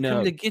people are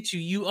coming to get you.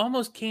 You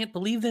almost can't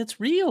believe that's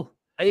real.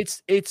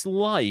 It's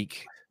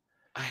like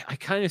I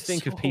kind of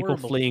think of people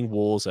fleeing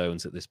war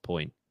zones at this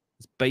point.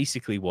 It's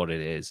basically what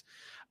it is.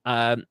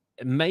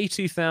 May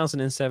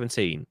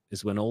 2017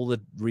 is when all the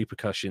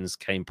repercussions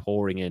came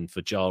pouring in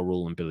for Ja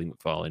Rule and Billy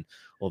McFarland,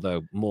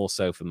 although more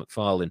so for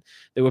McFarland.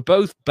 They were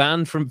both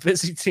banned from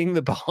visiting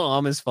the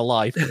Bahamas for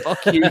life.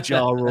 Fuck you,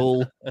 Ja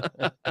Rule.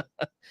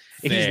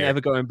 He's never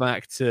going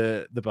back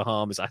to the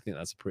Bahamas. I think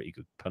that's a pretty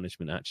good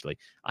punishment, actually.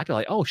 I'd be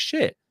like, oh,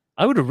 shit.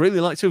 I would have really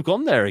liked to have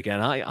gone there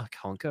again. I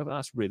can't go.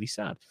 That's really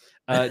sad.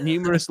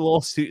 Numerous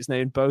lawsuits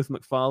named both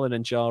McFarland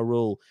and Ja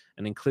Rule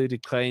and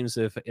included claims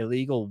of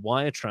illegal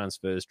wire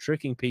transfers,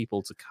 tricking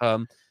people to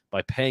come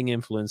by paying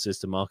influencers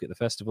to market the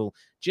festival,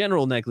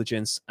 general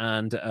negligence,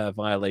 and a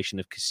violation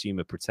of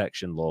consumer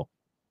protection law.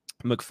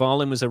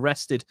 McFarland was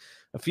arrested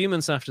a few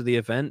months after the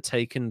event,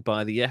 taken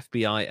by the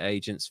FBI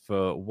agents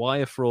for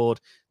wire fraud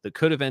that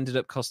could have ended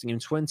up costing him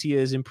 20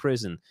 years in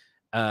prison.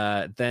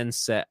 Then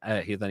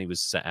he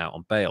was set out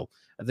on bail.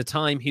 At the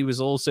time, he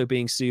was also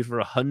being sued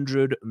for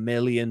 $100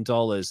 million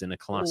in a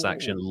class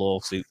action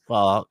lawsuit.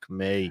 Fuck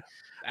me.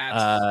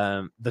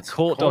 The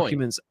court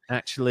documents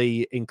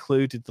actually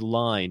included the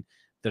line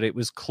that it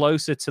was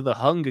closer to the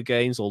Hunger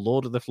Games or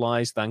Lord of the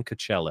Flies than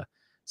Coachella.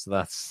 So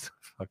that's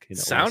fucking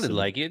sounded awesome.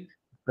 like it.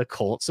 The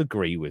courts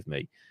agree with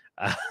me.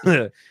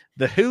 The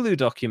Hulu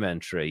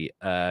documentary,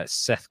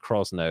 Seth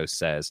Krosno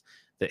says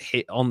that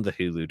on the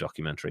Hulu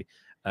documentary,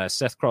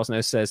 Seth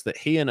Krosno says that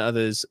he and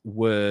others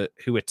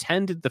who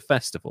attended the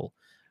festival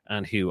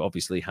and who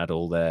obviously had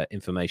all their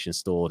information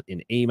stored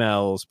in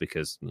emails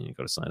because you've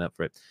got to sign up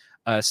for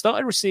it,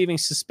 started receiving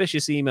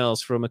suspicious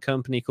emails from a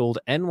company called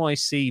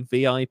NYC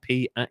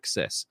VIP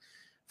Access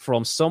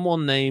from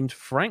someone named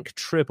Frank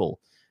Tribble.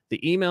 The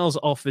emails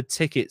offered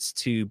tickets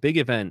to big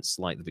events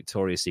like the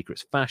Victoria's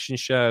Secret fashion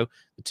show,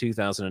 the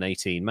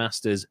 2018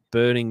 Masters,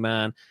 Burning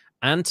Man,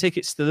 and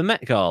tickets to the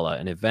Met Gala,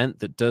 an event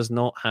that does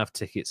not have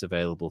tickets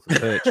available for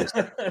purchase.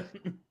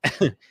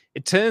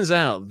 It turns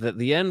out that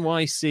the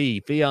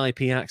NYC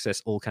VIP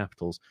Access, all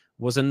capitals,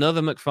 was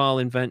another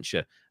McFarland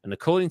venture. And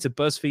according to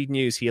BuzzFeed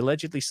News, he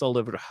allegedly sold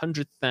over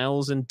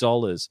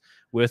 $100,000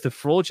 worth of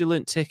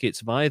fraudulent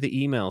tickets via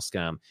the email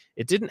scam.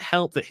 It didn't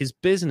help that his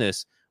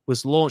business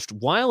was launched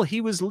while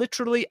he was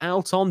literally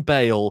out on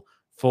bail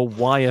for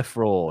wire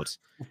fraud.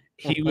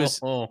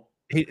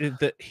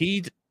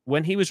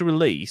 When he was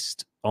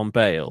released on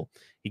bail,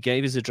 he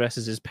gave his address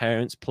as his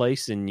parents'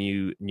 place in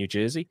New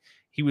Jersey.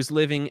 He was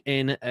living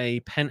in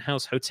a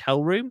penthouse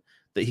hotel room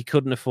that he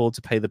couldn't afford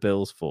to pay the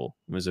bills for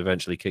and was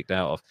eventually kicked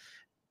out of.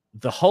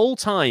 The whole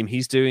time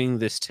he's doing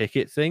this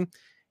ticket thing,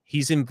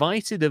 he's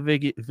invited a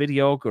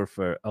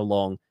videographer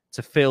along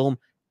to film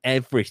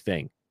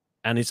everything.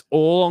 And it's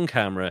all on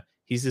camera.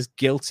 He's as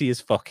guilty as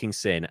fucking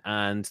sin.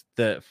 And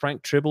the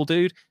Frank Tribble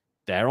dude,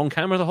 they're on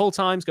camera the whole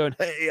time going,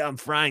 hey, I'm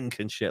Frank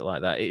and shit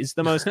like that. It is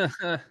the most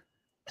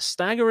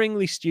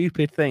staggeringly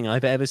stupid thing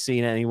I've ever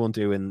seen anyone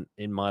do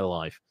in my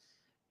life.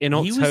 In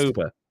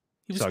October.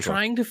 He was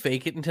trying to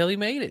fake it until he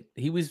made it.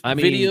 He was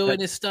videoing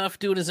his stuff,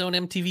 doing his own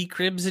MTV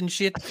Cribs and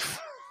shit.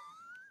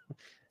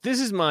 This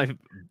is my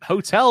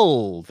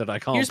hotel that I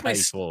can't pay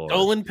for.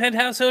 Stolen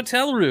penthouse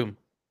hotel room.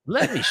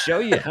 Let me show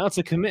you how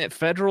to commit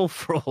federal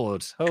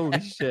fraud.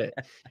 Holy shit.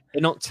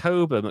 In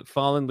October,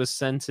 McFarland was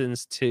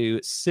sentenced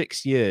to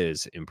 6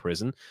 years in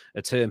prison,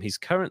 a term he's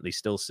currently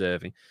still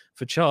serving,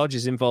 for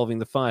charges involving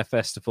the Fyre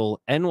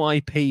Festival,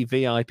 NYP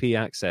VIP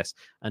access,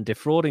 and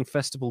defrauding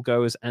festival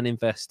goers and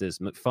investors.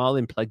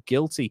 McFarland pled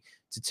guilty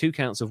to 2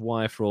 counts of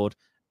wire fraud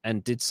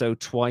and did so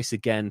twice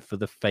again for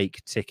the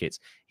fake tickets.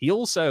 He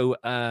also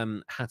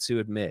had to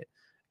admit,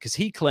 because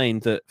he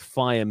claimed that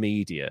Fyre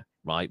Media,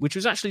 right, which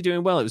was actually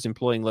doing well. It was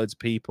employing loads of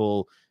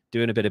people,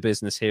 doing a bit of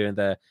business here and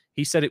there.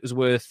 He said it was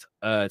worth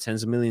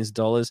tens of millions of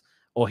dollars,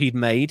 or he'd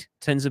made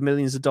tens of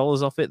millions of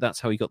dollars off it. That's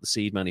how he got the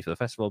seed money for the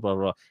festival, blah,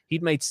 blah, blah.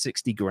 He'd made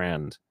 60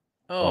 grand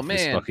off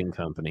this fucking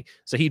company.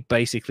 So he'd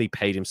basically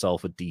paid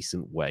himself a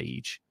decent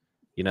wage,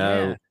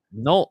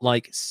 not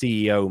like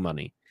CEO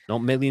money,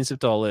 not millions of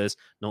dollars,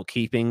 not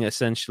keeping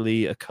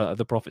essentially a cut of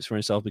the profits for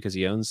himself because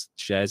he owns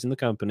shares in the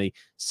company,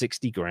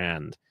 60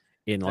 grand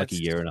in like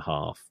a year and a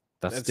half.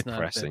 That's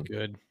depressing. Not that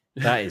good.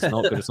 That is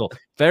not good at all.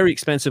 Very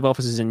expensive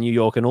offices in New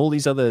York, and all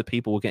these other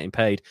people were getting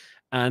paid.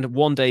 And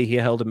one day he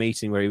held a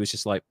meeting where he was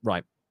just like,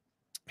 right,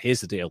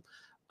 here's the deal.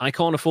 I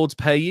can't afford to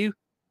pay you,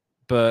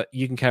 but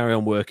you can carry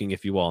on working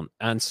if you want.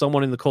 And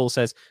someone in the call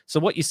says, so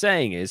what you're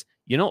saying is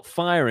you're not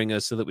firing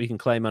us so that we can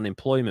claim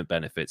unemployment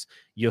benefits.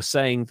 You're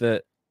saying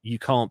that you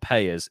can't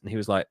pay us. And he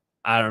was like,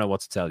 I don't know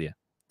what to tell you.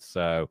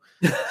 So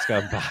let's go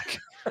back.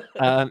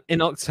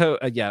 In October,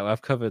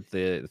 I've covered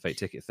the fake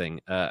ticket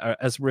thing.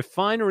 As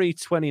Refinery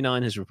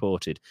 29 has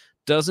reported,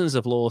 dozens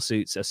of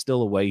lawsuits are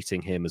still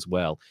awaiting him as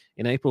well.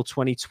 In April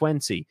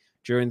 2020,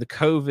 during the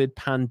COVID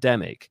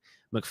pandemic,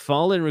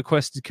 McFarland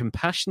requested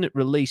compassionate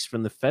release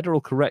from the Federal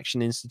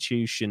Correction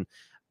Institution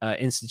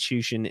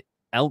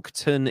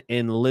Elkton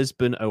in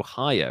Lisbon,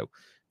 Ohio,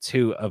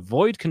 to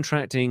avoid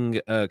contracting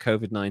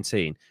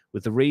COVID-19,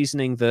 with the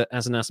reasoning that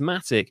as an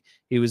asthmatic,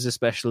 he was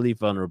especially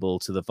vulnerable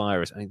to the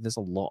virus. I mean, there's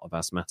a lot of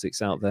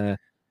asthmatics out there,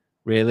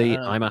 really.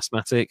 I'm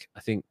asthmatic. I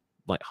think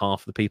like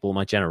half the people in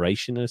my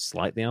generation are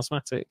slightly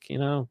asthmatic,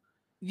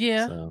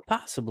 Yeah, so,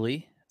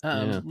 possibly.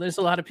 There's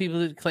a lot of people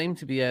that claim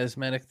to be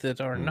asthmatic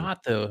that are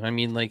not, though. I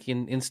mean, like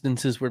in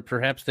instances where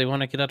perhaps they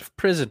want to get out of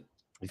prison.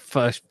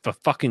 For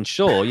fucking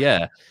sure,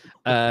 yeah.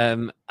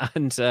 And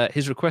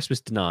his request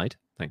was denied,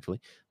 thankfully,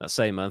 that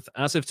same month.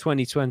 As of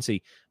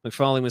 2020,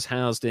 McFarland was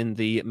housed in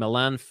the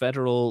Milan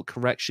Federal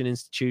Correction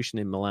Institution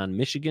in Milan,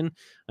 Michigan,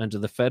 under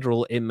the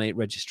federal inmate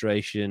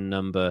registration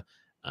number,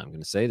 I'm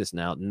going to say this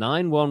now,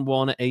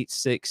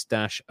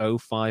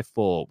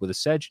 91186-054, with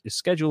a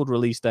scheduled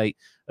release date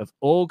of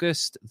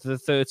August the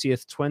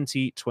 30th,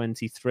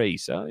 2023.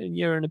 So a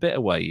year and a bit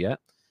away yet.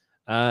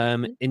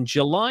 In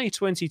July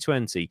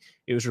 2020,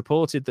 it was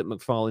reported that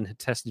McFarland had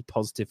tested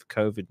positive for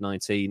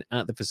COVID-19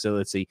 at the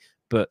facility,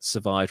 but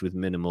survived with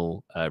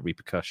minimal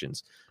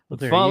repercussions.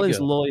 McFarland's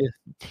lawyer,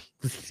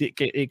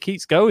 it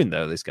keeps going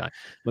though, this guy.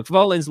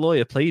 McFarland's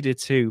lawyer pleaded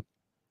to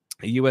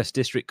a U.S.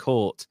 District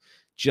Court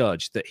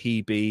judge that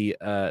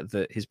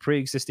that his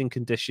pre-existing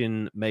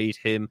condition made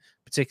him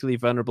particularly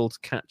vulnerable to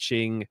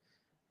catching,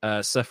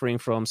 suffering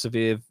from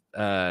severe,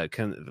 no,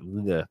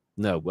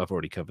 I've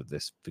already covered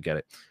this, forget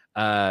it.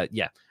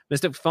 Mr.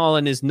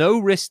 McFarland is no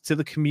risk to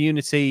the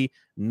community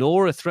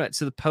nor a threat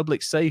to the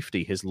public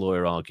safety, his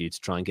lawyer argued,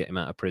 to try and get him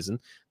out of prison.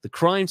 The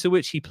crime to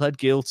which he pled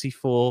guilty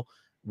for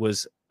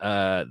was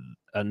a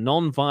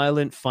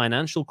non-violent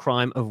financial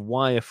crime of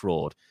wire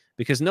fraud,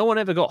 because no one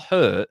ever got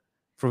hurt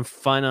from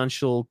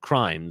financial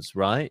crimes,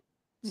 right?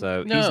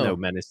 So he's no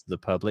menace to the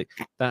public.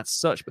 That's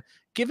such.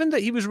 Given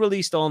that he was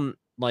released on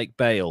like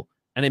bail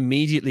and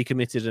immediately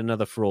committed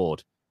another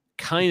fraud,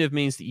 kind of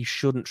means that you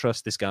shouldn't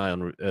trust this guy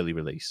on early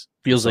release.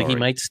 Feels like he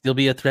might still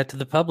be a threat to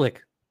the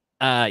public.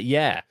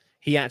 Yeah,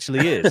 he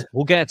actually is.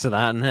 We'll get to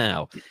that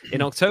now.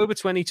 In October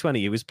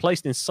 2020, he was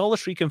placed in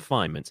solitary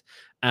confinement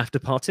after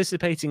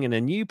participating in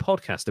a new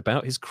podcast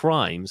about his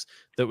crimes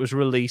that was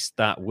released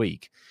that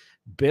week.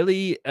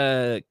 Billy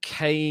can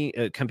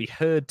be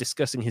heard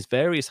discussing his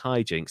various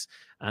hijinks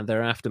and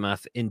their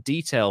aftermath in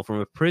detail from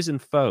a prison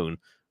phone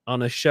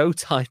on a show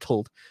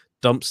titled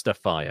Dumpster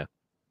Fyre,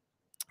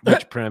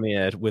 which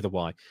premiered with a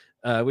Y,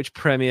 which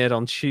premiered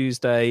on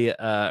Tuesday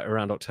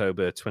around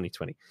October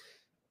 2020.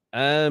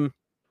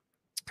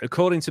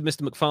 According to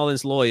Mr.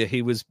 McFarland's lawyer,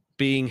 he was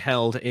being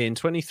held in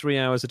 23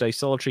 hours a day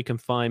solitary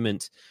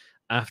confinement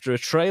after a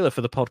trailer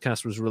for the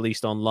podcast was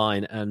released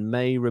online, and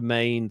may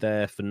remain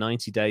there for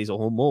 90 days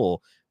or more,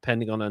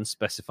 pending on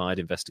unspecified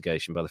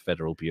investigation by the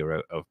Federal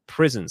Bureau of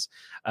Prisons.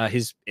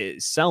 His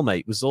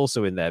cellmate was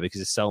also in there, because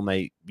his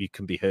cellmate, you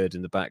can be heard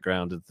in the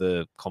background of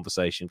the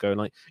conversation going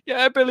like,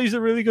 yeah, Billy's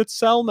a really good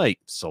cellmate.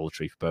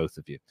 Solitary for both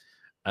of you.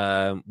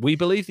 We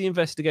believe the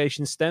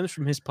investigation stems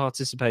from his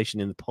participation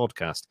in the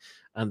podcast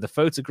and the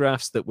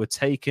photographs that were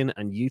taken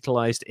and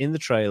utilized in the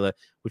trailer,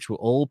 which were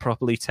all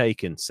properly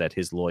taken, said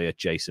his lawyer,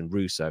 Jason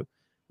Russo.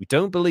 We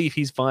don't believe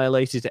he's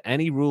violated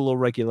any rule or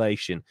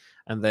regulation,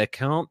 and there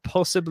can't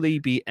possibly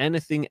be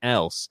anything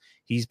else.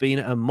 He's been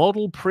a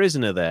model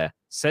prisoner there,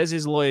 says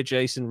his lawyer,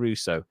 Jason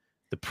Russo.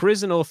 The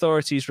prison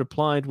authorities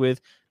replied with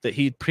that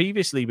he'd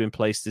previously been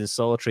placed in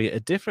solitary at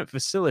a different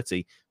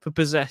facility for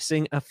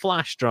possessing a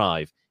flash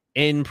drive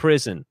in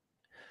prison.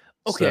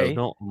 Okay. So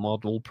not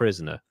model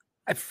prisoner.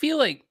 I feel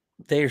like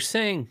they're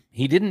saying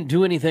he didn't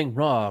do anything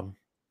wrong.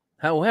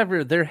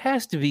 However, there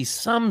has to be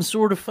some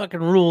sort of fucking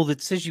rule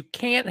that says you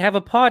can't have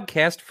a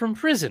podcast from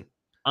prison.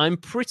 I'm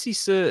pretty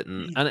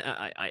certain, and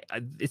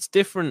it's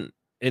different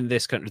in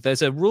this country.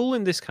 There's a rule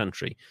in this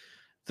country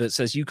that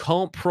says you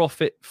can't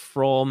profit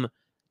from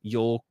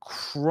your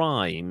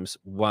crimes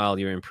while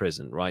you're in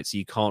prison, right? So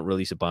you can't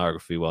release a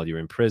biography while you're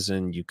in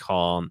prison. You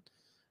can't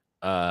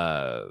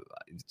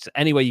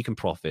any way you can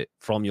profit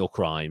from your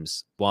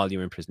crimes while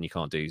you're in prison, you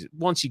can't do.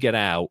 Once you get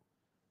out,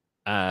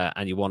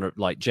 and you want to,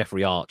 like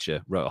Jeffrey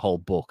Archer wrote a whole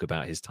book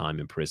about his time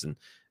in prison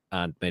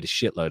and made a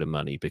shitload of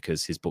money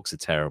because his books are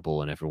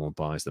terrible and everyone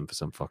buys them for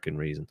some fucking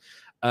reason.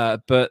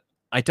 But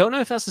I don't know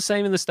if that's the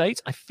same in the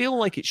States. I feel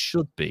like it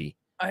should be.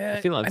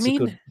 I feel like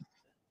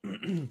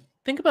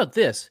think about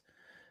this.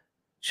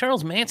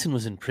 Charles Manson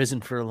was in prison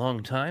for a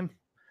long time.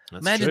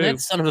 That's Imagine true. that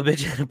son of a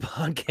bitch had a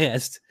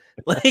podcast.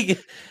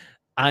 Like,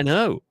 I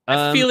know.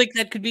 I feel like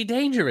that could be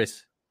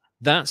dangerous.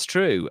 That's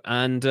true.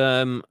 And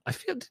I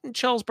feel, didn't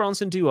Charles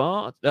Bronson do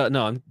art?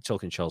 No, I'm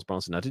talking Charles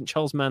Bronson now. Didn't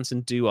Charles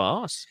Manson do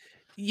art?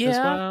 Yeah. As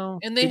well?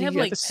 And they have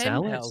like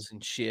pen pals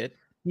and shit.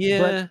 Yeah.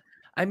 But,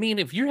 I mean,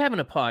 if you're having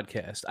a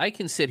podcast, I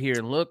can sit here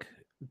and look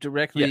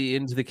directly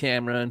into the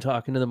camera and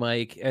talking to the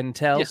mic and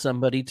tell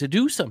somebody to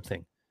do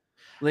something.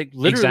 like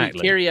literally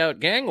carry out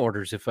gang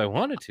orders if I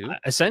wanted to.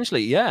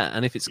 Essentially, yeah.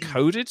 And if it's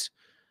coded,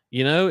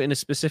 in a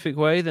specific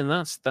way, then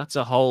that's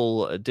a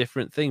whole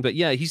different thing. But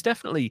yeah, he's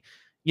definitely,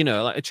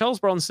 like Charles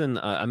Bronson.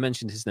 I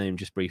mentioned his name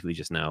just briefly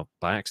just now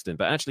by accident,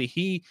 but actually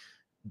he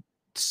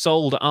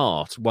sold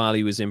art while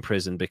he was in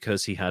prison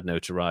because he had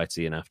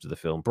notoriety. And after the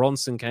film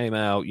Bronson came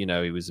out,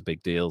 he was a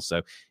big deal.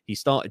 So he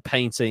started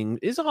painting.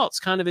 His art's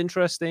kind of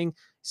interesting.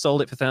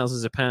 Sold it for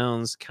thousands of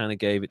pounds, kind of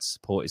gave it to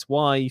support his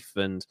wife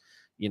and,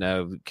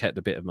 kept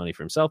a bit of money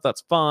for himself.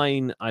 That's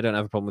fine. I don't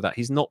have a problem with that.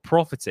 He's not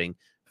profiting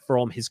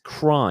from his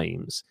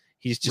crimes.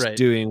 He's just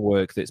doing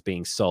work that's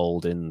being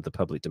sold in the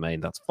public domain.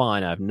 That's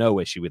fine. I have no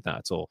issue with that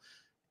at all.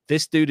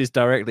 This dude is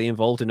directly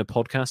involved in a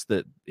podcast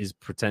that is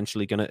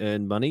potentially going to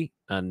earn money,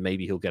 and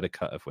maybe he'll get a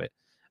cut of it.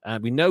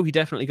 And we know he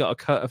definitely got a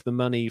cut of the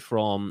money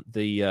from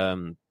the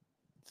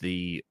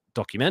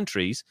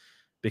documentaries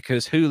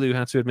because Hulu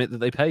had to admit that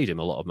they paid him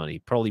a lot of money,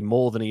 probably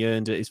more than he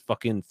earned at his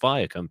fucking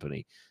Fyre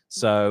company.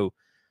 So,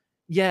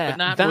 yeah. But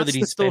not more than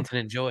he spent and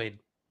enjoyed.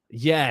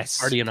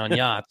 Yes. Partying on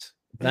yachts.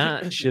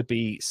 That should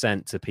be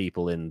sent to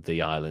people in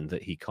the island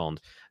that he conned.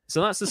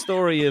 So that's the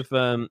story of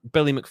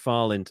Billy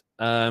McFarland,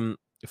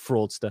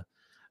 fraudster.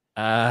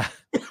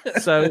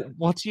 So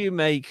what do you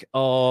make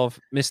of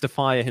Mr.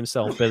 Fyre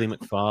himself, Billy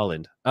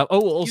McFarland?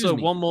 Also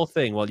one more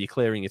thing while you're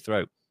clearing your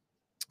throat.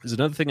 There's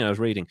another thing I was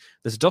reading.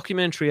 There's a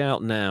documentary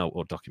out now,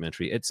 or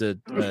documentary. It's a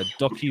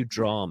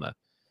docudrama.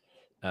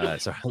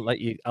 So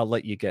I'll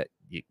let you get.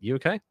 You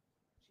okay?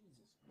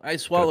 I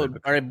swallowed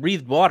or I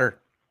breathed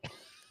water.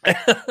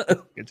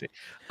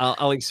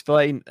 I'll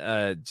explain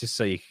just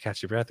so you can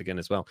catch your breath again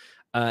as well.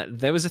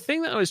 There was a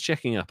thing that I was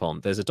checking up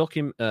on. There's a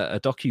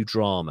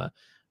docudrama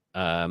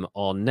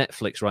on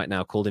Netflix right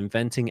now called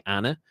Inventing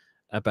Anna,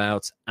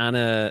 about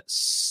Anna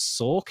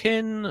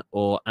Sorkin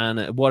or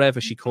Anna, whatever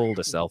she called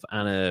herself.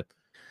 Anna,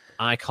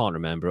 I can't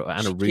remember.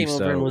 Anna she Russo. Came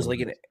over and was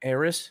like an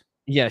heiress.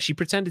 Yeah, she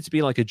pretended to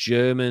be like a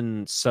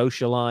German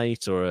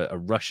socialite or a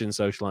Russian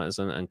socialite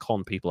and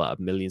con people out of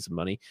millions of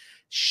money.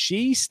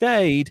 She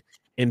stayed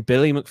in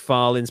Billy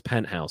McFarland's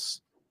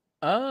penthouse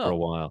for a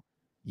while.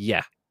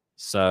 Yeah.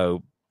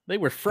 So they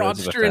were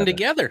fraudstering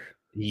together.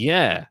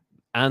 Yeah.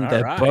 And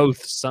they're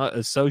both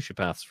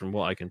sociopaths from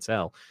what I can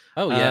tell.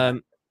 Oh, yeah.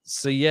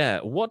 So, yeah,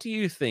 what do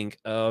you think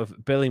of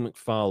Billy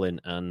McFarland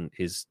and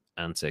his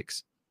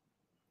antics?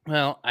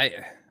 Well,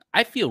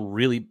 I feel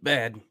really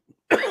bad.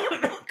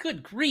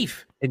 Good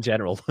grief. In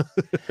general.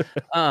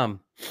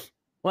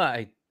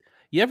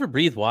 You ever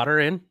breathe water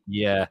in?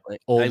 Yeah,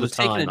 all the time. I was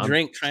taking a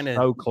drink trying to...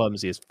 So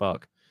clumsy as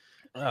fuck.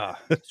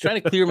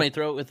 Trying to clear my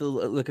throat with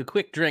a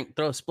quick drink,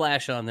 throw a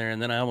splash on there,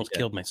 and then I almost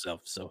killed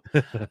myself. So,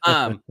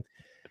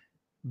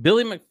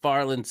 Billy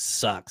McFarland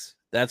sucks.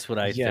 That's what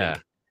I think.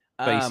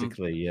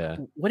 Basically, yeah.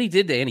 What he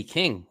did to Annie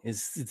King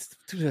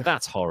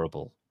that's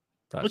horrible.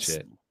 That's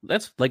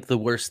like the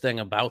worst thing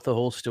about the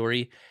whole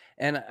story.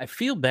 And I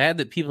feel bad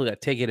that people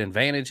got taken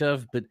advantage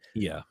of, but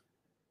yeah,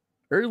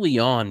 early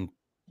on,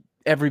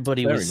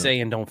 everybody was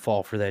saying don't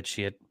fall for that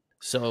shit.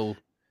 So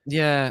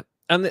yeah.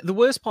 And the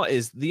worst part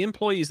is the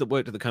employees that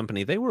worked at the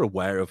company, they were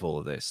aware of all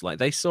of this. Like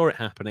they saw it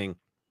happening.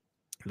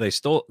 They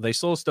saw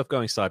stuff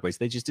going sideways.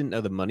 They just didn't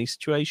know the money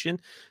situation.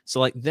 So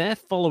like they're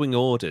following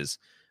orders,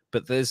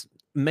 but there's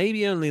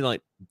maybe only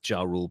like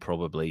Ja Rule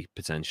probably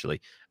potentially.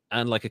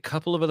 And like a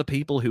couple of other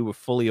people who were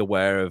fully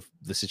aware of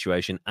the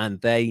situation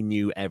and they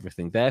knew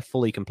everything. They're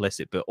fully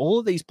complicit. But all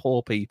of these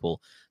poor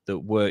people that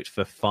worked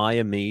for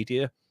Fyre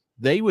Media,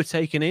 they were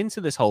taken into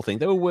this whole thing.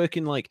 They were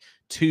working like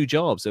 2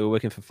 jobs. They were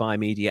working for Fyre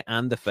Media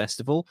and the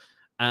festival.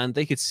 And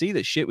they could see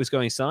that shit was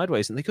going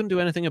sideways and they couldn't do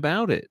anything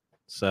about it.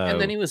 So,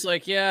 and then he was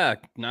like, yeah,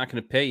 not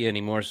going to pay you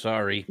anymore.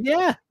 Sorry.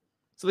 Yeah.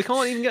 So they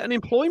can't even get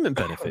unemployment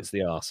benefits,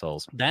 the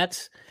arseholes.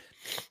 That's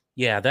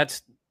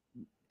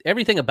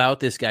everything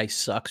about this guy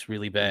sucks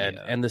really bad.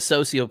 Yeah. And the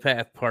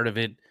sociopath part of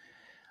it,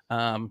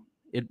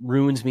 it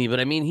ruins me. But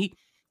I mean, he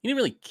didn't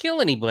really kill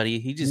anybody.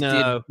 He just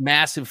did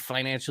massive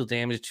financial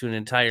damage to an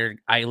entire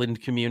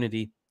island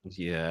community.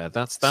 Yeah,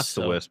 that's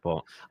the worst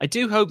part. I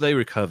do hope they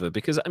recover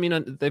because, I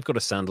mean, they've got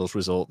a sandals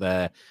resort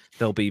there.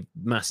 There'll be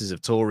masses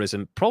of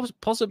tourism,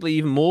 possibly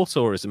even more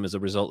tourism as a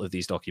result of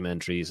these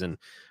documentaries and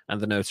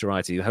the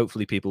notoriety.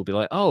 Hopefully people will be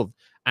like, oh,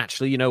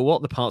 actually, you know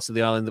what? The parts of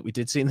the island that we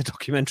did see in the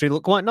documentary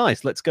look quite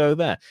nice. Let's go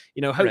there.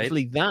 You know,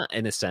 hopefully that,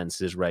 in a sense,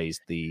 has raised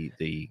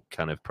the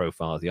kind of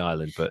profile of the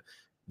island. But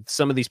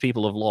some of these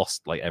people have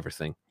lost, like,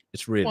 everything.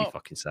 It's really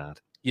fucking sad.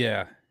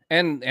 Yeah.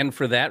 And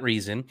for that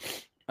reason,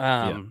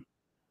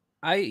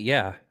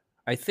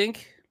 I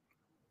think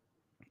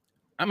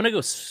I'm gonna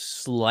go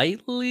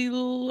slightly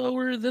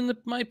lower than the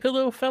My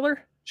Pillow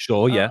feller.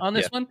 Sure, on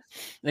this one,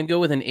 and go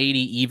with an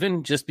 80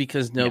 even, just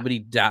because nobody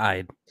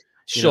died.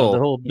 Sure, the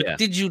whole.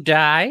 Did you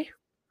die?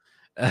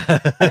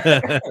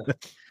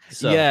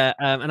 So. Yeah,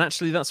 and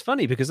actually that's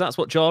funny because that's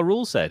what Ja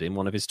Rule said in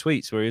one of his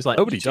tweets where he was like,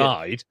 nobody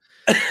died.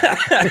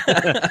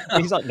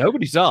 He's like,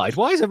 nobody died.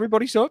 Why is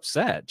everybody so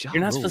upset?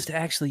 You're not supposed to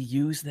actually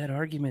use that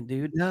argument,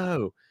 dude.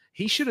 No.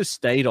 He should have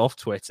stayed off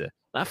Twitter.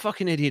 That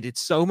fucking idiot did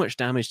so much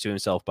damage to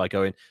himself by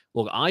going,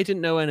 look, I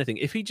didn't know anything.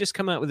 If he just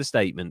come out with a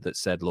statement that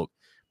said, look,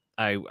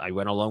 I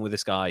went along with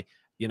this guy,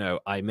 you know,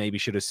 I maybe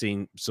should have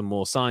seen some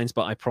more signs,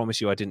 but I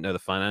promise you I didn't know the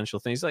financial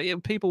things.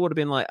 Like, people would have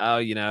been like, oh,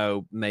 you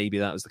know, maybe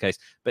that was the case.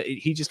 But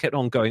he just kept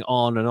on going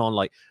on and on,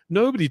 like,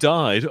 nobody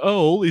died. Oh,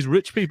 all these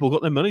rich people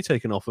got their money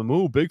taken off them.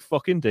 Oh, big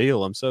fucking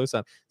deal. I'm so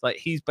sad. Like,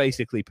 he's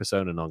basally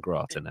persona non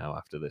grata now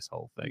after this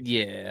whole thing.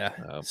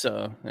 Yeah.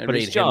 So, but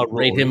it's Ja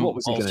Rule. What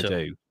was he going to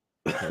do?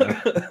 You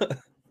know?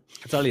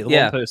 I tell you, the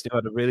one person who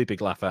had a really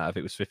big laugh out of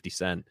it was 50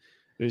 Cent.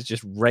 He was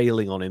just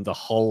railing on him the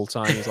whole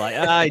time. He's like,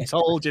 I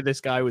told you this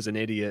guy was an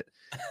idiot.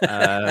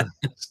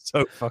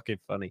 So fucking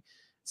funny.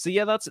 So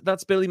yeah,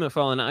 that's Billy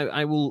McFarland.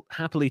 I will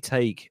happily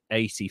take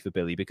 80 for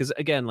Billy because,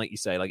 again, like you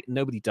say, like,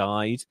 nobody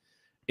died.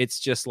 It's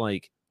just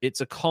like,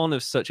 it's a con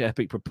of such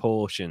epic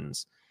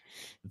proportions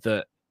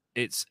that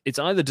it's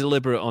either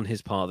deliberate on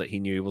his part that he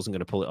knew he wasn't going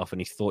to pull it off and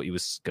he thought he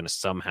was going to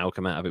somehow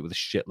come out of it with a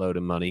shitload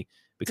of money.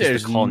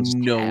 Because there's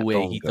no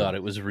way he thought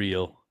it was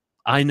real.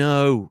 I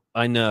know.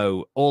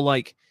 Or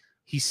like,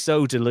 he's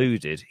so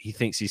deluded, he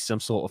thinks he's some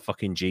sort of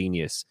fucking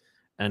genius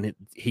and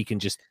he can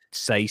just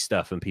say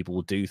stuff and people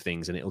will do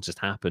things and it'll just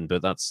happen.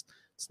 But it's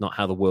not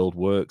how the world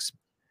works,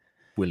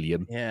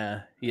 William.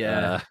 Yeah.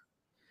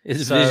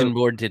 His vision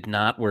board did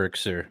not work,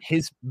 sir.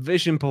 His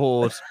vision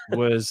board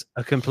was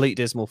a complete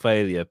dismal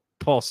failure,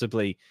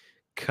 possibly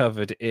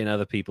covered in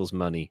other people's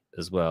money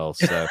as well.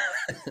 So,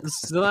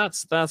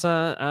 that's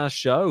our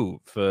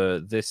show for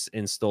this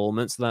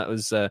installment. So that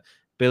was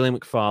Billy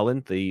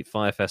McFarland, the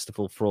Fyre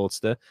Festival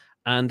fraudster.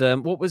 And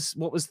what was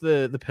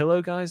the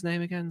pillow guy's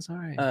name again?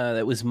 Sorry,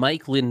 that was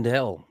Mike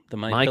Lindell.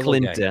 Mike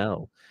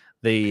Lindell,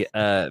 the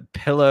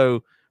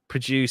pillow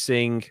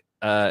producing,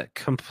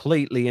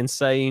 completely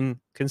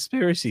insane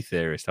conspiracy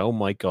theorist. Oh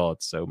my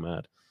god, so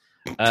mad.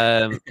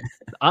 I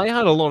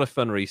had a lot of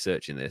fun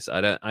researching this.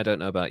 I don't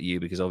know about you,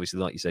 because obviously,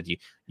 like you said, you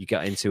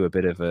get into a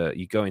bit of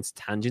you go into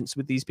tangents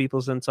with these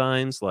people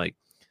sometimes, like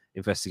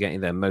investigating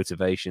their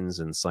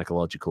motivations and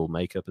psychological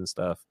makeup and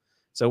stuff.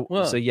 So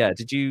yeah,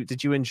 did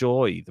you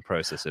enjoy the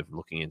process of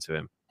looking into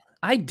him?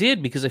 I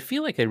did, because I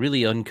feel like I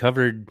really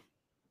uncovered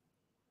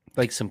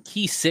like some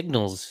key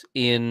signals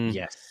in.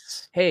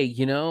 Yes. Hey,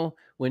 you know,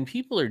 when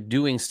people are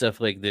doing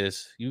stuff like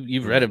this,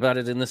 you've read about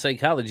it in the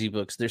psychology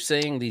books. They're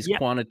saying these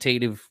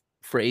quantitative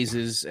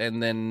phrases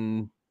and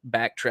then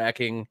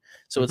backtracking.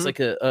 So it's like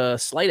a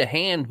sleight of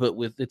hand, but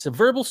it's a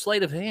verbal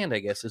sleight of hand, I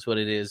guess is what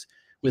it is,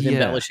 with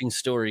embellishing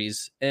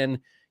stories. And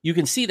you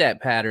can see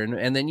that pattern,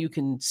 and then you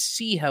can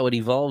see how it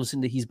evolves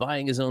into he's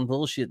buying his own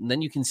bullshit. And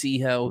then you can see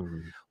how,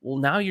 well,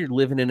 now you're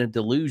living in a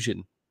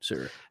delusion,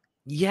 sir.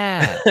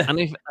 Yeah. And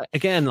if,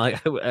 again,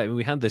 like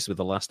we had this with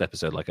the last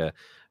episode, like a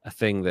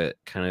thing that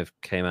kind of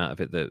came out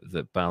of it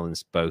that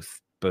balanced both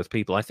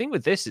people. I think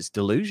with this, it's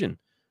delusion.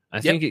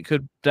 I think it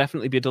could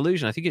definitely be a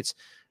delusion. I think it's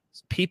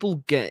people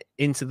get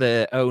into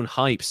their own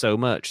hype so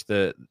much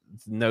that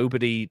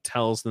nobody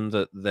tells them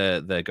that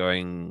they're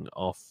going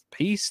off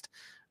piste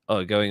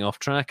or going off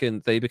track,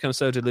 and they become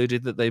so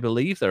deluded that they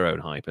believe their own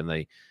hype, and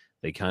they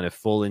kind of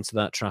fall into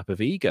that trap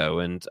of ego.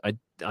 And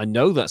I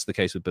know that's the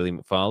case with Billy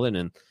McFarland,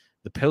 and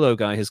the pillow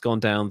guy has gone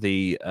down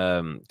the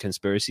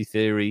conspiracy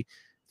theory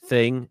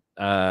thing,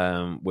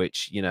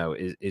 which, you know,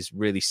 is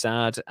really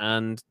sad.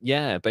 And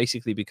yeah,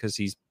 basically because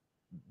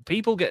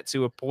people get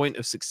to a point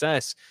of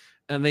success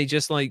and they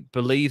just like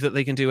believe that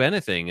they can do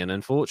anything. And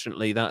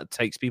unfortunately that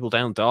takes people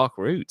down dark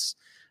routes,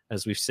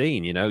 as we've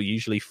seen, you know,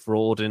 usually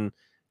fraud and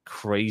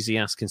crazy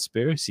ass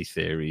conspiracy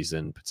theories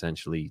and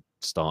potentially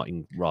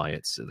starting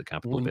riots at the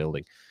Capitol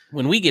building.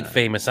 When we get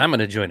famous, I'm going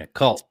to join a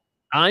cult.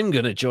 I'm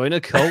going to join a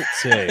cult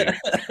too.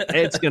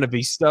 It's going to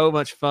be so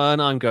much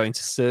fun. I'm going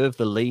to serve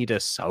the leader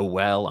so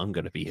well. I'm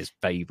going to be his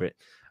favorite.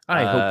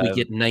 I hope we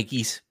get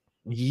Nikes.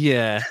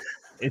 Yeah.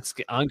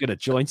 I'm going to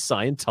join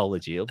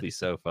Scientology. It'll be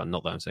so fun.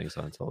 Not that I'm saying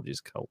Scientology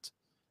is a cult.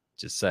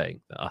 Just saying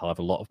that I'll have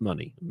a lot of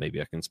money.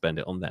 Maybe I can spend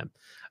it on them.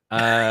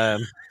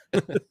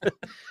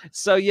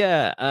 So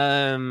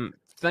yeah,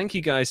 thank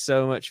you guys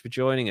so much for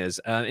joining us.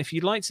 If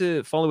you'd like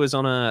to follow us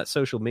on our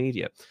social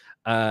media,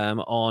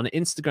 on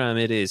Instagram,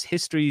 it is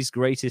History's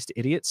Greatest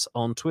Idiots.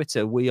 On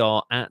Twitter, we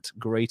are at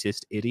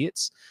Greatest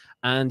Idiots.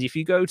 And if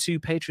you go to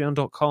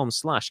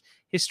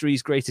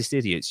patreon.com/History's Greatest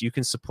Idiots, you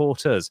can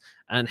support us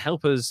and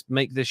help us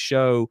make this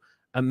show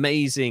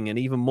amazing, and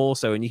even more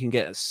so. And you can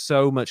get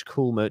so much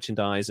cool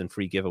merchandise and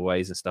free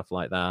giveaways and stuff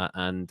like that.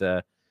 And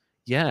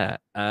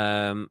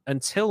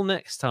until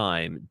next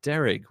time,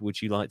 Derek, would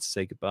you like to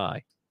say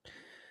goodbye?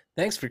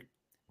 Thanks for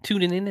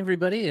tuning in,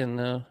 everybody, and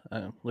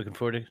I'm looking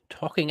forward to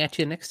talking at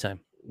you next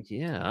time.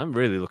 Yeah, I'm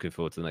really looking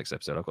forward to the next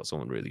episode. I've got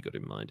someone really good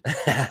in mind.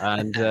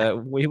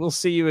 And we will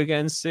see you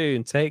again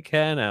soon. Take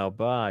care now.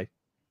 Bye.